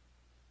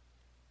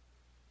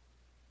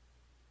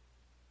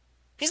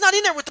 He's not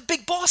in there with the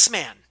big boss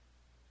man.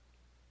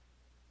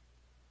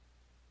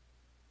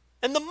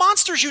 And the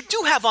monsters you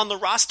do have on the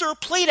roster are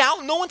played out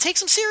and no one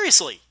takes them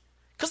seriously.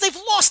 Because they've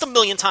lost a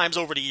million times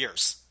over the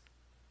years.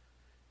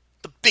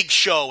 The Big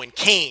Show and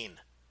Kane.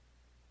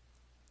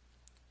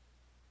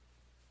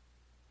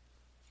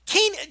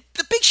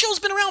 The Big Show's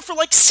been around for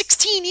like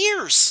 16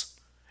 years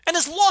and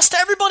has lost to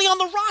everybody on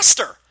the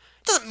roster.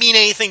 Doesn't mean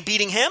anything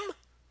beating him.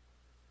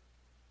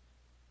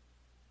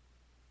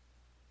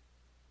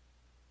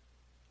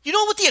 You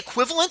know what the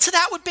equivalent to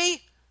that would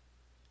be?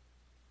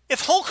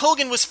 If Hulk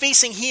Hogan was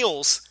facing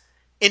heels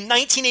in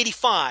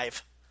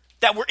 1985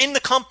 that were in the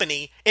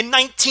company in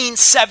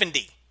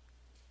 1970.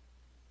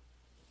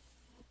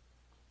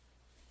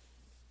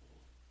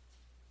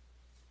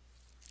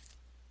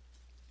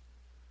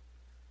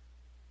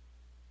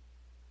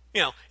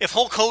 You know, if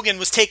Hulk Hogan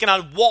was taking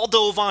on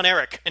Waldo Von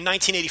Erich in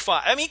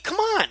 1985. I mean, come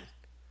on.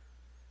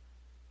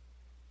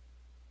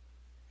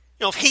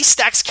 You know, if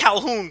Haystacks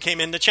Calhoun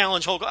came in to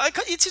challenge Hulk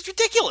Hogan, it's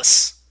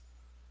ridiculous.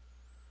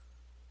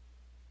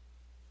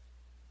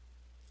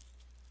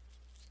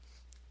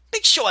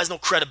 Big Show has no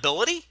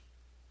credibility.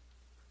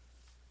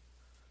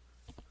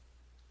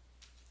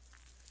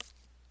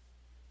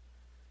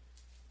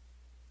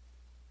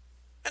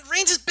 And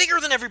Reigns is bigger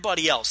than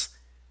everybody else.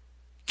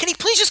 Can he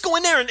please just go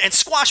in there and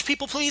squash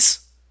people,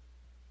 please?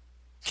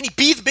 Can he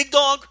be the big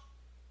dog?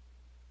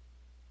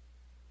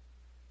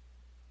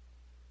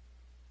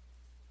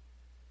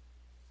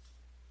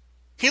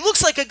 He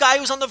looks like a guy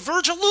who's on the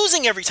verge of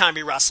losing every time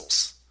he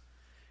wrestles.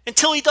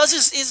 Until he does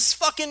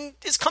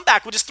his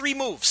comeback with his 3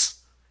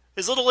 moves.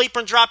 His little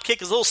apron drop kick,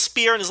 his little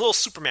spear, and his little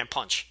Superman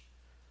punch.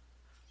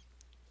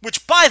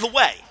 Which, by the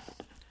way,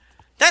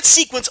 that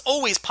sequence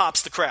always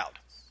pops the crowd.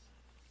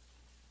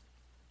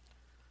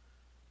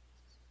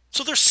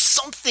 So there's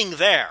something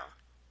there.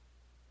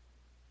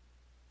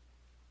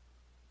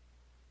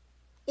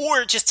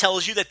 Or it just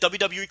tells you that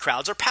WWE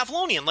crowds are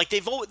Pavlovian, like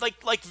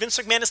Vince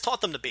McMahon has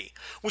taught them to be,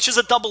 which is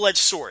a double-edged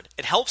sword.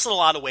 It helps in a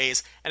lot of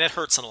ways, and it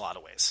hurts in a lot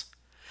of ways.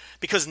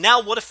 Because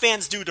now what do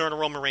fans do during a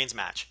Roman Reigns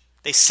match?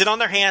 They sit on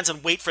their hands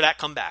and wait for that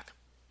comeback.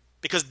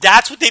 Because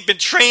that's what they've been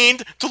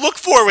trained to look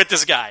for with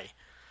this guy.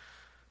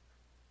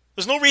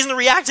 There's no reason to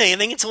react to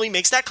anything until he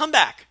makes that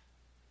comeback.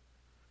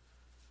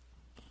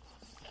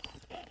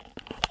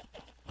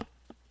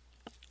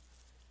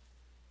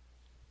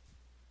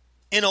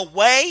 In a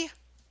way,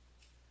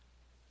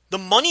 the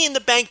Money in the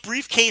Bank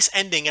briefcase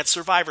ending at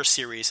Survivor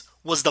Series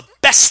was the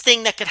best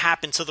thing that could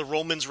happen to the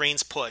Roman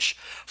Reigns push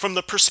from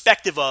the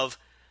perspective of,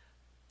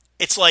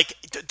 it's like,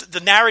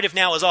 the narrative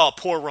now is, oh,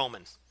 poor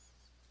Roman.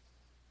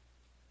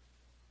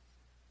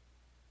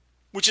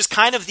 Which is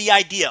kind of the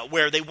idea,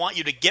 where they want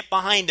you to get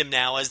behind him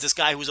now as this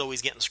guy who's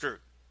always getting screwed.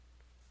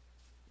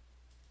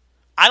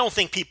 I don't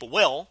think people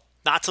will,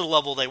 not to the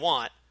level they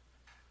want.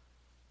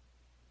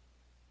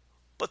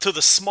 But to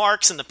the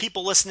smarks and the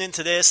people listening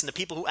to this and the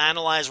people who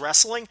analyze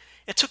wrestling,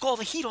 it took all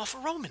the heat off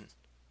of Roman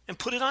and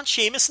put it on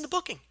Sheamus in the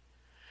booking.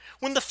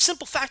 When the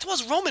simple fact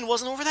was, Roman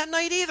wasn't over that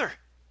night either.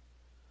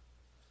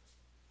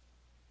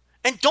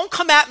 And don't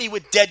come at me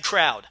with dead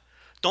crowd.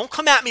 Don't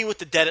come at me with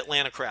the dead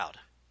Atlanta crowd.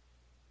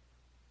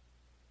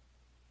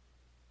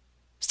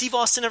 Steve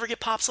Austin ever get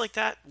pops like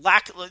that?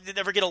 Did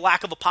ever get a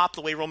lack of a pop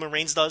the way Roman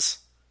Reigns does?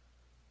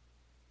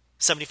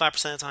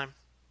 75% of the time.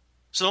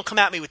 So don't come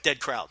at me with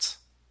dead crowds.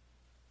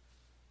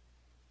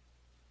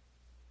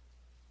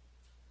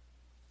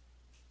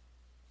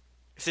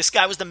 If this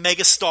guy was the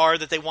mega star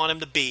that they want him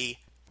to be,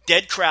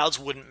 dead crowds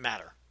wouldn't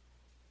matter.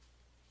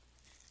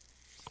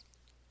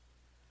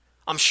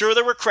 I'm sure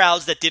there were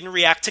crowds that didn't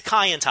react to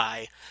Kai and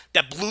Tai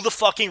that blew the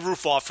fucking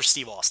roof off for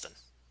Steve Austin.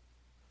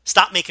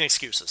 Stop making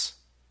excuses.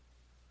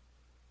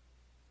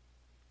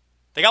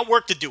 They got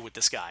work to do with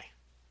this guy.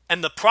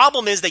 And the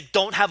problem is they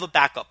don't have a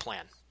backup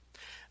plan.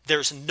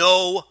 There's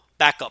no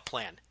backup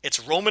plan. It's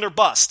Roman or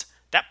bust.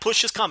 That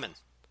push is coming.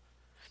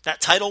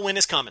 That title win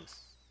is coming.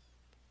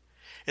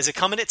 Is it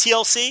coming at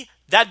TLC?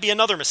 That'd be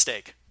another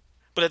mistake.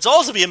 But it's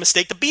also be a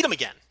mistake to beat him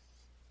again.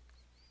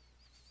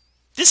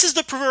 This is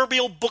the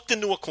proverbial booked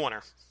into a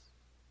corner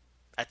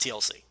at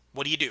TLC.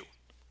 What do?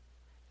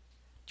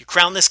 You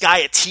crown this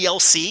guy at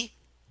TLC?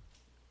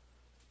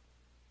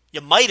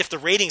 You might if the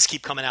ratings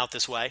keep coming out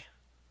this way.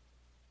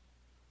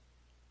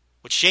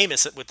 With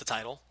Sheamus with the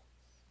title.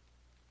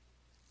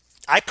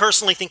 I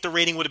personally think the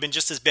rating would have been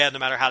just as bad no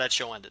matter how that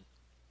show ended.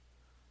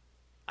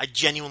 I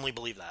genuinely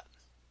believe that.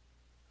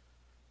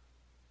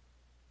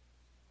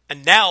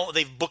 And now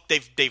they've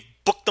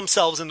booked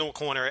themselves into a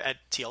corner at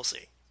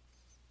TLC.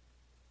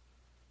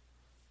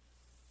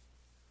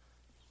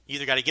 You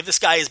either got to give this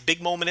guy his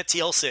big moment at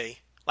TLC.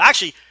 Well,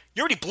 actually,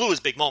 you already blew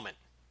his big moment.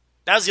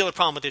 That was the other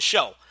problem with this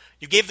show.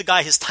 You gave the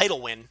guy his title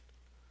win,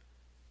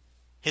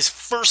 his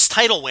first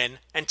title win,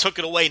 and took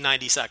it away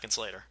 90 seconds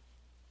later.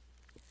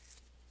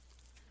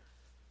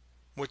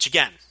 Which,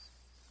 again,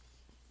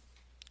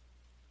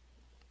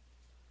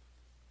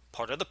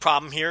 part of the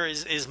problem here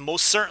is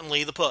most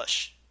certainly the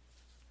push.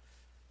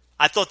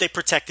 I thought they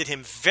protected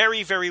him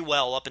very, very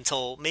well up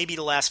until maybe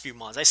the last few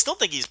months. I still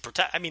think he's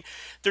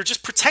they're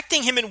just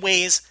protecting him in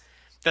ways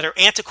that are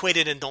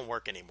antiquated and don't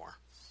work anymore.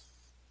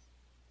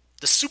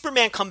 The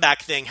Superman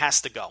comeback thing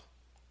has to go.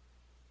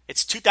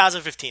 It's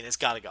 2015. It's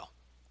got to go.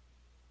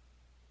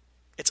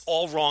 It's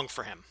all wrong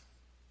for him.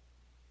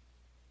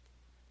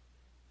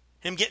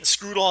 Him getting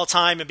screwed all the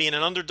time and being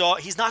an underdog.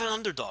 He's not an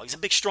underdog. He's a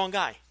big, strong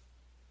guy.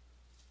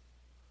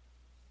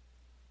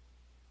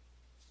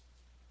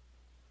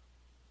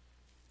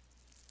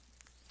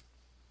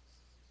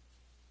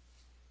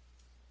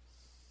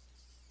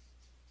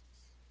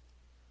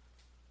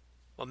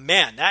 Well,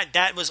 man,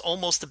 that was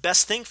almost the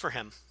best thing for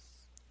him.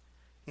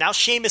 Now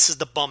Sheamus is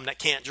the bum that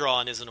can't draw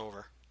and isn't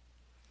over.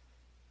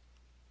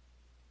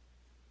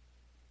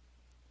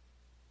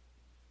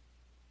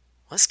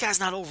 Well, this guy's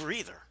not over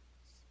either.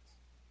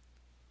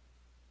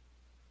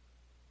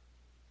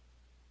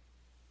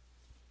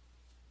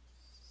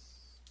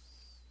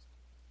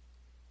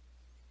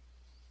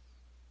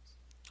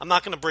 I'm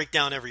not going to break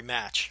down every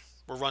match.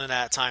 We're running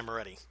out of time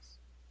already.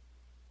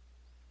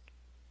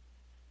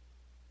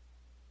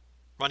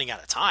 Running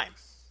out of time?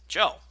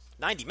 Joe,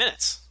 90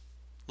 minutes.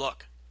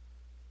 Look.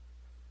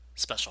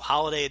 Special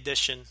holiday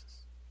edition.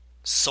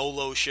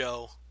 Solo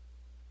show.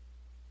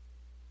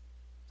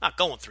 Not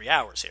going 3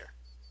 hours here.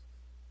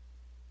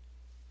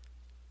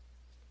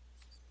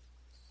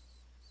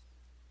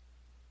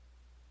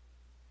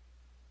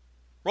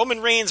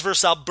 Roman Reigns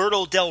versus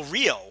Alberto Del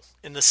Rio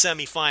in the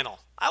semifinal.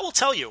 I will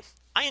tell you,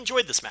 I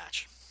enjoyed this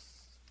match.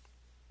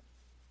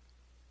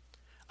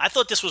 I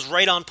thought this was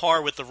right on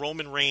par with the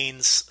Roman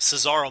Reigns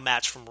Cesaro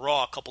match from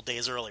Raw a couple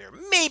days earlier,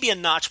 maybe a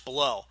notch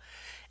below,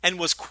 and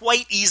was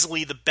quite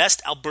easily the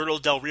best Alberto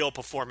Del Rio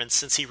performance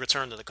since he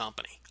returned to the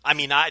company. I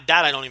mean, I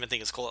don't even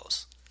think is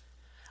close.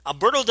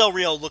 Alberto Del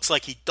Rio looks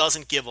like he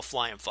doesn't give a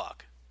flying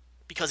fuck,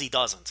 because he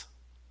doesn't.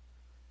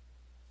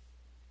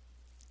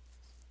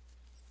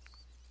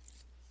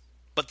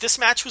 But this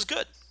match was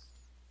good.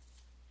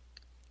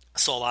 I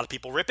saw a lot of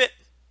people rip it.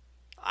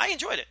 I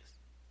enjoyed it.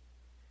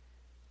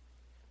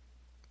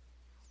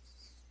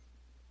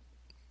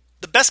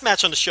 The best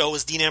match on the show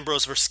was Dean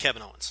Ambrose versus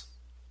Kevin Owens.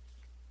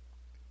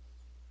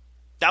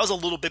 That was a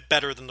little bit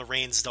better than the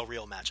Reigns Del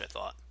Rio match, I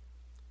thought.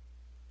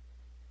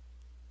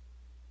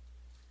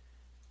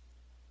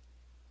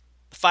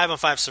 The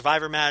 5-on-5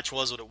 Survivor match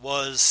was what it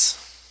was.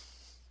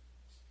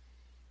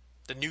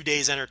 The New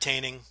Day's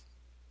entertaining.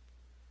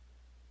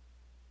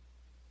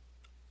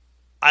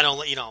 I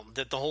don't,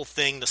 the whole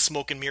thing, the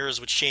smoke and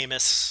mirrors with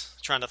Sheamus,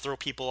 trying to throw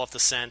people off the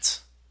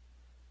scent.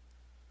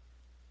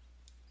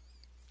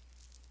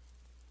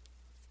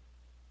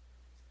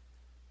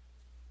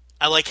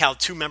 I like how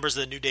 2 members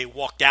of the New Day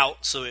walked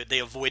out so they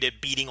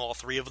avoided beating all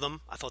 3 of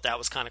them. I thought that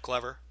was kind of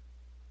clever.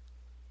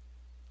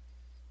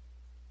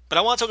 But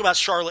I want to talk about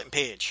Charlotte and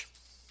Paige.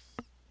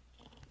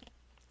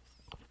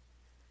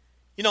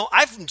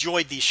 I've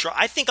enjoyed these.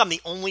 I think I'm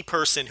the only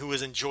person who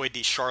has enjoyed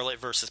these Charlotte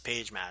versus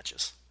Paige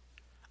matches.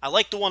 I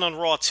like the one on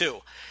Raw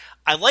too.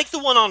 I like the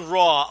one on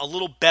Raw a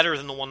little better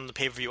than the one on the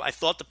pay-per-view. I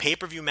thought the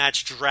pay-per-view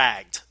match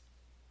dragged.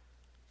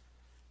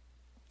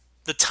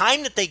 The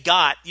time that they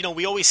got,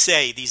 we always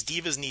say these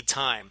divas need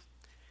time.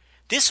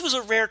 This was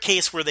a rare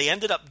case where they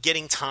ended up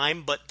getting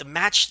time, but the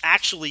match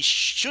actually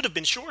should have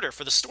been shorter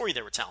for the story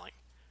they were telling.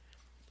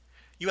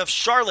 You have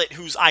Charlotte,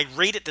 who's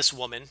irate at this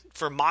woman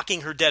for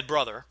mocking her dead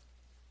brother.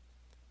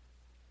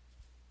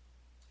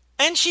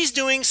 And she's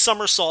doing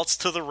somersaults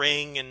to the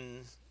ring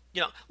and,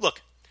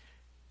 look,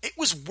 it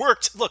was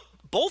worked. Look,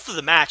 both of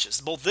the matches,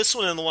 both this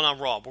one and the one on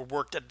Raw, were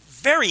worked at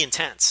very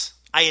intense.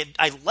 I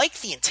like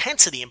the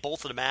intensity in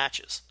both of the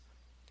matches.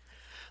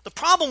 The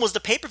problem was the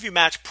pay-per-view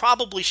match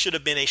probably should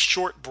have been a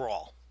short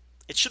brawl.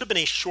 It should have been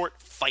a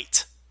short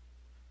fight.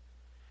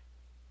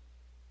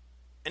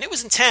 And it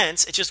was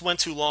intense, it just went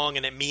too long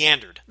and it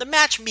meandered. The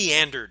match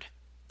meandered.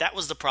 That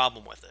was the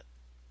problem with it.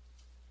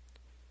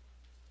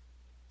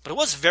 But it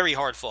was very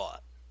hard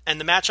fought. And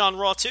the match on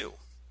Raw too.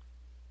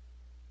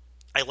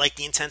 I like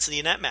the intensity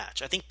in that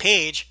match. I think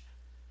Paige,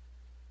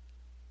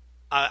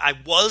 I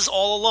was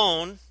all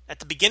alone at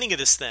the beginning of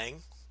this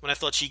thing when I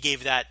thought she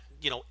gave that,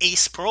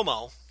 ace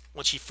promo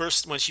when she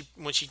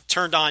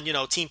turned on,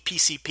 Team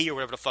PCP or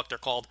whatever the fuck they're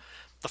called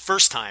the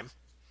first time,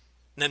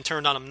 and then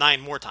turned on them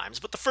 9 more times.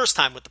 But the first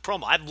time with the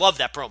promo, I love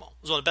that promo.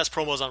 It was one of the best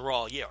promos on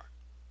Raw all year.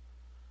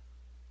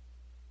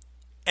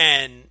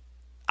 And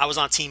I was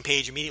on Team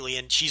Paige immediately,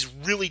 and she's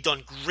really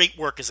done great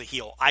work as a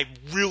heel. I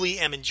really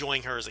am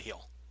enjoying her as a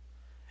heel.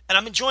 And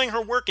I'm enjoying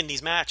her work in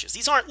these matches.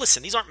 These aren't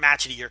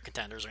match of the year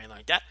contenders or anything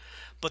like that,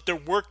 but they're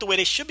worked the way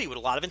they should be with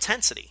a lot of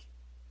intensity.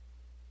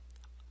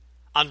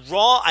 On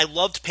Raw, I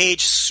loved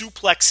Paige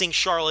suplexing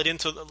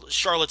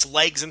Charlotte's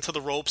legs into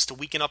the ropes to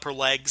weaken up her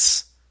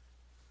legs.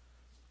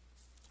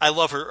 I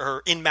love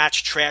her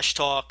in-match trash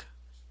talk.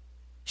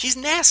 She's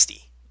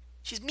nasty.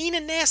 She's mean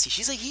and nasty.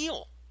 She's a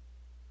heel.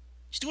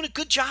 She's doing a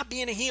good job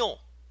being a heel.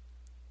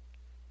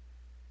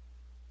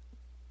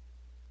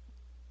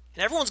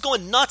 And everyone's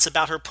going nuts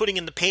about her putting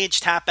in the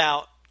Paige tap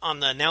out on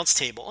the announce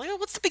table.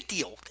 What's the big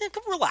deal?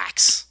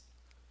 Relax.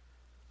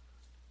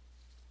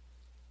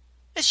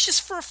 It's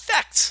just for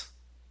effect.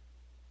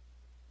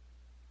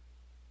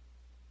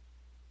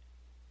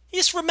 You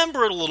just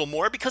remember it a little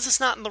more because it's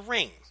not in the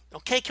ring.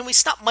 Okay? Can we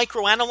stop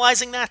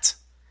microanalyzing that?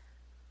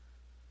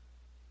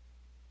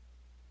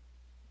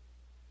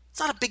 It's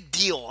not a big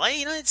deal.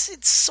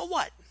 It's so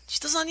what?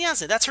 She does it on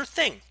Yasna. That's her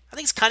thing. I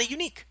think it's kind of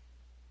unique.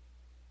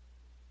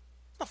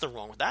 Nothing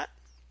wrong with that.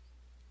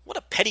 What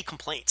a petty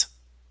complaint.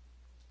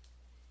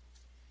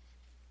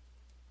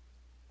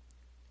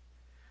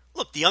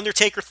 Look, the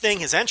Undertaker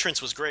thing, his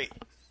entrance was great.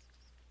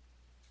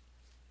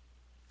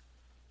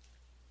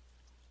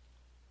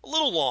 A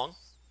little long.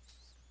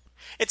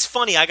 It's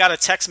funny, I got a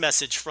text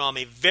message from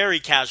a very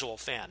casual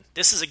fan.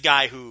 This is a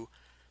guy who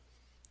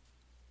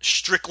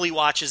strictly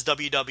watches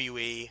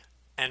WWE,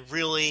 and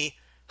really,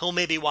 he'll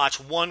maybe watch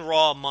one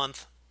Raw a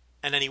month,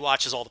 and then he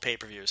watches all the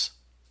pay-per-views.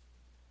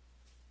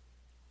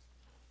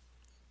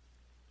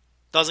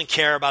 Doesn't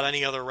care about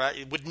any other...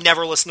 would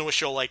never listen to a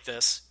show like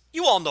this.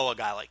 You all know a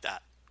guy like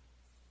that.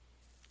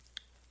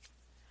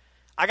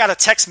 I got a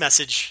text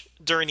message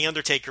during the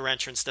Undertaker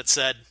entrance that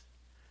said,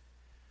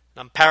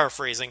 and I'm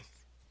paraphrasing,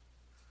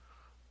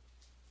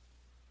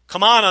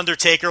 "Come on,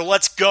 Undertaker,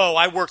 let's go.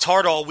 I worked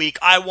hard all week.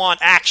 I want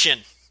action."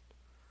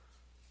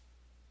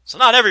 So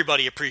not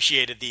everybody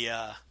appreciated the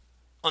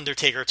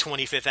Undertaker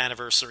 25th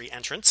anniversary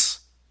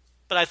entrance,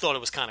 but I thought it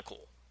was kind of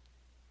cool.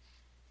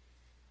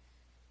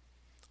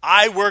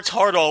 I worked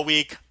hard all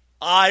week.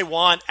 I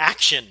want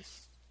action.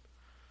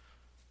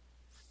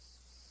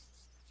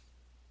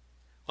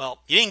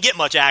 Well, you didn't get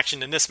much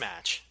action in this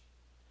match.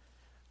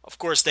 Of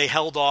course, they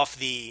held off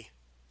the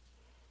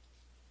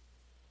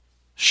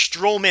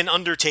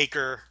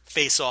Strowman-Undertaker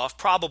face-off,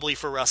 probably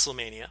for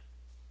WrestleMania.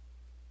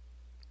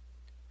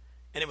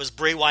 And it was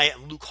Bray Wyatt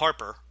and Luke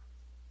Harper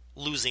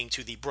losing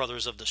to the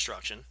Brothers of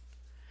Destruction.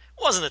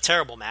 It wasn't a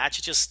terrible match.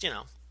 It just, it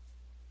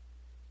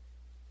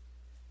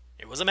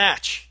was a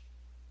match.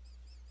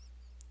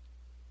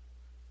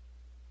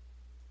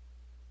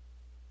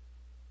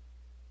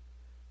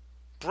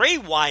 Bray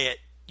Wyatt,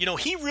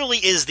 he really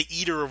is the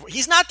eater of...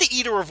 He's not the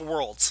eater of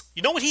worlds.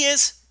 You know what he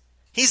is?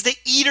 He's the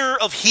eater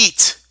of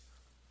heat.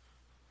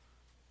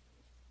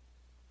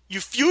 You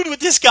feud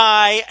with this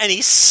guy, and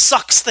he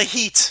sucks the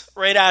heat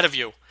right out of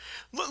you.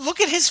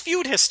 Look at his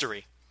feud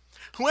history.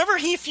 Whoever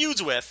he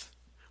feuds with,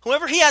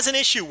 whoever he has an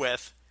issue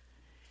with,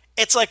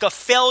 it's like a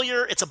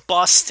failure, it's a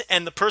bust,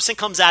 and the person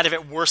comes out of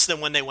it worse than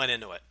when they went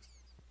into it.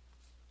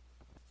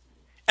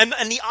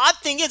 And the odd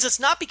thing is, it's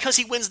not because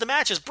he wins the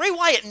matches. Bray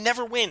Wyatt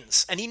never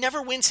wins, and he never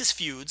wins his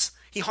feuds.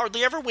 He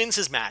hardly ever wins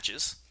his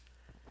matches.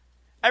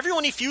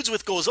 Everyone he feuds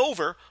with goes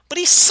over, but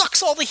he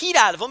sucks all the heat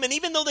out of them, and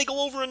even though they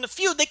go over in the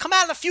feud, they come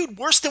out of the feud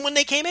worse than when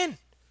they came in.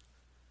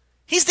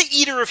 He's the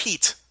eater of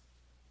heat.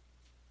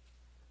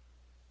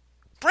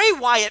 Bray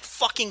Wyatt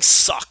fucking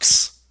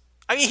sucks.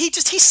 I mean, he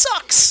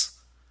sucks.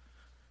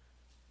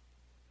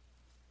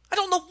 I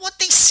don't know what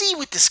they see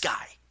with this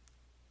guy.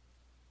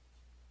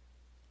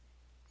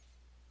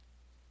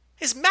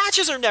 His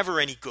matches are never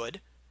any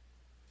good.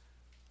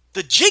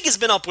 The jig has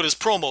been up with his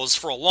promos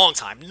for a long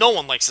time. No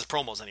one likes his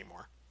promos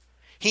anymore.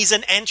 He's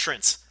an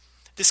entrance.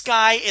 This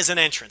guy is an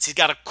entrance. He's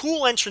got a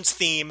cool entrance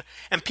theme,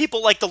 and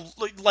people like to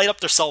light up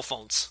their cell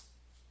phones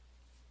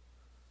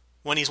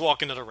when he's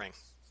walking to the ring.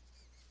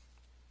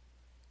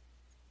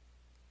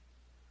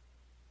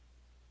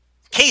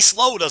 Case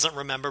Lowe doesn't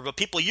remember, but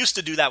people used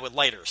to do that with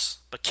lighters.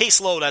 But Case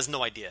Lowe has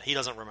no idea. He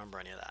doesn't remember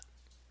any of that.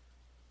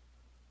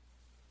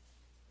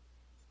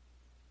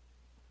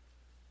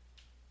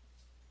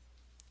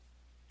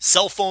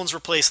 Cell phones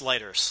replace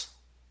lighters.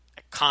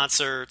 At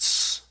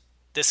concerts,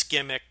 this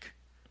gimmick.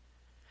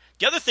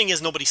 The other thing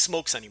is nobody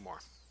smokes anymore.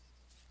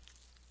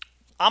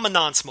 I'm a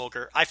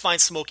non-smoker. I find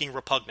smoking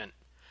repugnant.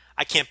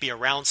 I can't be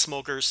around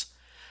smokers.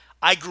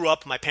 I grew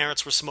up, my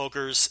parents were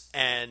smokers,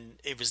 and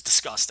it was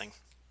disgusting.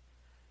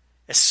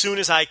 As soon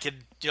as I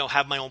could,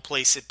 have my own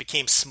place, it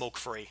became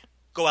smoke-free.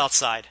 Go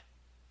outside.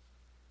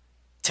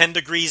 10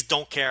 degrees,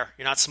 don't care.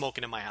 You're not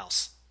smoking in my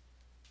house.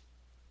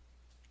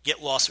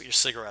 Get lost with your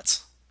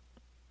cigarettes.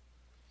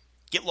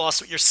 Get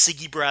lost with your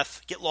ciggy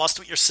breath. Get lost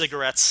with your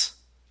cigarettes.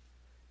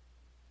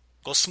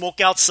 Go smoke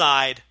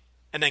outside,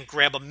 and then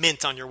grab a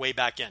mint on your way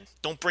back in.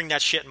 Don't bring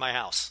that shit in my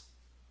house.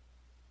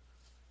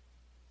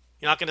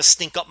 You're not going to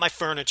stink up my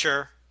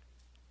furniture.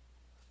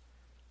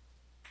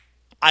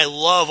 I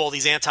love all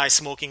these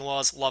anti-smoking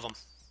laws. Love them.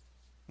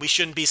 We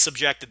shouldn't be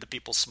subjected to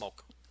people's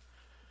smoke.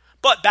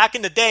 But back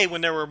in the day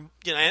when there were,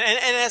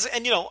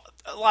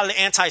 a lot of the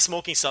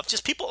anti-smoking stuff,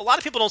 a lot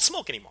of people don't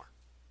smoke anymore.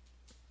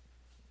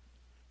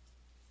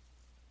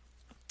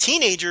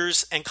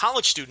 Teenagers and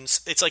college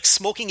students, it's like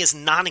smoking is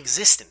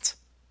non-existent.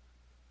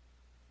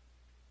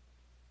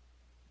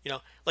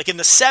 Like in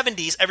the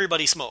 70s,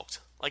 everybody smoked.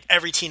 Like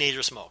every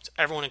teenager smoked.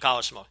 Everyone in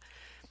college smoked.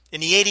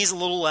 In the 80s, a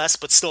little less,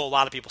 but still a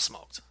lot of people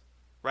smoked.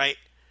 Right?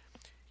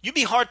 You'd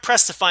be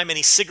hard-pressed to find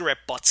many cigarette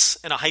butts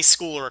in a high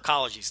school or a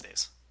college these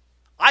days.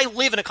 I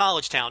live in a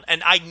college town,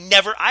 and I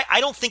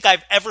don't think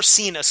I've ever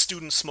seen a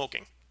student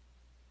smoking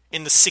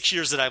in the 6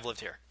 years that I've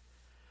lived here.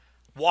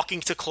 Walking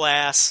to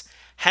class,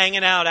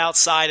 hanging out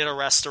outside at a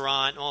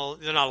restaurant. Well,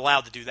 they're not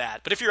allowed to do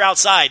that. But if you're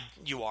outside,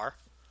 you are.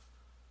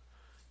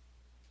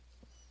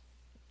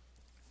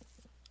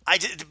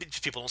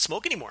 People don't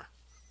smoke anymore.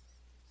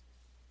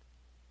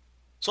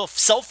 So if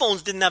cell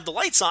phones didn't have the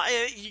lights on,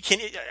 I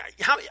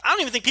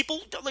don't even think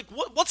people,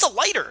 what's a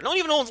lighter? No one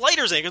even owns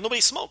lighters anymore because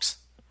nobody smokes.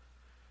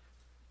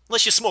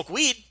 Unless you smoke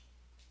weed.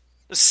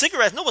 The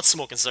cigarettes, no one's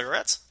smoking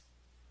cigarettes.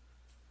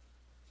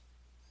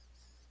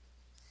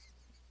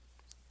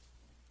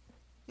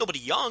 Nobody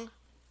young.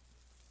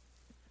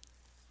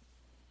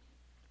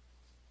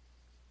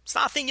 It's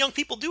not a thing young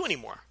people do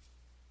anymore.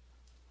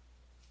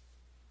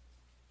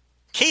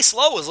 Case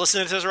Lowe is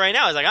listening to this right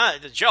now. He's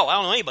like, Joe, I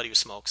don't know anybody who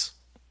smokes.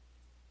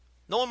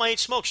 No one my age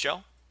smokes,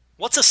 Joe.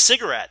 What's a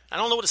cigarette? I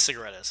don't know what a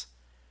cigarette is.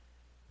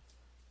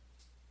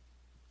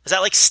 Is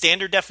that like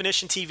standard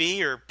definition TV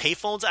or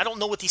payphones? I don't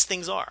know what these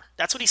things are.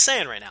 That's what he's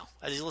saying right now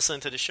as he's listening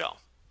to the show.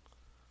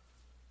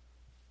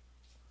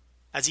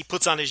 As he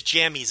puts on his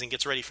jammies and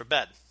gets ready for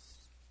bed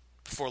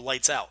before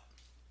lights out.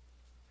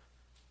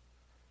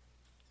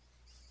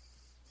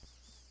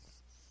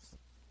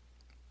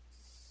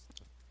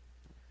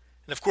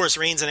 And of course,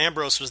 Reigns and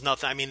Ambrose was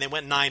nothing. I mean, they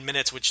went 9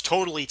 minutes, which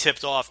totally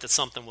tipped off that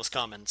something was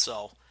coming.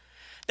 So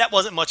that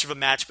wasn't much of a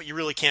match, but you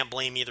really can't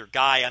blame either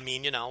guy. I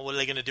mean, what are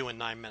they going to do in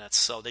 9 minutes?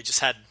 So they just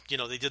had,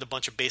 they did a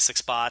bunch of basic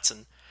spots,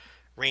 and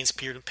Reigns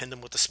pinned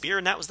him with the spear,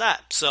 and that was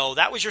that. So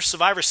that was your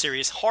Survivor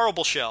Series.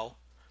 Horrible show.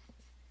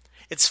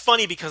 It's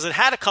funny because it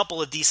had a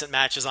couple of decent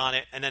matches on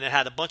it, and then it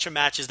had a bunch of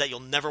matches that you'll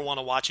never want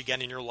to watch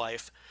again in your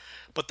life.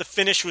 But the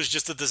finish was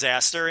just a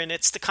disaster, and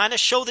it's the kind of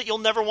show that you'll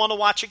never want to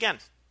watch again.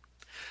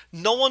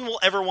 No one will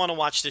ever want to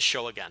watch this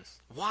show again.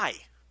 Why?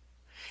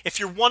 If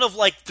you're one of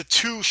like the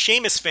 2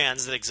 Sheamus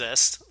fans that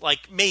exist,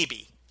 like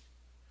maybe.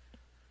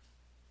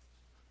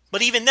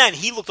 But even then,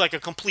 he looked like a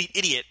complete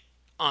idiot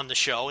on the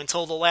show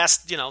until the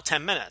last,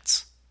 10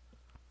 minutes.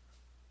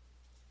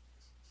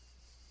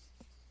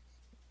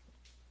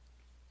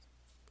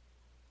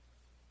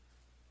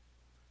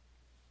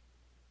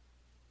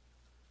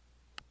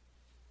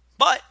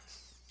 But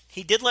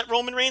he did let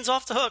Roman Reigns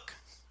off the hook.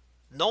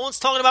 No one's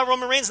talking about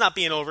Roman Reigns not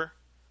being over.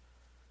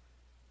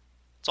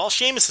 It's all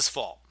Sheamus'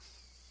 fault.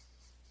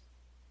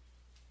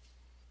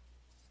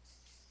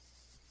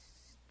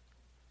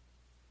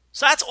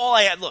 So that's all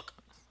I had. Look,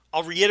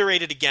 I'll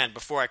reiterate it again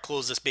before I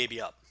close this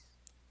baby up.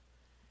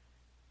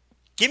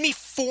 Give me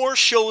 4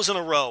 shows in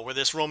a row where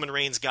this Roman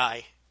Reigns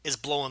guy is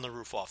blowing the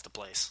roof off the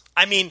place.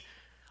 I mean,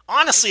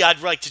 honestly,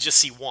 I'd like to just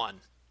see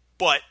 1.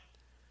 But,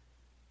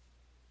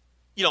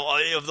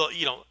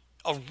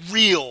 a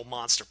real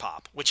monster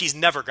pop, which he's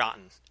never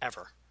gotten,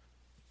 ever.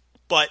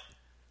 But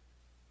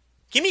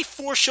give me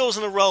 4 shows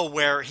in a row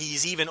where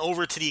he's even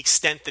over to the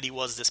extent that he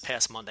was this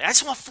past Monday. I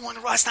just want 4 in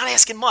a row. It's not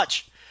asking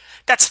much.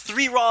 That's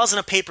 3 Raws and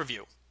a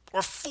pay-per-view.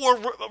 Or 4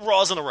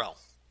 Raws in a row.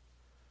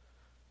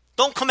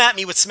 Don't come at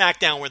me with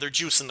SmackDown where they're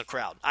juicing the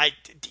crowd. I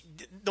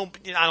don't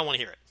want to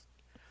hear it.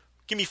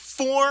 Give me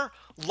 4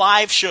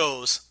 live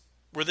shows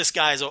where this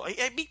guy's...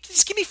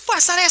 Just give me 4.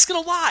 It's not asking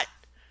a lot.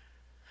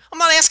 I'm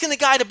not asking the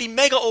guy to be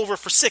mega over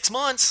for 6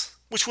 months,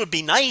 which would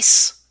be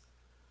nice.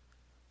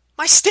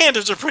 My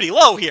standards are pretty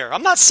low here.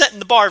 I'm not setting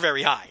the bar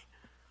very high.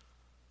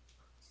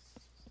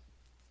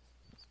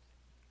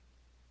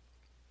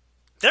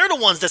 They're the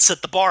ones that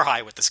set the bar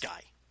high with this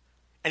guy.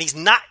 And he's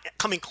not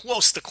coming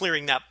close to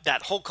clearing that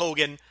Hulk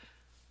Hogan,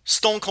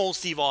 Stone Cold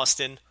Steve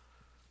Austin,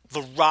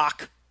 The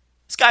Rock.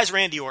 This guy's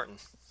Randy Orton.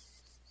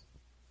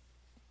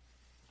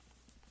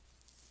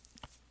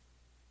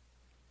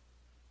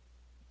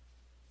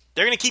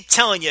 They're going to keep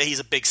telling you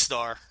he's a big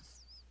star.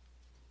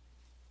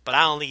 But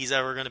I don't think he's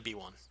ever going to be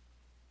one.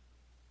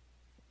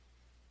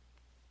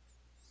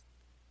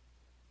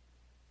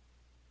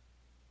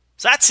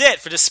 So that's it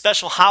for this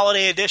special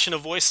holiday edition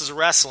of Voices of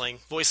Wrestling.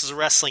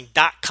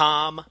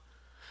 VoicesOfWrestling.com.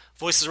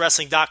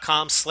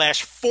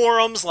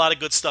 VoicesOfWrestling.com/forums. A lot of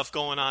good stuff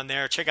going on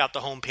there. Check out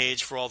the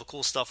homepage for all the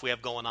cool stuff we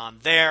have going on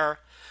there.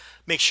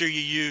 Make sure you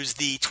use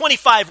the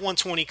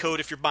 25120 code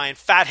if you're buying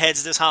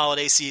Fatheads this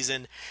holiday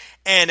season.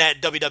 And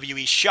at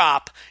WWE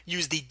Shop,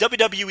 use the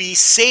WWE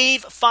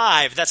Save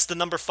 5. That's the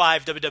number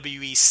 5,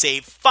 WWE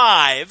Save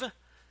 5.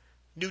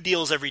 New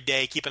deals every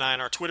day. Keep an eye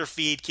on our Twitter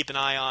feed. Keep an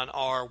eye on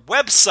our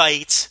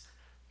website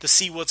to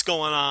see what's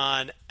going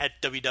on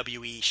at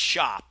WWE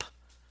Shop.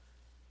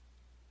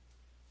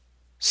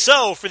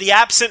 So, for the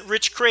absent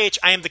Rich Craich,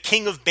 I am the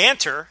king of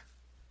banter,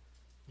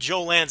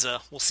 Joe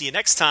Lanza. We'll see you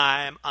next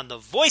time on the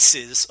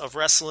Voices of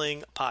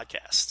Wrestling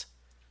podcast.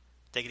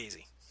 Take it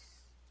easy.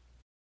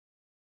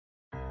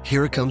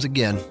 Here it comes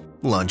again.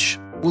 Lunch.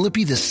 Will it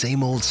be the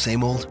same old,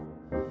 same old?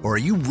 Or are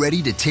you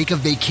ready to take a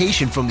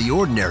vacation from the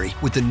ordinary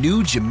with the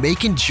new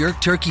Jamaican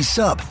Jerk Turkey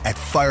Sub at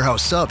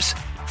Firehouse Subs?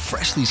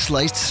 Freshly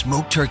sliced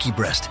smoked turkey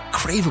breast,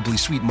 craveably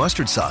sweet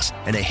mustard sauce,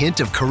 and a hint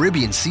of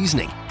Caribbean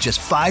seasoning. Just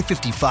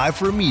 $5.55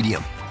 for a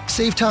medium.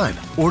 Save time.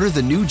 Order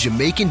the new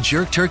Jamaican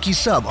Jerk Turkey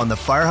Sub on the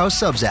Firehouse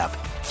Subs app.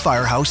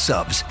 Firehouse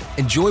Subs.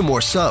 Enjoy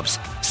more subs.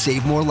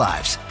 Save more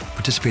lives.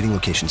 Participating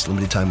locations.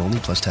 Limited time only,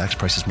 plus tax.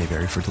 Prices may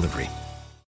vary for delivery.